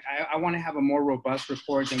together, but I want to have a more robust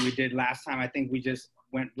report than we did last time. I think we just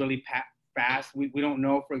went really fast. We don't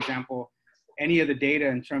know, for example, any of the data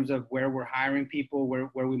in terms of where we're hiring people,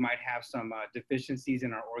 where we might have some deficiencies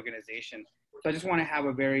in our organization. So I just want to have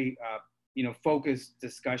a very focused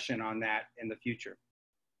discussion on that in the future.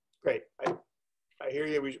 Great. I hear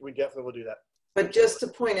you. We definitely will do that. But just to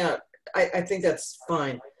point out, I think that's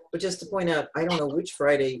fine. But just to point out, I don't know which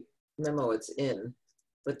Friday memo it's in,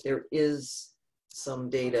 but there is some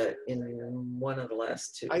data in one of the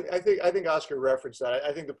last two. I think Oscar referenced that.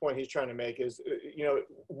 I think the point he's trying to make is,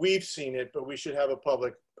 we've seen it, but we should have a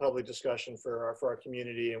public discussion for our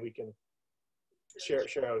community, and we can share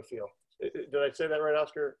how we feel. Did I say that right,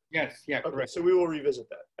 Oscar? Yes. Yeah. Okay. Correct. So we will revisit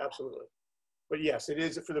that. Absolutely. But yes, it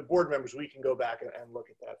is for the board members. We can go back and look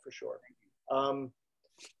at that for sure.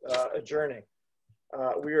 Adjourning.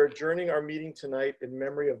 We are adjourning our meeting tonight in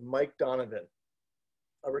memory of Mike Donovan,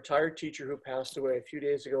 a retired teacher who passed away a few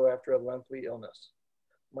days ago after a lengthy illness.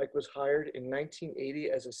 Mike was hired in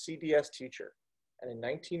 1980 as a CDS teacher, and in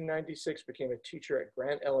 1996 became a teacher at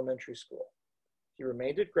Grant Elementary School. He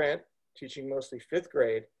remained at Grant, teaching mostly 5th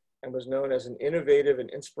grade, and was known as an innovative and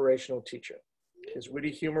inspirational teacher. His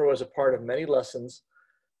witty humor was a part of many lessons,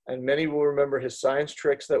 and many will remember his science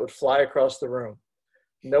tricks that would fly across the room.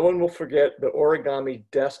 No one will forget the origami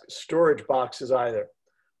desk storage boxes either.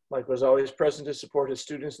 Mike was always present to support his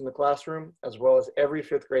students in the classroom, as well as every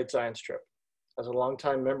 5th grade science trip. As a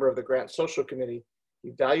longtime member of the Grant Social Committee,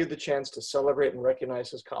 he valued the chance to celebrate and recognize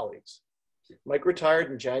his colleagues. Mike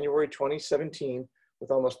retired in January 2017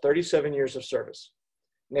 with almost 37 years of service.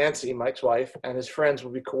 Nancy, Mike's wife, and his friends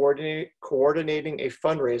will be coordinating a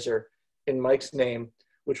fundraiser in Mike's name,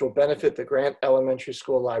 which will benefit the Grant Elementary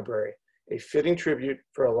School Library, a fitting tribute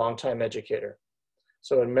for a longtime educator.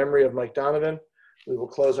 So in memory of Mike Donovan, we will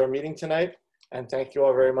close our meeting tonight, and thank you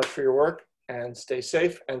all very much for your work, and stay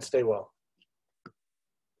safe and stay well.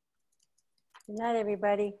 Good night,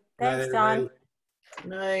 everybody. Good night, Thanks, John. everybody. Good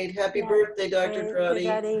night. Happy birthday, Dr.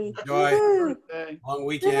 Trotty. Enjoy. Long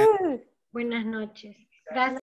weekend. Buenas noches. Gracias.